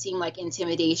that could seem like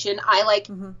intimidation. I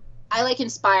like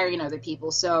inspiring other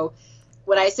people. So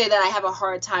when I say that I have a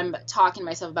hard time talking to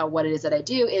myself about what it is that I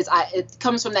do, it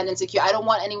comes from that insecure. I don't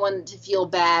want anyone to feel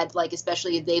bad, like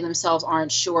especially if they themselves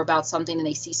aren't sure about something and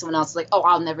they see someone else like, oh,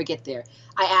 I'll never get there.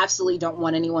 I absolutely don't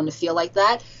want anyone to feel like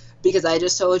that, because I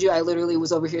just told you I literally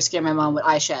was over here scaring my mom with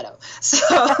eyeshadow. So,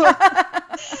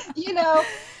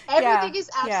 everything is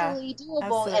absolutely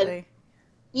doable. Absolutely.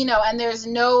 And there's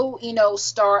no,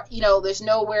 start, there's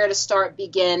nowhere to start,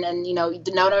 begin, and,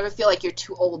 don't ever feel like you're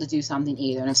too old to do something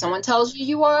either. And if someone tells you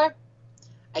you are,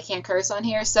 I can't curse on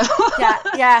here, so.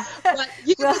 Yeah. But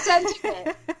you can pretend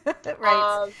to it.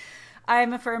 Right.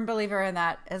 I'm a firm believer in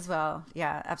that as well.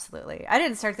 Yeah, absolutely. I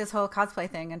didn't start this whole cosplay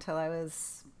thing until I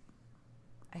was,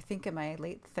 I think, in my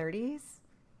late 30s.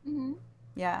 Mm-hmm.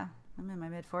 Yeah. I'm in my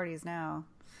mid 40s now.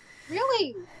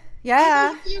 Really?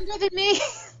 Yeah. You're younger than me.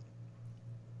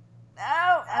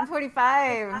 No, I'm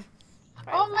 45.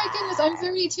 Oh my goodness, I'm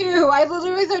 32. I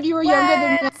literally thought you were younger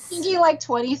than me. I'm thinking like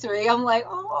 23. I'm like,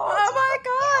 oh my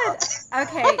God.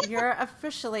 Okay, you're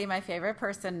officially my favorite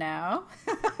person now.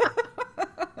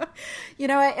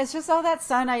 It's just all that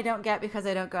sun I don't get because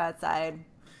I don't go outside.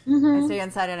 I stay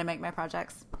inside and I make my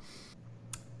projects.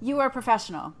 You are a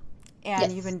professional,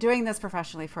 and you've been doing this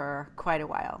professionally for quite a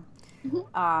while.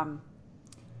 And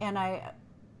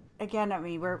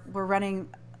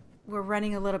we're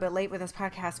running a little bit late with this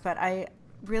podcast, but I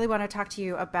really want to talk to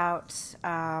you about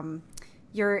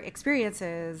your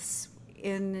experiences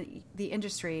in the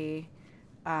industry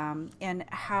and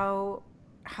how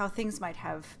things might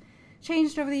have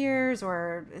changed over the years,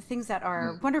 or things that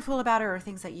are wonderful about it, or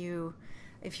things that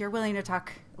if you're willing to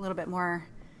talk a little bit more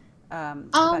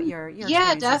about your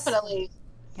yeah, definitely.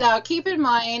 Now, keep in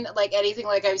mind, like anything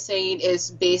like I'm saying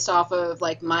is based off of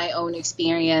like my own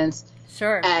experience.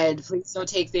 Sure. And please don't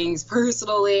take things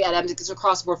personally. And it's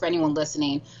across the board for anyone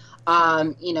listening.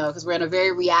 Because we're in a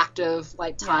very reactive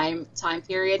time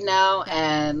period now.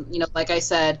 And, like I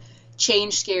said,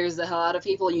 change scares the hell out of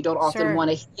people. You don't often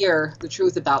want to hear the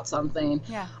truth about something.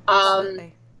 Yeah.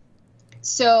 Absolutely.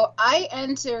 So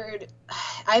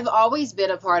I've always been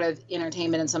a part of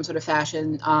entertainment in some sort of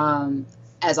fashion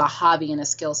as a hobby and a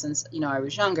skill since, I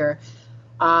was younger.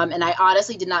 And I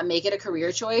honestly did not make it a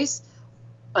career choice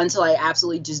until I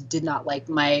absolutely just did not like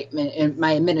my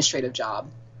administrative job.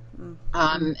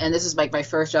 And this is like my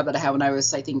first job that I had when I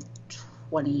was, I think,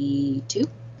 22.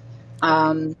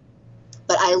 But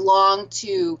I longed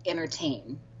to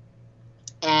entertain.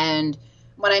 And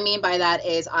what I mean by that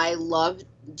is I loved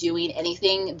doing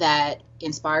anything that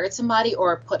inspired somebody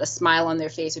or put a smile on their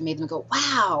face or made them go,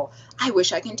 wow, I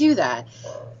wish I can do that.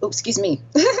 Oh, excuse me.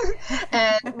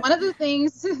 And one of the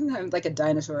things, I'm like a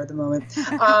dinosaur at the moment.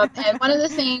 And one of the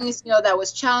things, that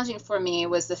was challenging for me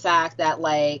was the fact that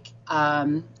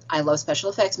I love special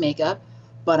effects makeup,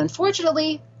 but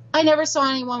unfortunately, I never saw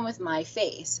anyone with my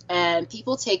face, and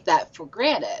people take that for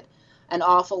granted an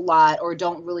awful lot or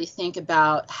don't really think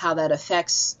about how that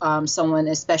affects someone,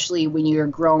 especially when you're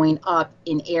growing up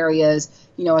in areas,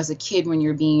 as a kid when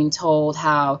you're being told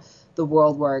how the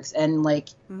world works. And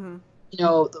most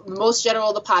general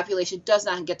of the population does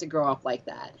not get to grow up like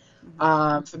that.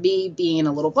 For me, being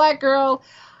a little Black girl,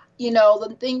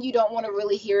 the thing you don't want to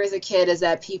really hear as a kid is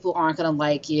that people aren't going to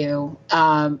like you,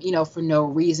 for no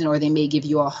reason, or they may give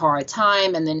you a hard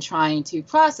time, and then trying to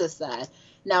process that.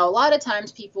 Now, a lot of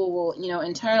times people will,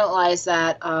 internalize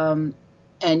that and,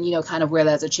 kind of wear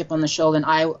that as a chip on the shoulder. And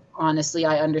I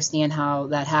understand how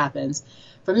that happens.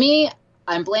 For me,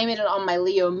 I'm blaming it on my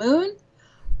Leo moon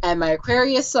and my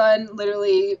Aquarius sun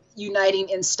literally uniting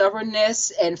in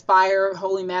stubbornness and fire,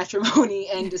 holy matrimony,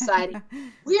 and deciding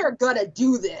we are going to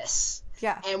do this.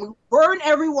 Yeah. And we burn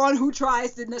everyone who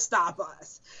tries to stop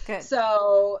us. Good.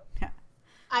 So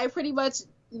I pretty much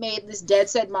made this dead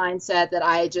set mindset that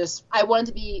I wanted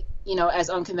to be, as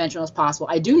unconventional as possible.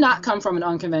 I do not come from an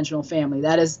unconventional family.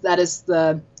 That is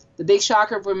the big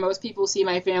shocker for most people see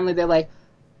my family. They're like,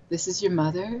 this is your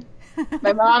mother?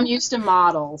 My mom used to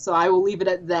model, so I will leave it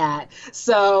at that.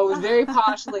 So very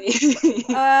poshly.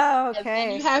 Oh, okay. And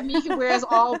then you have me who wears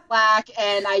all black,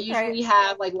 and I usually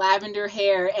have like lavender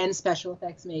hair and special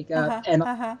effects makeup.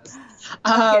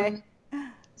 Okay.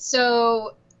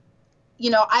 So,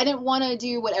 I didn't want to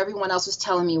do what everyone else was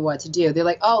telling me what to do. They're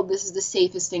like, oh, this is the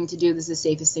safest thing to do. This is the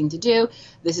safest thing to do.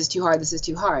 This is too hard. This is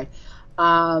too hard.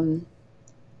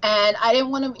 And I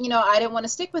didn't want to,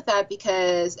 stick with that,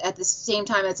 because at the same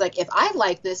time, it's like, if I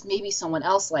like this, maybe someone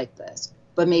else like this,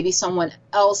 but maybe someone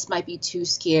else might be too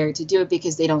scared to do it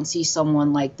because they don't see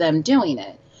someone like them doing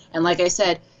it. And like I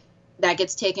said, that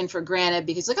gets taken for granted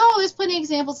because there's plenty of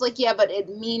examples. Yeah, but it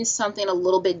means something a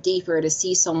little bit deeper to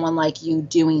see someone like you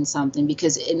doing something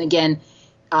and again,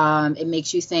 it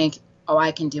makes you think, oh,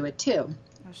 I can do it too.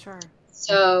 Oh, sure.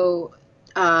 So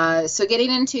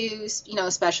getting into,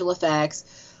 special effects,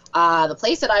 the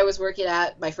place that I was working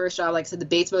at, my first job, like I said, the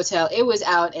Bates Motel, it was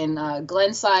out in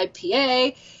Glenside,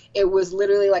 PA. It was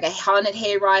literally like a haunted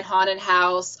hayride, haunted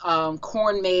house,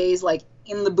 corn maze, like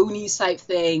in the boonies type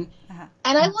thing.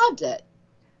 And I loved it.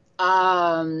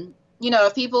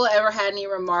 If people ever had any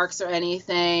remarks or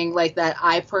anything like that,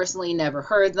 I personally never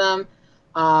heard them.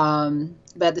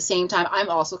 But at the same time, I'm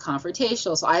also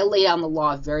confrontational. So I lay down the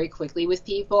law very quickly with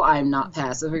people. I'm not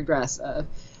passive aggressive.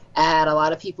 And a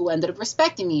lot of people ended up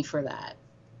respecting me for that.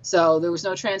 So there was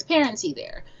no transparency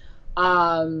there.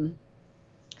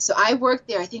 So I worked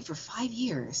there, I think, for 5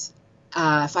 years,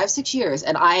 6 years.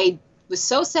 And I was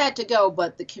so sad to go,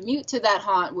 but the commute to that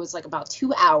haunt was like about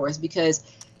 2 hours because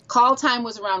call time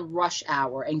was around rush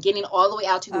hour, and getting all the way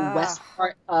out to the west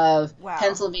part of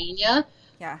Pennsylvania.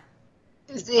 Yeah.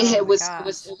 It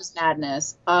was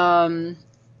madness.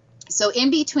 So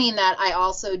in between that, I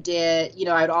also did,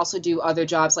 I'd also do other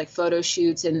jobs like photo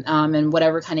shoots and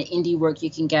whatever kind of indie work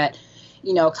you can get,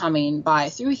 coming by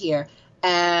through here.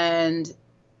 And,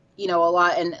 a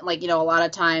lot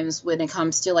of times when it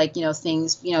comes to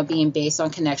things, being based on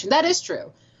connection, that is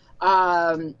true.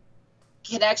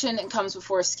 Connection comes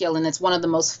before skill, and it's one of the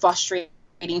most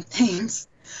frustrating things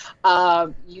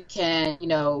you can,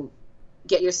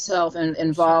 get yourself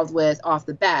involved with off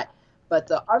the bat. But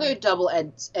the other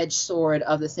double-edged sword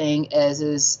of the thing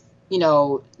is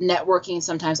networking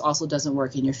sometimes also doesn't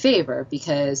work in your favor,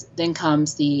 because then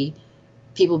comes the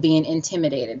people being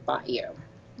intimidated by you.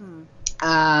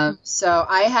 So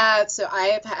I have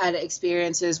had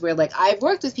experiences where I've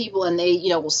worked with people and they,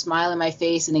 will smile in my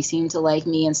face and they seem to like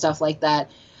me and stuff like that.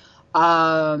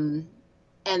 And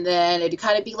then it'd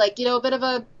kind of be a bit of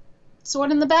a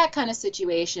sword in the back kind of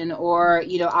situation, or,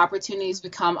 opportunities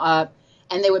would come up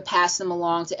and they would pass them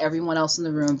along to everyone else in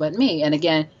the room but me. And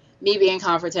again, me being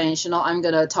confrontational, I'm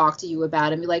going to talk to you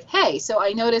about it and be like, hey, so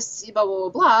I noticed blah, blah, blah,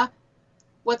 blah.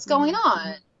 What's going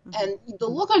on? And the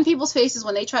look on people's faces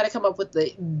when they try to come up with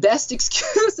the best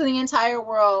excuse in the entire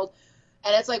world.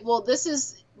 And it's like, well, this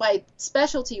is my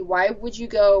specialty. Why did you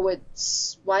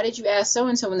ask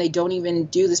so-and-so when they don't even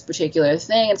do this particular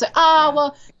thing? And it's like,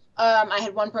 I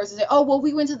had one person say, oh, well,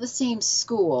 we went to the same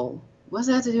school. What's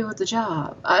that to do with the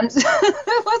job? What's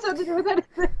that to do with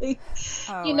anything?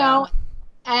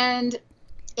 And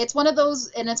it's one of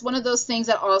those things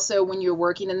that also when you're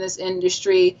working in this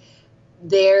industry,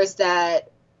 there's that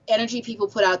energy people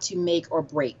put out to make or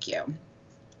break you.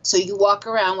 So you walk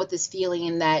around with this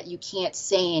feeling that you can't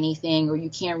say anything or you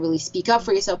can't really speak up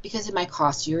for yourself because it might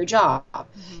cost you your job.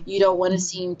 Mm-hmm. You don't want to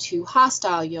seem too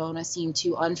hostile. You don't want to seem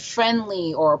too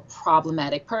unfriendly or a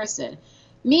problematic person.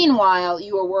 Meanwhile,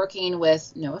 you are working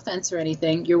with, no offense or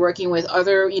anything, you're working with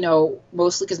other,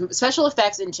 mostly, because special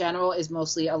effects in general is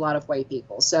mostly a lot of white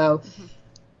people. So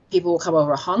people will come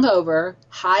over hungover,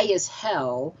 high as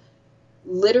hell,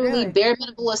 literally bare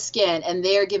minimal of skin, and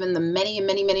they are given the many,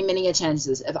 many, many, many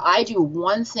chances. If I do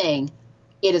one thing,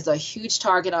 it is a huge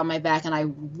target on my back, and I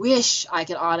wish I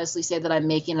could honestly say that I'm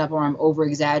making it up or I'm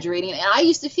over-exaggerating. And I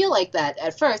used to feel like that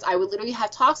at first. I would literally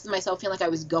have talks with myself feeling like I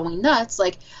was going nuts,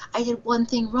 like, I did one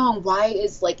thing wrong.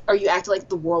 Are you acting like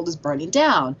the world is burning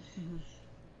down? Mm-hmm.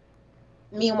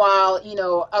 Meanwhile,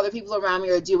 other people around me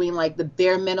are doing, like, the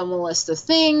bare minimalist of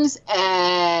things,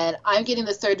 and I'm getting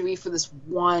the third degree for this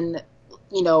one,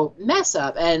 mess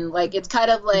up. And, like, it's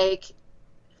kind of like,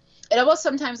 it almost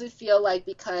sometimes would feel like,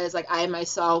 because like I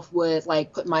myself would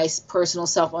like put my personal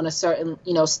self on a certain,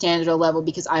 standard or level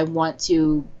because I want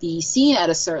to be seen at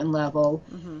a certain level.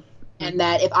 Mm-hmm. And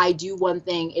that if I do one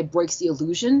thing, it breaks the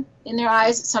illusion in their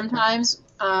eyes sometimes.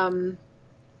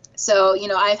 So,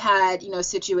 I've had,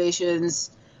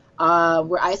 situations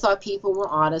where I thought people were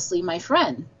honestly my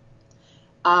friend.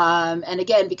 And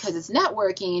again, because it's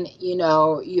networking, they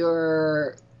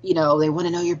want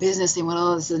to know your business, they want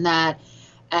all this and that.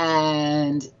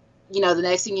 And, the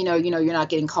next thing you're not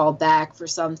getting called back for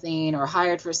something or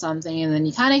hired for something. And then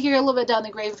you kind of hear a little bit down the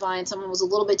grapevine, someone was a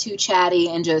little bit too chatty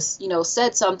and just,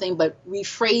 said something, but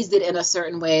rephrased it in a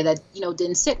certain way that,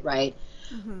 didn't sit right.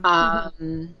 Mm-hmm.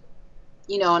 And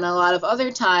a lot of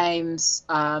other times,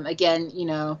 again,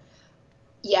 you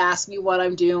ask me what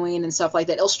I'm doing and stuff like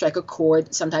that. It'll strike a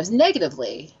chord sometimes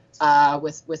negatively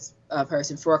with a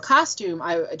person. For a costume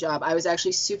job, I was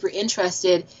actually super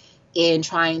interested in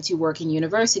trying to work in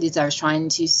universities. I was trying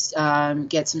to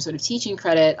get some sort of teaching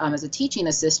credit as a teaching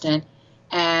assistant.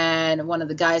 And one of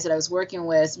the guys that I was working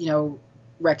with,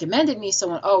 recommended me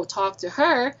someone, talk to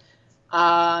her.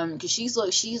 Because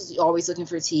she's always looking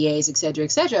for TAs, et cetera,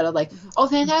 et cetera. And I'm like, oh,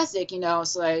 fantastic.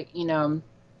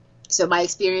 So my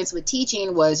experience with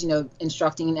teaching was,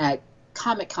 instructing at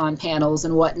Comic-Con panels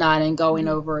and whatnot and going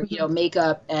over,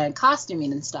 makeup and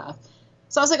costuming and stuff.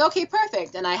 So I was like, okay,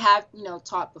 perfect. And I have,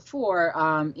 taught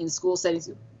before in school settings,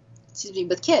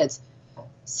 with kids.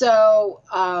 So,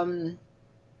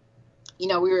 we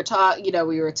were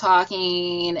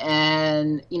talking,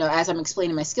 and as I'm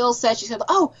explaining my skill set, she said,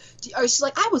 she's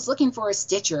like, I was looking for a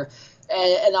stitcher,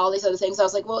 and all these other things. I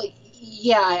was like, well,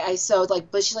 yeah, I sewed,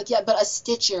 like, but she's like, yeah, but a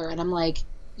stitcher, and I'm like,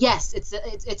 yes,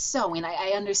 it's sewing.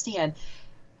 I understand,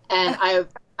 and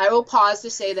I will pause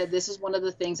to say that this is one of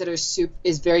the things that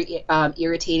is very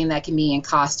irritating that can be in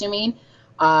costuming,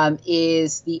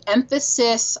 is the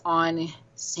emphasis on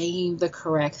saying the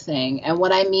correct thing. And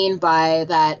what I mean by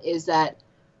that is that,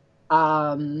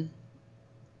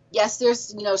 yes,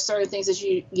 there's, certain things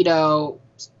that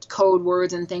code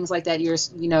words and things like that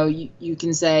you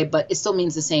can say, but it still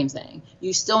means the same thing.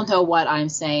 You still know what I'm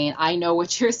saying. I know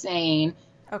what you're saying.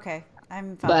 Okay.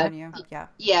 I'm following you. Yeah.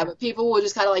 Yeah, but people will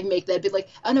just kind of like make that bit like,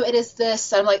 oh no, it is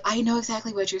this. I'm like, I know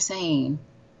exactly what you're saying.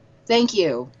 Thank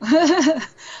you.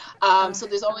 So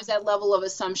there's always that level of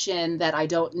assumption that I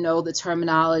don't know the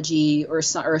terminology or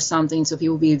something. So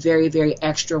people be very, very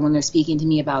extra when they're speaking to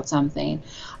me about something.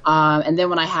 And then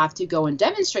when I have to go and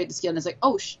demonstrate the skill, and it's like,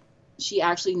 oh, she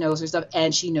actually knows her stuff,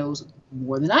 and she knows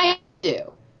more than I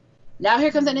do. Now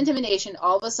here comes that intimidation.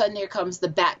 All of a sudden, here comes the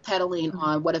backpedaling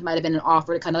on what it might have been an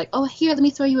offer to kind of like, oh, here, let me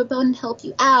throw you a bone and help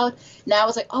you out. Now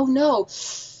it's like, oh, no.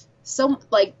 So,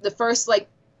 like, the first, like,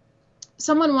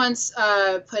 someone once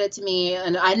put it to me,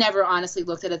 and I never honestly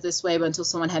looked at it this way, but until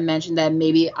someone had mentioned that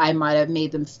maybe I might have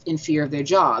made them in fear of their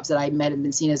jobs, that I might have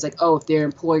been seen as like, oh, if their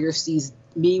employer sees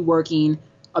me working,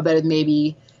 I bet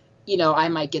maybe, I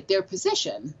might get their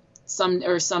position.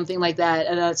 Something like that.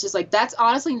 And it's just like, that's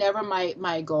honestly never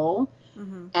my goal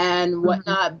and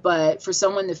whatnot. But for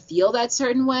someone to feel that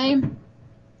certain way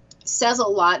says a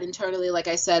lot internally, like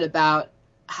I said, about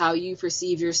how you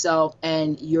perceive yourself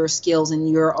and your skills and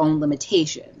your own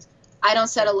limitations. I don't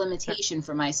set a limitation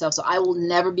for myself, so I will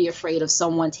never be afraid of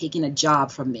someone taking a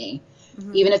job from me.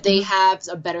 Even if they have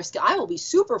a better skill, I will be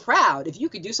super proud if you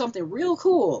could do something real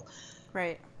cool.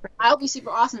 Right. I'll be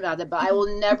super awesome about that, but I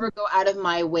will never go out of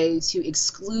my way to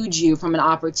exclude you from an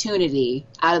opportunity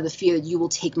out of the fear that you will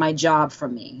take my job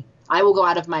from me. I will go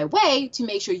out of my way to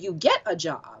make sure you get a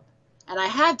job. And I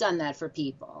have done that for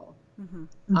people.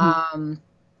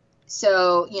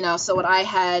 So, so when I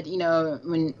had,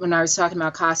 when I was talking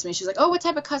about costuming, she was like, oh, what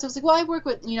type of costume? I was like, well, I work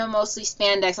with, mostly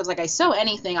spandex. I was like, I sew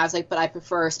anything. I was like, but I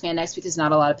prefer spandex because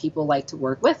not a lot of people like to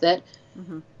work with it.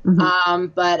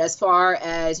 But as far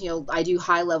as, I do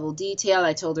high level detail.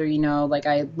 I told her, like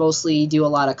I mostly do a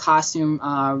lot of costume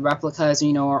replicas,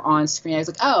 or on screen. I was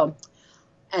like, oh,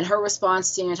 and her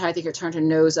response to I think her turned her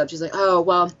nose up. She's like, oh,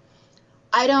 well,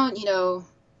 I don't,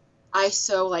 I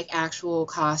sew like actual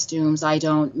costumes. I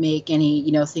don't make any,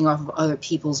 thing off of other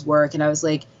people's work. And I was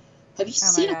like, have you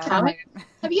seen a comic?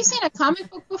 Have you seen a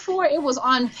comic book before? It was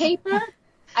on paper.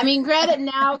 I mean, granted,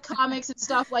 now comics and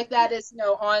stuff like that is,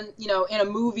 on, in a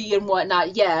movie and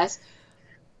whatnot. Yes.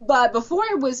 But before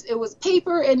it was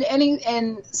paper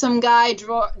and some guy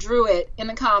drew it in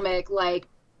a comic. Like,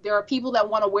 there are people that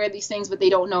want to wear these things, but they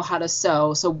don't know how to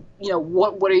sew. So,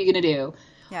 what are you going to do?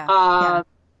 Yeah.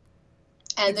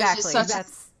 And exactly. There's just that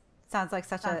sounds like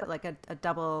such a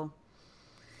double,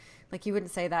 like you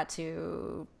wouldn't say that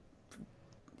to,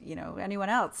 anyone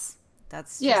else.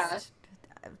 That's just,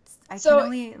 I can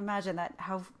only imagine that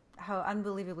how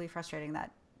unbelievably frustrating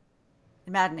that,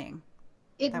 maddening.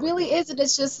 It really is, and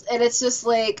it's just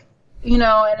like, and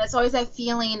it's always that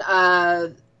feeling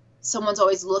of someone's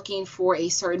always looking for a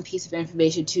certain piece of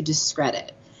information to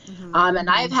discredit. And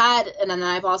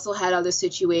I've also had other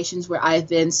situations where I've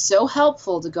been so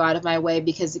helpful to go out of my way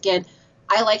because, again,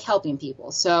 I like helping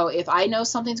people. So if I know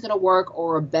something's going to work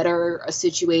or better a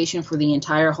situation for the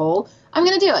entire whole, I'm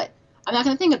going to do it. I'm not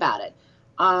going to think about it.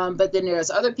 But then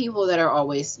there's other people that are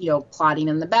always, plotting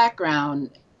in the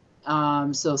background.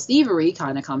 So thievery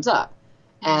kind of comes up.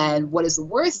 And what is the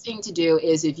worst thing to do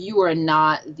is if you are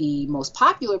not the most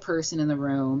popular person in the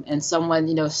room and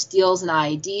someone, steals an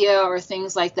idea or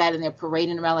things like that and they're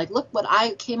parading around like, look what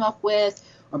I came up with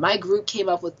or my group came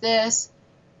up with this.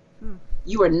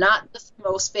 You are not the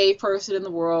most fave person in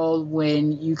the world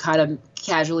when you kind of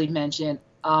casually mention,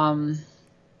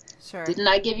 sure, didn't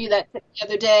I give you that tip the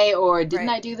other day, or didn't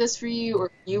I do this for you,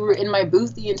 or you were in my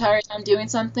booth the entire time doing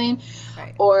something,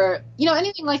 or,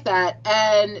 anything like that.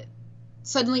 And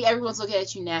suddenly everyone's looking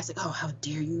at you nasty, like, oh, how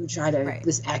dare you try to,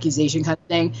 this accusation kind of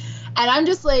thing. And I'm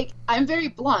just like, I'm very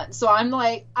blunt. So I'm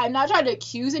like, I'm not trying to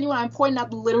accuse anyone. I'm pointing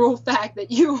out the literal fact that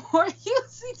you are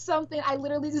using something I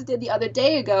literally just did the other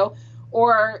day ago,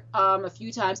 or a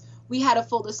few times. We had a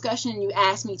full discussion and you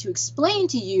asked me to explain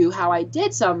to you how I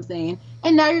did something.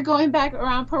 And now you're going back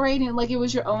around parading like it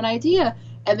was your own idea.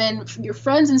 And then your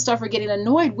friends and stuff are getting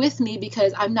annoyed with me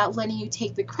because I'm not letting you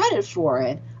take the credit for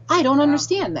it. I don't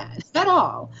understand that at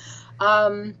all.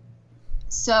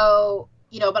 So,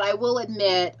 but I will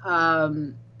admit,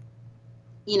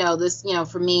 this,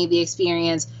 for me, the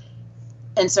experience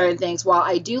and certain things, while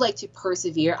I do like to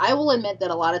persevere, I will admit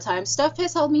that a lot of times stuff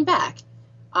has held me back.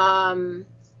 And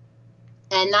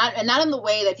not in the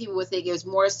way that people would think. It was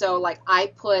more so like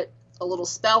I put a little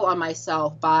spell on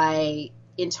myself by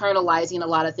internalizing a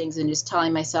lot of things and just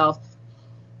telling myself,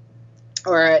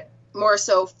 or more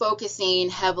so focusing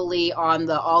heavily on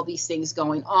all these things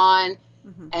going on,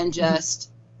 and just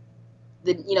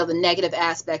the negative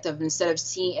aspect of instead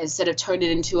of turning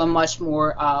it into a much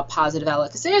more positive outlet.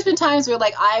 Because there's been times where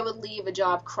like I would leave a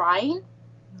job crying.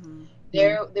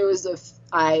 There was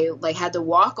I like had to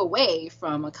walk away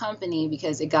from a company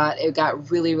because it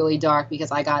got really, really dark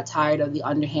because I got tired of the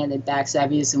underhanded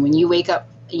backstabbing. And when you wake up,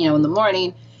 in the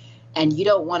morning and you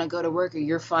don't want to go to work, or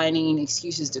you're finding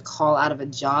excuses to call out of a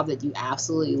job that you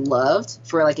absolutely loved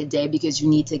for like a day because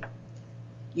you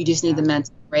just need the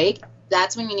mental break,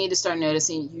 that's when you need to start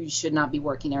noticing you should not be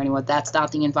working there anymore. That's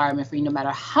not the environment for you, no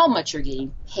matter how much you're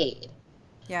getting paid.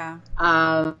 Yeah.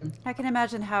 I can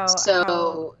imagine how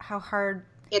hard,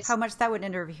 how much that would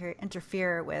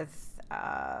interfere with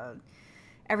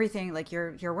everything, like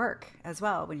your work as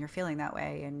well, when you're feeling that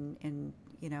way, and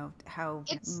how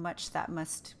much that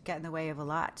must get in the way of a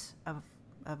lot of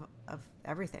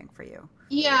everything for you.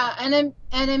 Yeah, and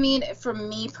I mean, for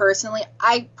me personally,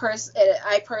 I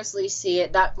personally see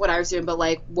it, not what I was doing, but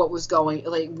like what was going,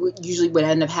 like usually would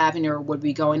end up happening or would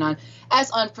be going on,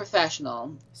 as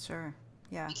unprofessional. Sure.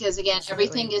 Yeah. Because again,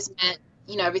 everything is meant,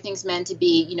 everything's meant to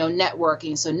be,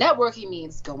 networking. So networking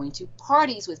means going to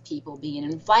parties with people, being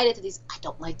invited to these. I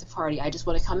don't like to party. I just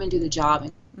want to come and do the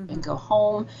job and go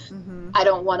home. I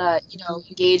don't want to,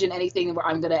 engage in anything where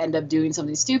I'm going to end up doing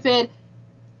something stupid.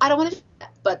 I don't want to do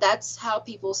that. But that's how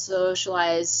people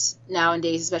socialize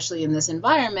nowadays, especially in this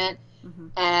environment.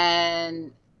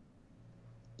 And,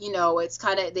 it's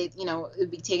kind of, it would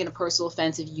be taken a personal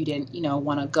offense if you didn't,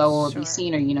 want to go or be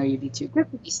seen, or, you'd be too good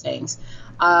for these things.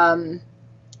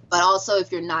 But also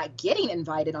if you're not getting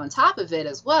invited on top of it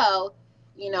as well,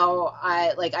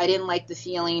 I didn't like the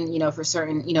feeling, for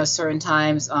certain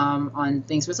times on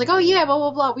things where it's like, oh yeah, blah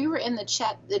blah blah. We were in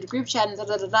the group chat, and da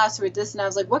da da da. So we're this, and I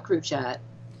was like, what group chat?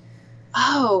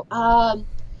 Oh,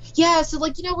 yeah. So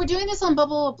we're doing this on blah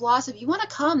blah blah. So if you want to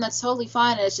come, that's totally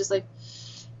fine. And it's just like,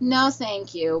 no,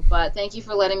 thank you, but thank you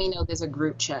for letting me know there's a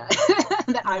group chat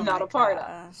that I'm not a part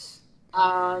of.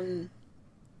 And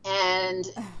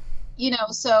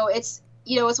so it's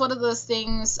one of those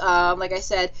things. Like I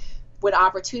said, when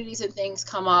opportunities and things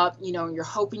come up, you're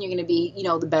hoping you're going to be,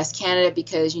 the best candidate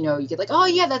because, you get like, oh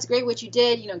yeah, that's great what you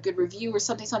did, good review or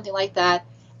something like that.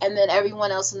 And then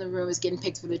everyone else in the room is getting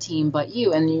picked for the team but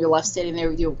you, and you're left standing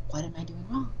there with you, what am I doing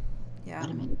wrong? Yeah.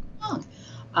 What am I doing wrong?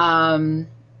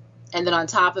 And then on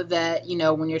top of that,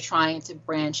 when you're trying to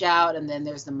branch out, and then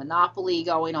there's the monopoly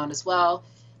going on as well,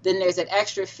 then there's that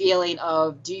extra feeling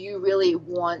of, do you really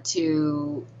want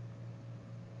to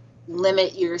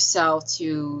limit yourself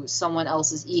to someone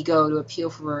else's ego to appeal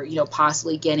for,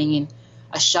 possibly getting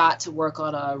a shot to work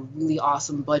on a really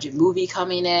awesome budget movie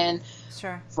coming in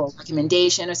for a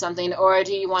recommendation or something, or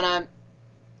do you want to,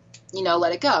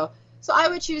 let it go? So I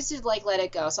would choose to let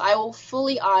it go. So I will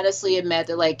fully honestly admit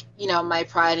that my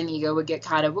pride and ego would get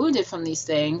kind of wounded from these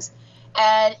things.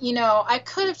 And, I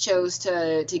could have chose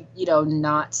to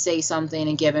not say something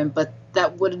and give him, but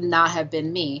that would not have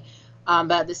been me.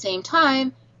 But at the same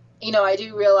time, I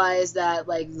do realize that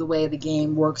the way the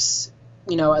game works,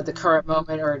 at the current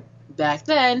moment or back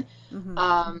then,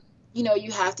 Mm-hmm.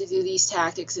 You have to do these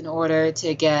tactics in order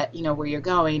to get, where you're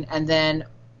going. And then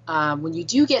when you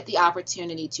do get the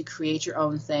opportunity to create your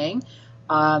own thing,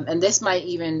 and this might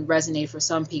even resonate for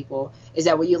some people, is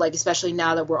that what you especially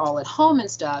now that we're all at home and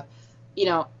stuff,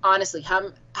 honestly,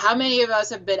 how many of us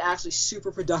have been actually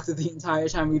super productive the entire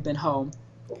time we've been home?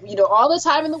 All the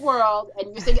time in the world,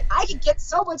 and you're thinking, I could get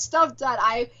so much stuff done.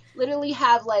 I literally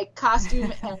have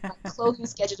costume and clothing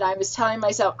sketches. I was telling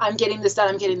myself, I'm getting this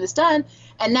done,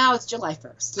 and now it's July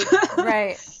 1st.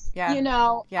 Right. Yeah. Yeah.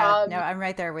 No, I'm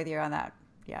right there with you on that.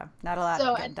 Yeah, not a lot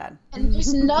getting done. And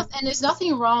there's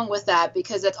nothing wrong with that,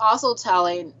 because that's also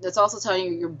telling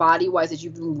you your body wise that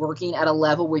you've been working at a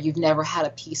level where you've never had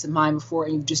a peace of mind before,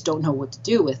 and you just don't know what to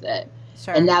do with it.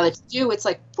 Sure. And now that you do, it's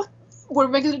like, what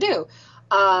am I going to do?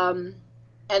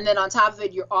 And then on top of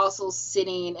it, you're also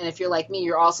sitting, and if you're like me,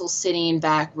 you're also sitting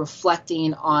back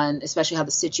reflecting on especially how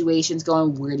the situation's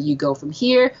going. Where do you go from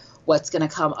here? What's going to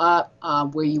come up?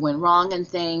 Where you went wrong in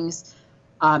things?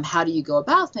 How do you go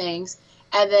about things?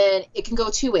 And then it can go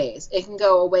two ways. It can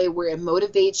go a way where it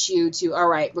motivates you to, all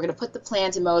right, we're going to put the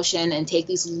plans in motion and take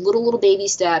these little baby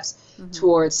steps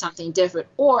towards something different.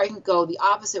 Or it can go the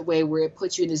opposite way, where it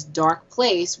puts you in this dark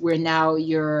place where now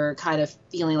you're kind of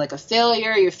feeling like a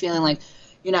failure. You're feeling like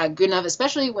you're not good enough,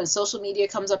 especially when social media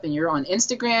comes up and you're on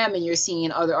Instagram and you're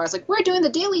seeing other artists we're doing the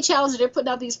daily challenge. They're putting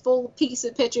out these full piece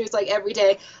of pictures every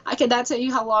day. I cannot tell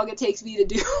you how long it takes me to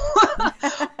do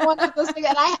one of those things.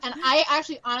 And I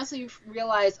actually honestly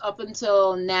realized up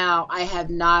until now I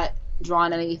have not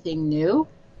drawn anything new.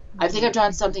 I think I've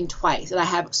drawn something twice, and I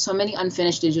have so many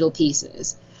unfinished digital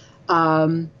pieces.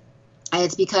 And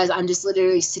it's because I'm just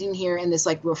literally sitting here in this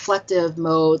reflective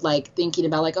mode, thinking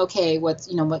about okay, what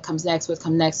comes next,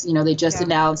 they just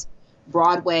announced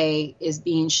Broadway is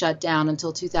being shut down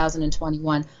until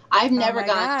 2021. I've never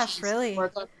gotten a chance to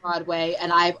work on Broadway,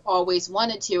 and I've always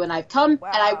wanted to, and I've come and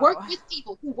I work with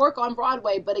people who work on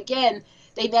Broadway, but again,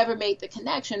 they never made the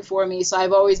connection for me. So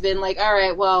I've always been like, all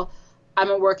right, well, I'm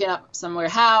gonna work it up somewhere.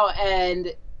 How?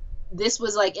 And this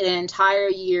was an entire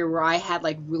year where I had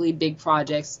really big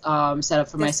projects set up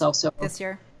for myself. So this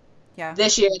year, yeah,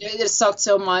 this year it just sucked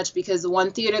so much, because the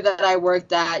one theater that I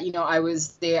worked at, I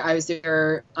was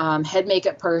their head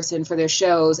makeup person for their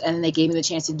shows, and they gave me the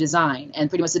chance to design, and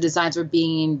pretty much the designs were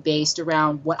being based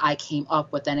around what I came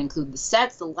up with. That included the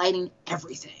sets, the lighting,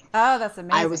 everything. Oh, that's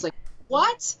amazing. I was like,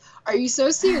 what? Are you so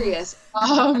serious?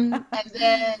 And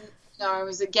then I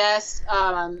was a guest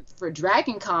for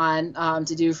Dragon Con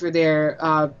to do for their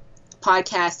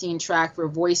podcasting track for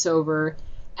voiceover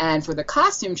and for the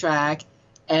costume track.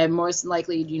 And most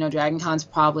likely, Dragon Con's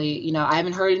probably, I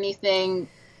haven't heard anything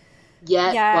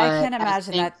yet. Yeah, but I can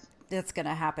imagine that it's going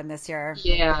to happen this year.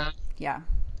 Yeah. Yeah.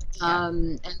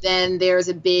 And then there's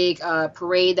a big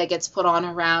parade that gets put on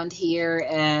around here,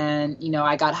 and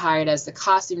I got hired as the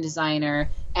costume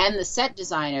designer and the set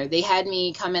designer. They had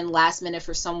me come in last minute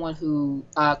for someone who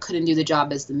couldn't do the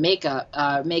job as the makeup,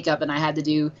 and I had to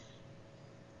do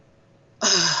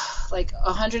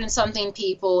 100 and something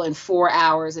people in 4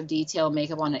 hours of detailed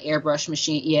makeup on an airbrush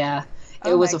machine. Yeah,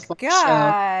 it was a fun show. It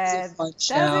was a fun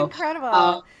show. That's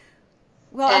incredible.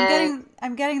 Well,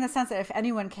 I'm getting the sense that if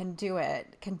anyone can do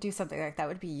it, can do something like that,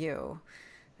 would be you.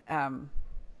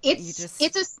 It's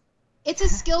a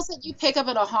skill set you pick up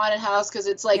at a haunted house, because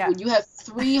it's like when you have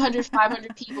 300,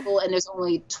 500 people and there's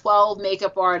only 12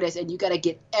 makeup artists and you got to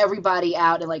get everybody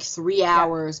out in like 3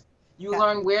 hours. You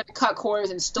learn where to cut corners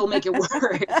and still make it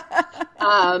work.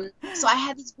 So I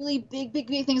had these really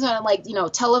big things on it, like,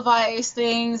 televised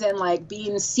things and like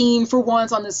being seen for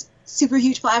once on this super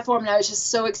huge platform. And I was just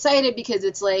so excited, because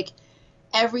it's like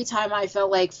every time I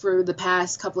felt like for the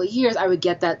past couple of years, I would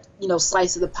get that,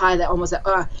 slice of the pie that almost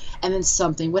and then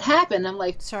something would happen. I'm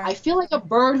like, I feel like a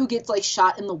bird who gets like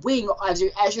shot in the wing as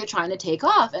you're trying to take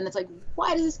off. And it's like,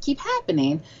 why does this keep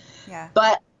happening? Yeah.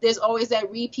 But there's always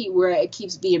that repeat where it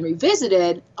keeps being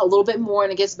revisited a little bit more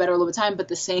and it gets better a little bit time, but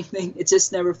the same thing, it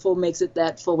just never makes it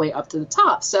that full way up to the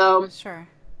top. So, so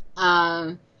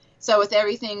with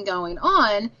everything going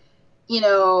on,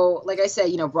 like I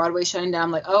said, Broadway shutting down,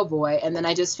 I'm like, oh boy. And then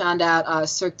I just found out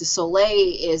Cirque du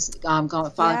Soleil is filing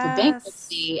for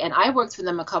bankruptcy. And I worked for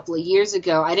them a couple of years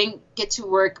ago. I didn't get to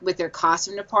work with their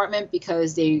costume department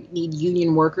because they need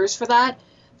union workers for that.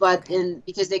 But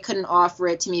because they couldn't offer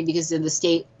it to me because of the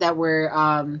state that we're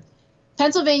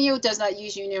Pennsylvania does not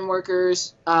use union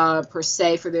workers per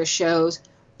se for their shows.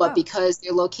 But because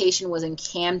their location was in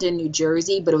Camden, New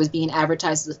Jersey, but it was being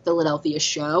advertised as a Philadelphia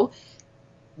show,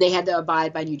 they had to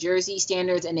abide by New Jersey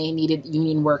standards, and they needed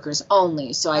union workers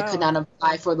only. So I could not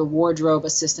apply for the wardrobe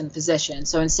assistant position.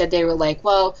 So instead they were like,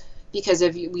 well, because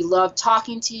of you, we love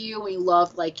talking to you, we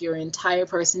love like your entire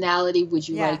personality, would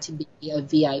you like to be a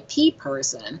VIP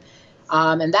person?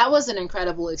 And that was an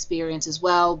incredible experience as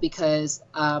well, because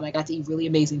I got to eat really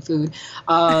amazing food.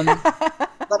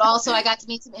 But also I got to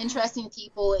meet some interesting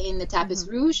people in the Tapis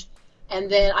Rouge. And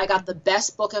then I got the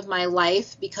best book of my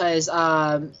life, because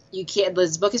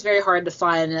this book is very hard to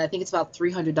find, and I think it's about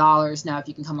 $300 now if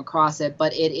you can come across it.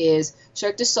 But it is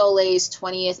Cirque du Soleil's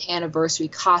 20th anniversary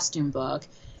costume book.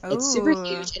 It's super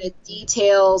huge, and it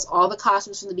details all the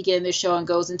costumes from the beginning of the show and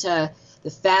goes into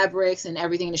the fabrics and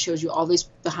everything, and it shows you all these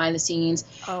behind the scenes.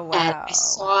 Oh, wow. And I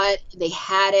saw it, they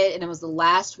had it, and it was the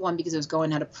last one because it was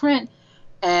going out of print.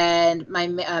 And my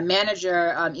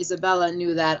manager, Isabella,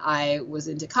 knew that I was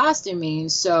into costuming,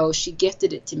 so she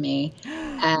gifted it to me.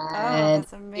 And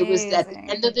it was at the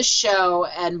end of the show,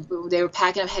 and they were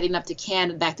packing up, heading up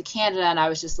to back to Canada, and I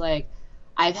was just like,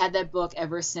 I've had that book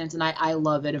ever since, and I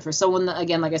love it. And for someone,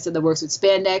 again, like I said, that works with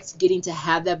spandex, getting to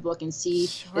have that book and see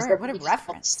what a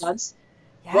reference. Stunts.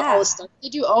 What all the stunts they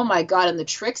do, oh my god, and the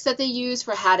tricks that they use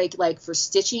for how to, like, for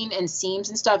stitching and seams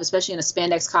and stuff, especially in a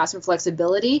spandex costume,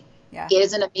 flexibility. Yeah. It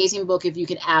is an amazing book if you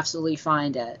can absolutely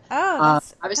find it. Oh,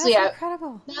 obviously, that's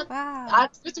incredible.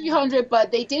 Not for 300,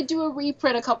 but they did do a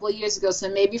reprint a couple of years ago, so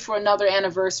maybe for another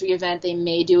anniversary event they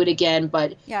may do it again,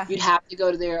 but you'd have to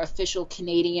go to their official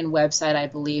Canadian website, I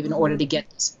believe, in order to get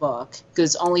this book,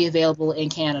 because it's only available in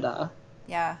Canada.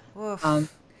 Yeah. Oof.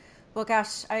 Well,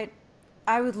 gosh,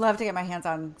 I would love to get my hands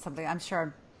on something. I'm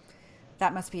sure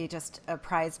that must be just a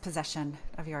prized possession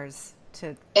of yours.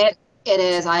 It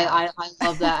is. I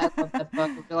love that. I love that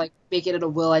book. They're like, make it a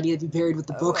will. I need to be buried with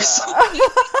the book or something.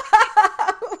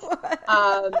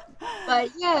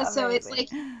 But yeah, so it's like,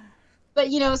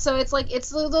 so it's like, it's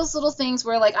those little things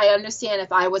where, like, I understand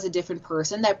if I was a different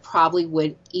person, that probably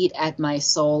would eat at my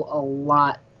soul a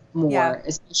lot more,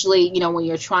 especially, when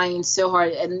you're trying so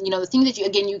hard. And, the thing that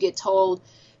you get told,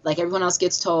 like everyone else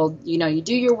gets told, you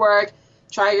do your work,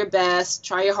 try your best,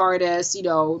 try your hardest,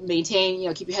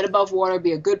 maintain, keep your head above water,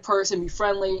 be a good person, be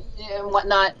friendly, and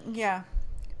whatnot. Yeah.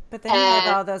 But then you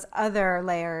had all those other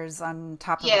layers on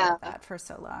top of that for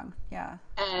so long. Yeah.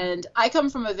 And I come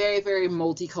from a very, very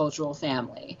multicultural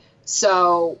family.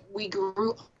 So we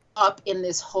grew up in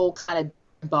this whole kind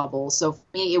of bubble. So for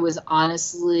me, it was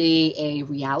honestly a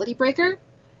reality breaker.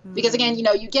 Because, again,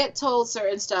 you get told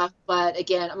certain stuff, but,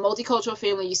 again, a multicultural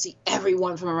family, you see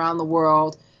everyone from around the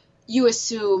world. You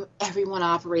assume everyone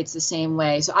operates the same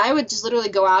way. So I would just literally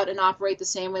go out and operate the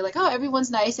same way, like, oh, everyone's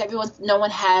nice, no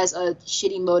one has a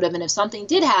shitty motive, and if something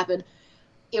did happen,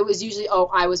 it was usually, oh,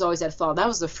 I was always at fault. That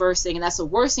was the first thing, and that's the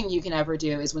worst thing you can ever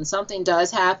do, is when something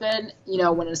does happen,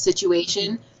 when in a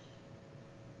situation,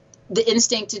 the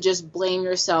instinct to just blame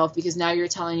yourself, because now you're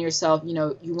telling yourself,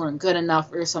 you weren't good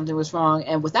enough or something was wrong.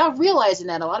 And without realizing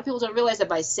that, a lot of people don't realize that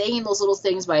by saying those little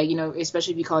things, by,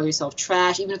 especially if you call yourself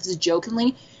trash, even if it's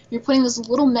jokingly, you're putting this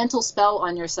little mental spell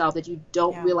on yourself that you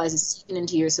don't realize is seeping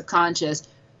into your subconscious,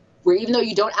 where even though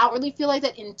you don't outwardly feel like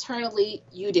that, internally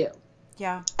you do.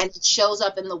 Yeah. And it shows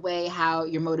up in the way how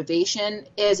your motivation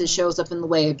is. It shows up in the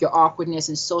way of your awkwardness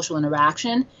and social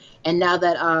interaction. And now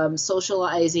that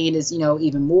socializing is,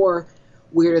 even more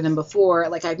weirder than before.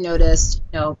 Like I've noticed,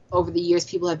 over the years,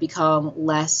 people have become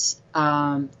less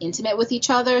intimate with each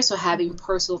other. So having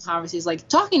personal conversations, like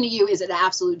talking to you, is an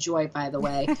absolute joy, by the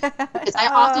way. Because I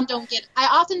often don't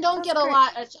get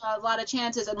a lot of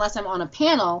chances unless I'm on a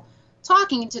panel talk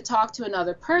to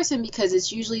another person, because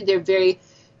it's usually they're very,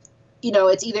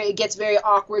 it's either it gets very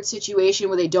awkward situation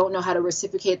where they don't know how to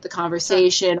reciprocate the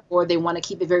conversation, or they want to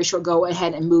keep it very short, go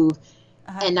ahead and move.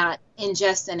 And not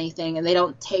ingest anything, and they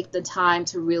don't take the time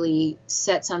to really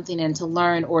set something in to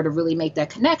learn or to really make that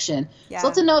connection. So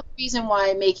that's another reason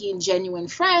why making genuine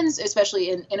friends, especially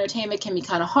in entertainment, can be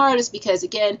kind of hard, is because,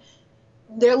 again,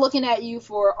 they're looking at you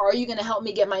for, are you going to help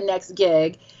me get my next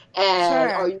gig?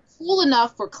 And are you cool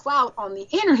enough for clout on the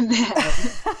internet?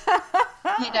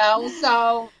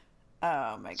 So,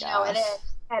 oh my gosh.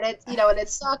 And it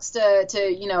sucks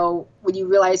to when you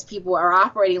realize people are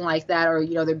operating like that, or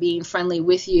they're being friendly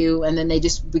with you, and then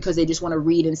because they just want to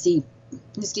read and see,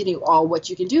 just give you all what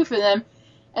you can do for them,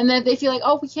 and then they feel like,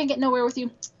 oh, we can't get nowhere with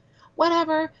you,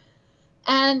 whatever.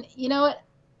 And you know what?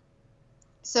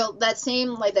 So that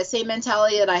same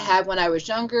mentality that I had when I was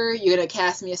younger, you're gonna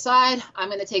cast me aside. I'm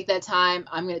gonna take that time.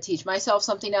 I'm gonna teach myself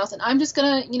something else, and I'm just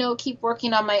gonna keep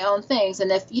working on my own things.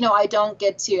 And if I don't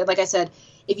get to, like I said,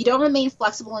 if you don't remain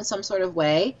flexible in some sort of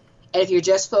way, and if you're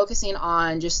just focusing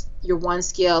on just your one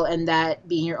skill and that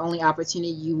being your only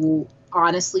opportunity, you will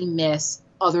honestly miss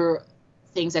other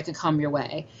things that could come your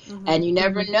way. And you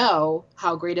never know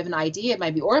how great of an idea it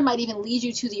might be, or it might even lead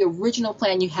you to the original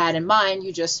plan you had in mind.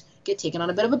 You just get taken on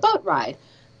a bit of a boat ride.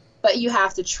 But you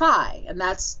have to try, and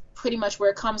that's pretty much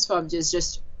where it comes from,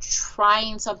 just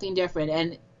trying something different.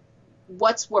 And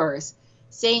what's worse,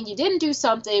 saying you didn't do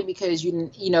something because you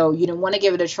didn't want to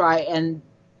give it a try, and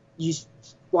you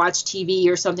watch TV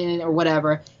or something or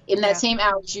whatever. In that same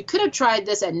hours, you could have tried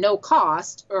this at no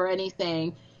cost or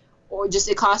anything, or just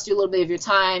it cost you a little bit of your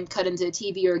time, cut into a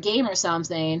TV or a game or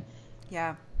something.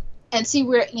 Yeah. And see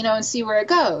where it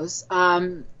goes.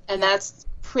 And that's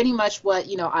pretty much what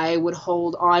I would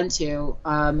hold on to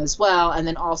as well. And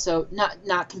then also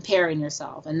not comparing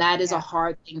yourself, and that is a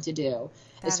hard thing to do,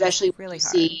 especially really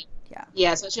hard.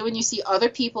 Especially when you see other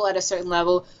people at a certain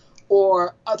level,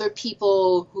 or other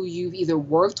people who you've either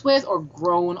worked with or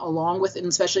grown along with, and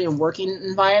especially in working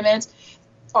environments,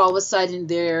 all of a sudden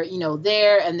they're,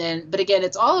 there. And then, but again,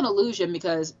 it's all an illusion,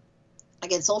 because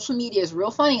again, social media is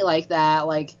real funny like that.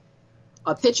 Like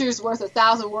a picture's worth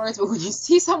 1,000 words, but when you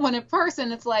see someone in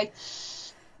person, it's like,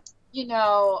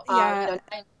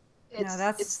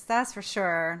 that's for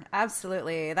sure.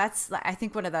 Absolutely. That's, I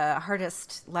think, one of the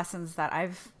hardest lessons that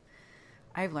I've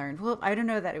learned. Well, I don't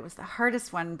know that it was the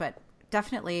hardest one, but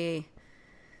definitely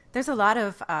there's a lot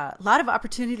of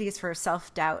opportunities for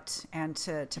self-doubt and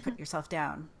to put yourself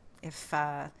down. If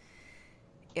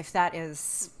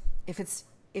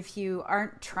you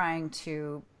aren't trying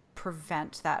to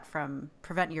prevent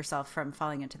yourself from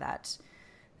falling into that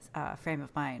frame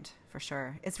of mind, for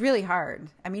sure. It's really hard.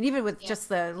 I mean, even with just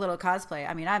the little cosplay,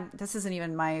 I mean, this isn't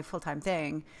even my full-time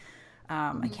thing.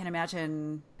 I can't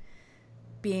imagine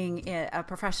being a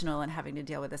professional and having to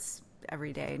deal with this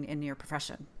every day in your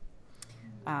profession.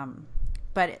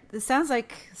 But it sounds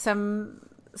like some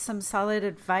solid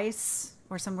advice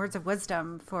or some words of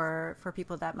wisdom for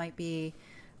people that might be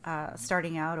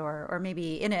starting out or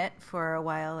maybe in it for a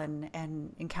while and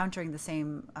encountering the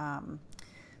same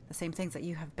things that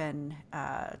you have been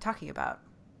talking about.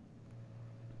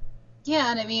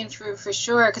 Yeah, and I mean, for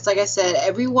sure, because like I said,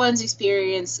 everyone's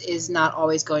experience is not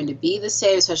always going to be the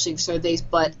same, especially for certain things,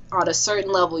 but on a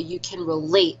certain level, you can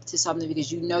relate to something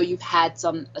because you've had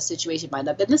a situation, might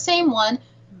not have been the same one,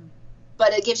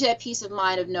 but it gives you that peace of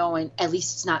mind of knowing at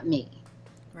least it's not me,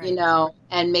 right.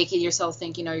 And making yourself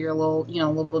think, you're a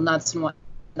little nuts and whatnot.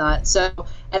 So,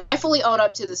 and I fully own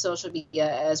up to the social media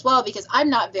as well, because I'm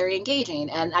not very engaging,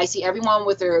 and I see everyone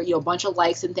with their bunch of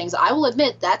likes and things. I will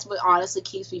admit that's what honestly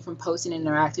keeps me from posting and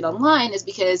interacting online, is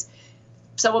because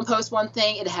someone posts one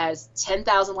thing, it has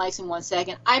 10,000 likes in 1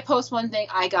 second. I post one thing,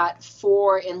 I got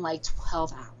 4 in like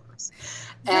 12 hours.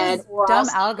 And dumb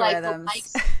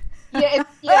algorithms.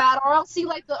 Or I'll see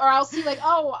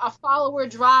oh, a follower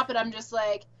drop, and I'm just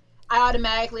like, I'm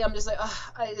just like,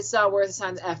 oh, it's not worth the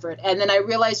time and effort. And then I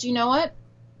realized, you know what?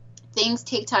 Things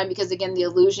take time, because, again, the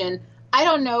illusion, I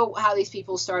don't know how these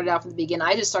people started out from the beginning.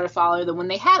 I just started following them when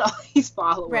they had all these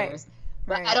followers. Right.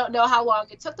 But I don't know how long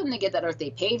it took them to get that, or if they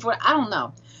paid for it. I don't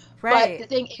know. Right. But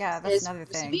the thing is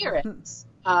perseverance.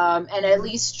 And Mm-hmm. at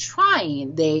least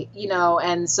trying.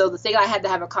 And so the thing I had to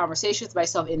have a conversation with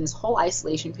myself in this whole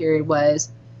isolation period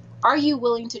was, are you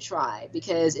willing to try?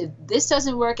 Because if this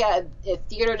doesn't work out, if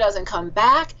theater doesn't come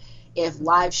back, if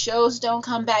live shows don't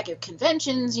come back, if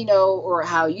conventions, or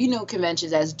how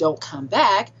conventions as don't come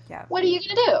back, what are you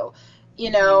going to do?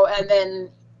 And then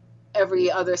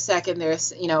every other second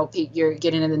there's, you're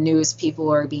getting in the news,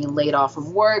 people are being laid off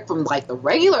from work from like the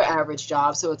regular average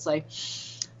job. So it's like,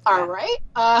 all right,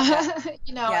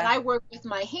 and I work with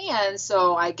my hands,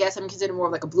 so I guess I'm considered more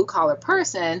of like a blue collar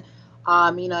person.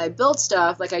 I built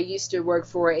stuff. Like I used to work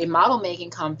for a model making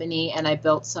company, and I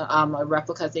built some a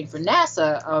replica thing for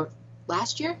NASA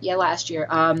last year. Yeah, last year.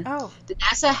 The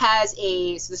NASA has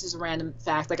so this is a random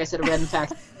fact. Like I said, a random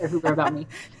fact everywhere about me.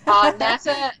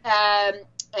 NASA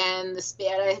and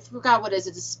I forgot what is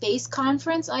it, the space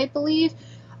conference, I believe.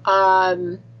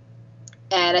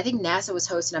 And I think NASA was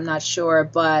hosting, I'm not sure,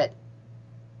 but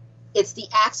it's the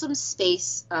Axiom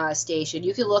Space Station.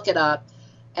 You can look it up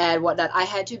and whatnot. I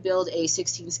had to build a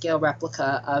 16 scale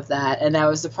replica of that, and that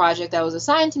was the project that was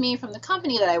assigned to me from the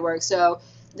company that I work. So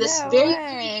this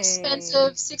very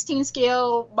expensive 16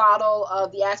 scale model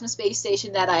of the Axiom Space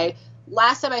Station that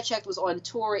last time I checked was on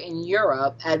tour in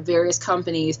Europe at various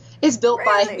companies is built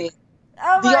by me.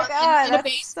 Oh my God! In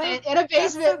a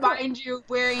basement, mind you,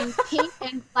 wearing pink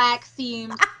and black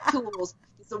themed tools.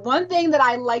 It's the one thing that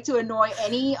I like to annoy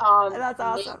any that's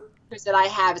awesome. That I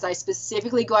have is I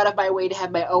specifically go out of my way to have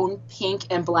my own pink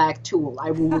and black tool. I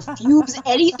will refuse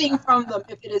anything from them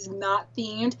if it is not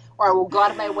themed, or I will go out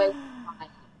of my way.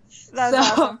 That's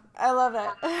awesome. I love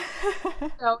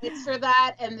it. So it's for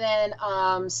that, and then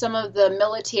some of the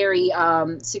military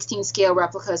 16 scale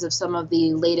replicas of some of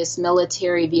the latest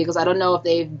military vehicles. I don't know if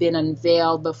they've been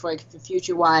unveiled, but for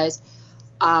future wise,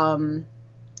 some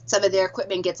of their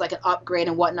equipment gets like an upgrade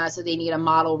and whatnot, so they need a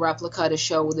model replica to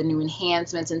show the new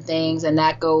enhancements and things, and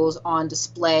that goes on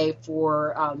display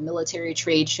for military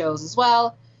trade shows as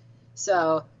well.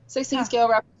 So 16 scale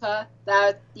replica,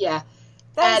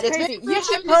 That's crazy.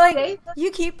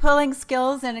 You keep pulling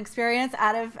skills and experience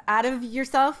out of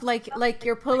yourself, like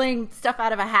you're pulling stuff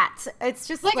out of a hat. It's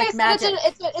just like magic.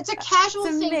 It's a casual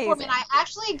thing for me. And I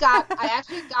actually got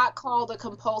called a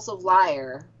compulsive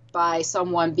liar by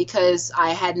someone because I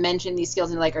had mentioned these skills,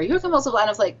 and like, are you a compulsive liar? And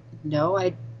I was like, no,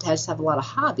 I just have a lot of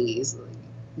hobbies.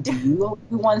 Do you only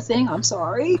do one thing? I'm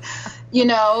sorry,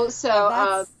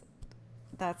 So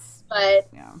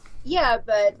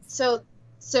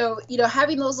So,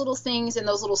 having those little things and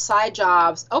those little side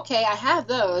jobs, okay, I have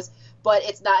those, but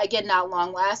it's not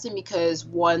long lasting, because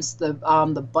once the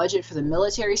budget for the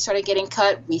military started getting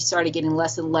cut, we started getting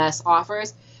less and less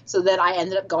offers. So then I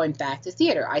ended up going back to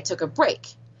theater. I took a break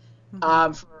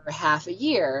for half a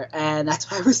year, and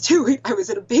that's what I was doing. I was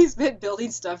in a basement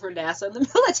building stuff for NASA and the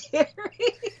military.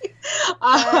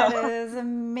 That is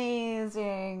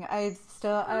amazing.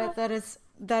 That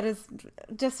is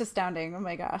just astounding. Oh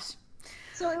my gosh.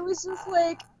 So it was just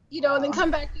like, and then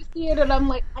come back to theater, and I'm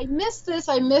like, I miss this,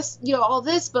 all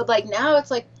this, but like now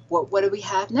it's like, what do we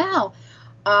have now?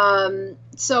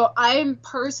 So I'm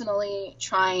personally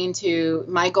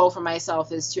my goal for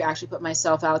myself is to actually put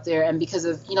myself out there, and because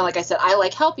of, like I said, I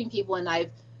like helping people, and I've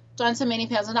done so many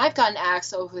panels, and I've gotten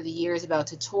asked over the years about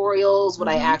tutorials, would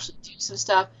I actually do some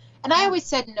stuff, and I always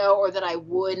said no, or that I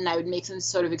would, and I would make some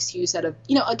sort of excuse out of,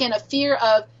 again, a fear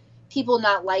of people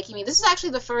not liking me. This is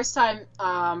actually the first time,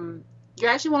 you're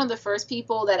actually one of the first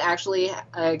people that actually,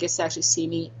 gets to actually see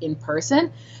me in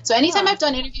person. So anytime I've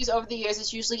done interviews over the years,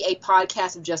 it's usually a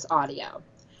podcast of just audio.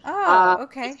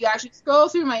 Okay. If you actually scroll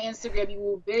through my Instagram, you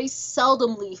will very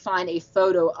seldomly find a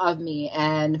photo of me,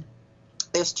 and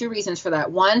there's two reasons for that.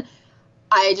 One,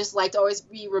 I just like to always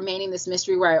be remaining this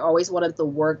mystery where I always wanted the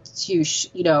work to,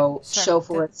 show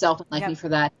for itself, and like me for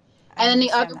that. And then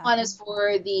the other one is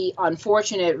for the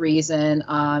unfortunate reason,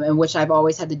 and which I've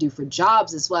always had to do for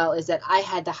jobs as well, is that I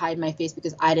had to hide my face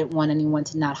because I didn't want anyone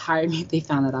to not hire me if they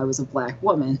found that I was a black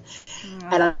woman.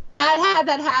 And I had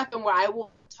that happen where I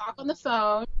will talk on the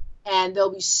phone, and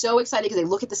they'll be so excited because they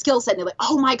look at the skill set and they're like,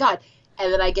 oh my God.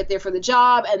 And then I get there for the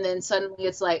job, and then suddenly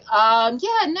it's like,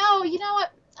 you know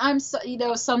what? I'm so,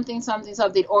 something.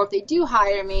 Or if they do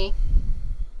hire me,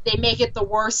 they make it the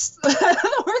worst,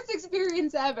 the worst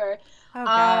experience ever. Oh,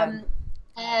 God.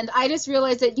 And I just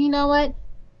realized that, what?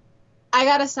 I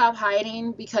gotta stop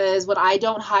hiding, because when I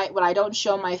don't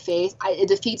show my face, it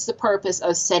defeats the purpose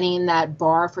of setting that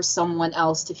bar for someone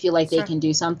else to feel like they can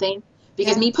do something.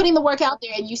 Because me putting the work out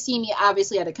there, and you see me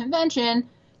obviously at a convention,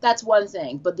 that's one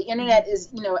thing. But the internet is,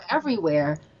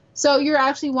 everywhere. So you're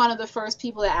actually one of the first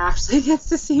people that actually gets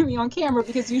to see me on camera,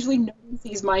 because usually no one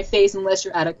sees my face unless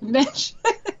you're at a convention.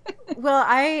 Well,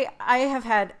 I have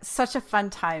had such a fun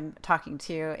time talking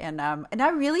to you, and I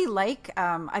really like,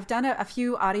 I've done a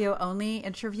few audio only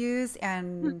interviews,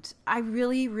 and I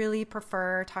really, really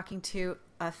prefer talking to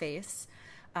a face,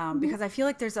 because I feel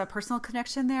like there's a personal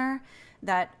connection there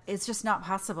that is just not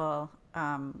possible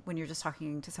when you're just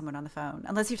talking to someone on the phone,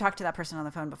 unless you talked to that person on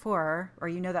the phone before or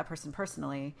you know that person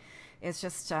personally. It's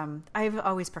just I've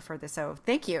always preferred this. So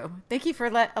thank you for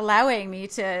allowing me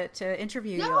to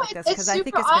interview you like this, because I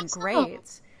think it's been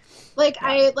great.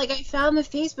 I found the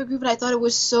Facebook group and I thought it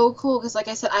was so cool because, like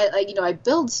I said, I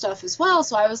build stuff as well.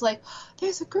 So I was like,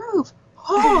 there's a group.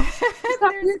 Oh,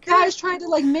 you guys trying to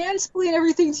like mansplain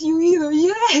everything to you either.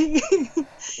 Yay!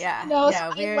 Yeah.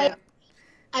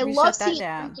 I love seeing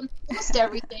everyone post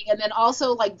everything, and then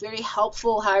also like very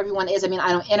helpful how everyone is. I mean,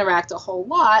 I don't interact a whole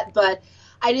lot, but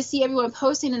I just see everyone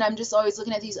posting, and I'm just always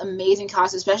looking at these amazing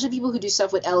costumes, especially people who do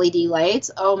stuff with LED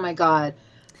lights. Oh my god,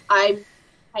 I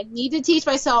need to teach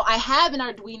myself. I have an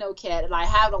Arduino kit, and I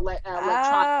have an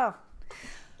electronic.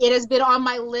 It has been on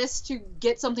my list to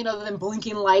get something other than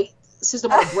blinking light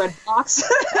system or bread box.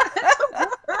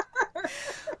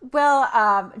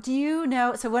 Well, do you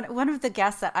know, so one of the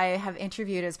guests that I have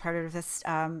interviewed as part of this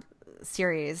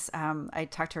series, I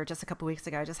talked to her just a couple weeks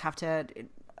ago. I just have to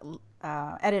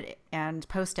edit and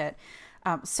post it.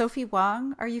 Sophie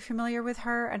Wong, are you familiar with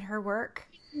her and her work?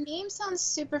 Name sounds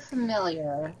super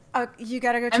familiar. You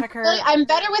got to go check her. I'm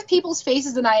better with people's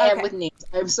faces than I am with names.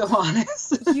 I'm so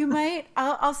honest. You might.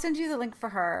 I'll send you the link for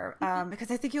her because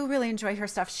I think you'll really enjoy her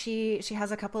stuff. She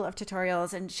has a couple of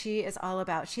tutorials, and she is all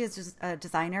about. She is just a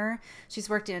designer. She's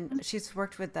worked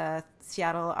with the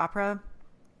Seattle Opera.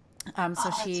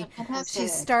 She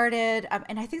started,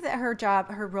 and I think that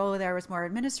her role there was more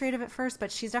administrative at first,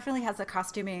 but she definitely has a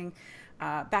costuming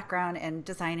background and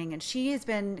designing, and she has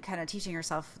been kind of teaching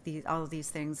herself all of these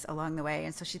things along the way,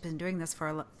 and so she's been doing this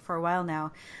for a while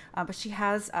now. But she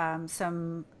has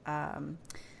some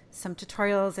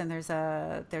tutorials, and there's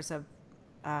a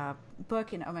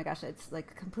book, and oh my gosh, it's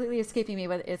like completely escaping me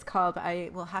what it's called. But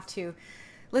I will have to.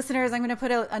 Listeners, I'm going to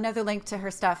put another link to her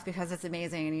stuff because it's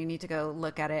amazing and you need to go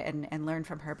look at it and learn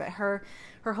from her. But her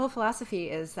whole philosophy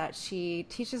is that she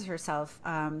teaches herself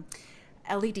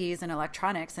LEDs and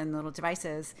electronics and little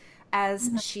devices as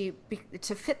to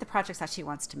fit the projects that she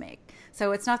wants to make.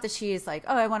 So it's not that she's like,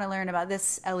 oh, I want to learn about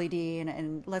this LED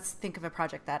and let's think of a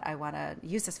project that I want to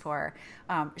use this for.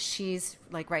 She's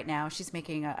like right now, she's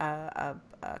making a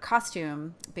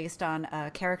costume based on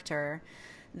a character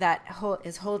that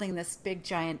is holding this big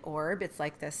giant orb. It's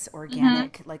like this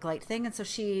organic like light thing. And so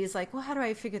she's like, well, how do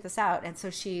I figure this out? And so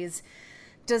she's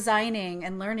designing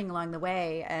and learning along the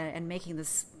way and making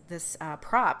this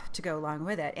prop to go along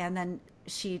with it. And then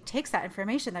she takes that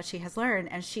information that she has learned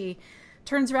and she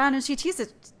turns around and she teaches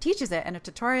it in a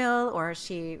tutorial, or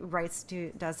she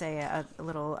does a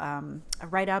little a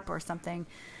write-up or something.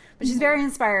 But she's very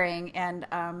inspiring, and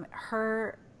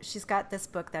she's got this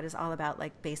book that is all about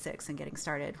like basics and getting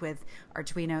started with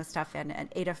Arduino stuff and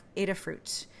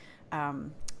Adafruit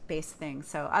based things.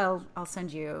 So I'll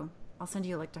send you a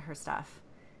link to her stuff.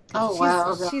 Oh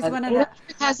wow! She's one of the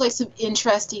has like some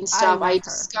interesting stuff. I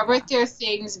discovered their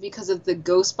things because of the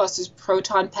Ghostbusters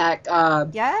Proton Pack kit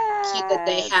that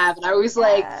they have, and I was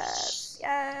like,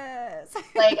 yes.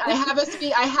 Like I have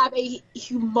a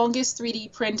humongous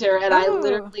 3D printer, and I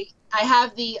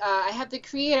have the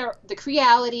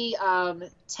Creality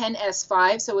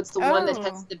 10S5, so it's the one that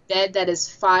has the bed that is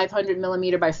 500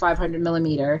 millimeter by 500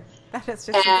 millimeter. That is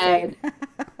just insane.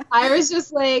 I was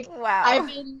just like, wow.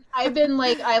 I've been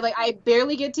like, I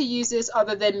barely get to use this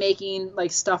other than making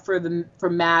like stuff for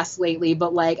mass lately.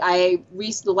 But like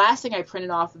the last thing I printed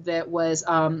off of it was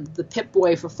the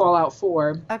Pip-Boy for Fallout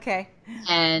 4. Okay.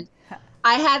 And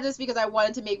I had this because I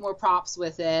wanted to make more props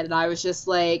with it, and I was just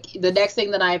like, the next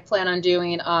thing that I plan on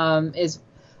doing is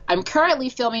I'm currently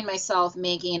filming myself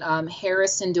making Hera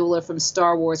Syndulla from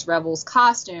Star Wars Rebels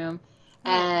costume,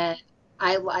 and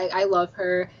I love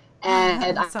her,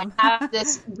 and awesome. I have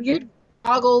this weird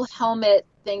goggle helmet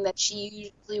thing that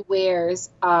she usually wears.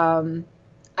 I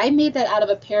made that out of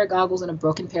a pair of goggles and a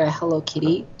broken pair of Hello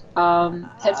Kitty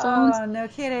headphones. Oh, no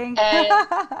kidding.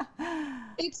 And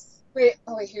it's wait,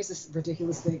 here's this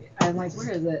ridiculous thing. I'm like,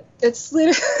 where is it? It's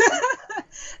literally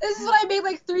this is what I made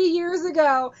like 3 years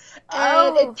ago,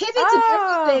 and it pivots and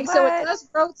everything, so it does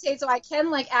rotate, so I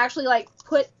can like actually like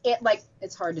put it, like,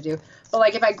 it's hard to do, but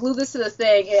like if I glue this to the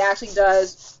thing, it actually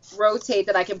does rotate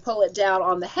that I can pull it down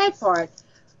on the head part.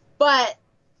 But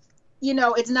you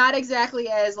know, it's not exactly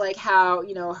as like how,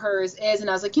 you know, hers is. And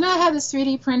I was like, you know, I have this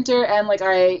 3D printer, and like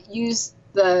I use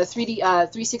the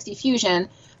 360 Fusion.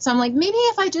 So I'm like, maybe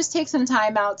if I just take some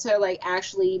time out to like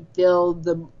actually build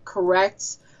the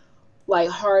correct like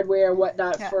hardware and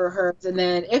whatnot for her, and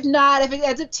then if not, if it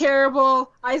ends up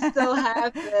terrible, I still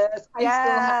have this.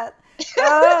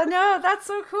 Oh no, that's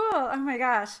so cool. Oh my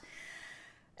gosh.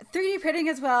 3D printing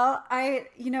as well.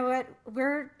 You know what?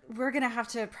 We're gonna have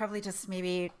to probably just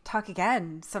maybe talk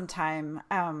again sometime.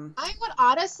 I would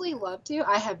honestly love to.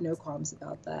 I have no qualms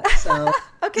about that. So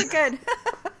okay, good.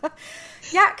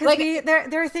 Yeah, because like,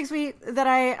 there are things that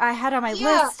I had on my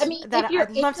list. I mean, that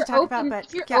I'd love to talk about. But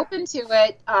if you're open to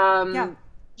it,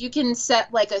 you can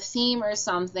set like a theme or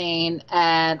something,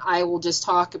 and I will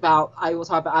talk about.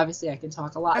 Obviously, I can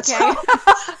talk a lot. Okay. So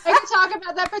I can talk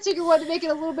about that particular one to make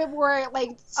it a little bit more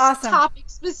like awesome. topic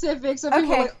specific. So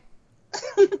people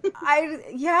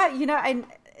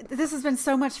this has been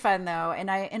so much fun though,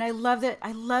 and I love that.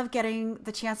 I love getting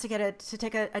the chance to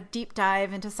take a deep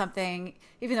dive into something,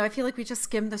 even though I feel like we just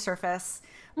skimmed the surface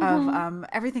of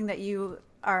everything that you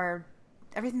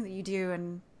do,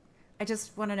 and I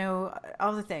just want to know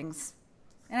all the things.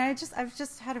 And I've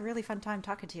just had a really fun time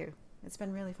talking to you. It's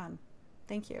been really fun.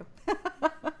 Thank you.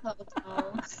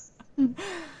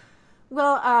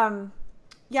 Well,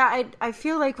 yeah, I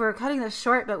feel like we're cutting this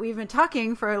short, but we've been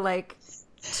talking for like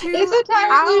 2 hours. It's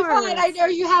entirely fine. I know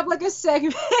you have like a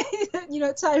segment,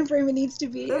 time frame it needs to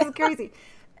be. This is crazy.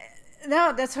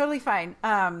 No, that's totally fine.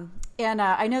 And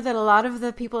I know that a lot of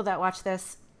the people that watch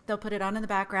this, they'll put it on in the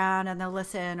background and they'll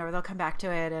listen, or they'll come back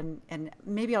to it, and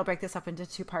maybe I'll break this up into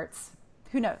 2 parts.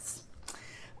 Who knows?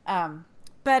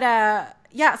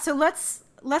 Yeah, so let's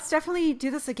definitely do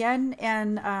this again,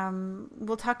 and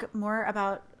we'll talk more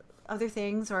about other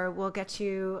things, or we'll get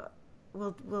you.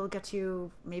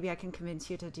 Maybe I can convince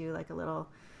you to do like a little,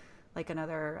 like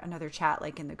another chat,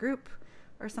 like in the group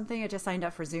or something. I just signed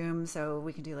up for Zoom, so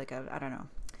we can do like I don't know.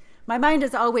 My mind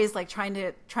is always like trying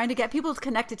to get people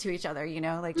connected to each other,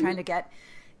 like trying to get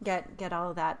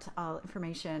all of that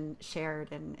information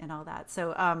shared and all that.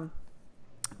 So,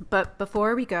 but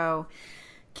before we go,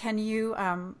 can you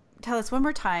tell us one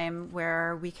more time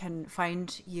where we can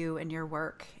find you and your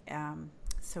work,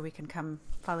 so we can come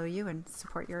follow you and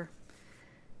support your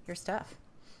stuff?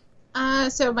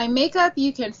 So my makeup,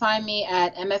 you can find me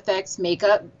at MFX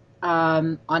Makeup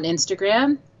on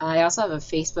Instagram. I also have a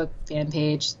Facebook fan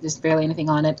page. There's barely anything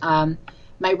on it.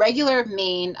 My regular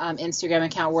main Instagram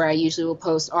account, where I usually will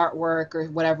post artwork or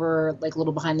whatever, like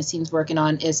little behind the scenes working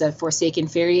on, is a Forsaken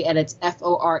Fairy, and it's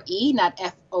FORE, not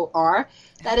FOR.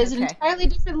 That is an entirely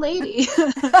different lady.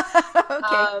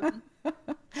 Okay.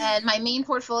 And my main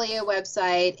portfolio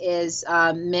website is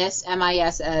miss-manda,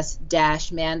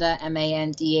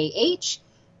 MANDAH.com,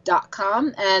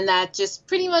 and that just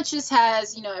pretty much just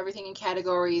has, everything in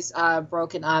categories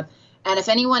broken up. And if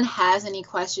anyone has any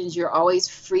questions, you're always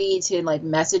free to like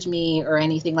message me or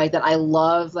anything like that.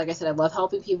 Like I said, I love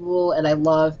helping people, and I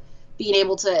love being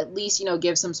able to at least,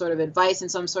 give some sort of advice in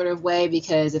some sort of way,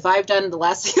 because if I've done the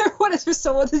last thing I want is for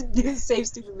someone to do the same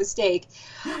stupid mistake.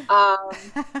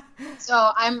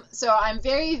 So I'm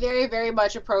very, very, very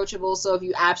much approachable. So if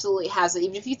you absolutely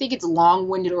even if you think it's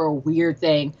long-winded or a weird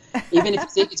thing, even if you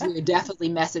think it's weird, definitely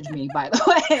message me, by the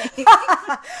way.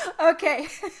 Okay.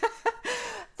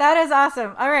 That is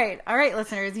awesome. All right,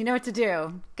 listeners, you know what to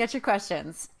do. Get your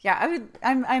questions. Yeah,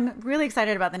 I'm really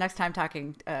excited about the next time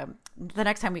the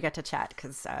next time we get to chat,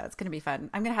 because it's going to be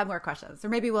fun. I'm going to have more questions, or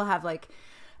maybe we'll have like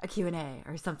a Q&A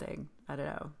or something. I don't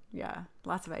know. Yeah,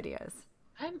 lots of ideas.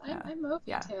 I'm open to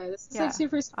it. This is like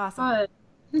super awesome.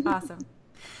 Fun. Awesome.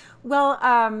 Well,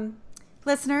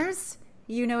 listeners,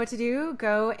 you know what to do.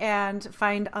 Go and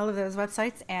find all of those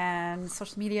websites and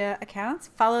social media accounts.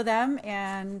 Follow them,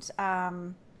 and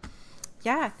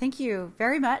thank you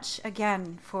very much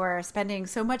again for spending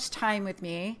so much time with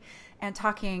me and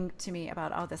talking to me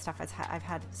about all this stuff. I've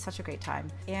had such a great time.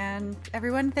 And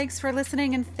everyone, thanks for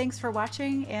listening, and thanks for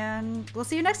watching, and we'll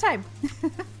see you next time.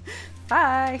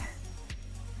 Bye.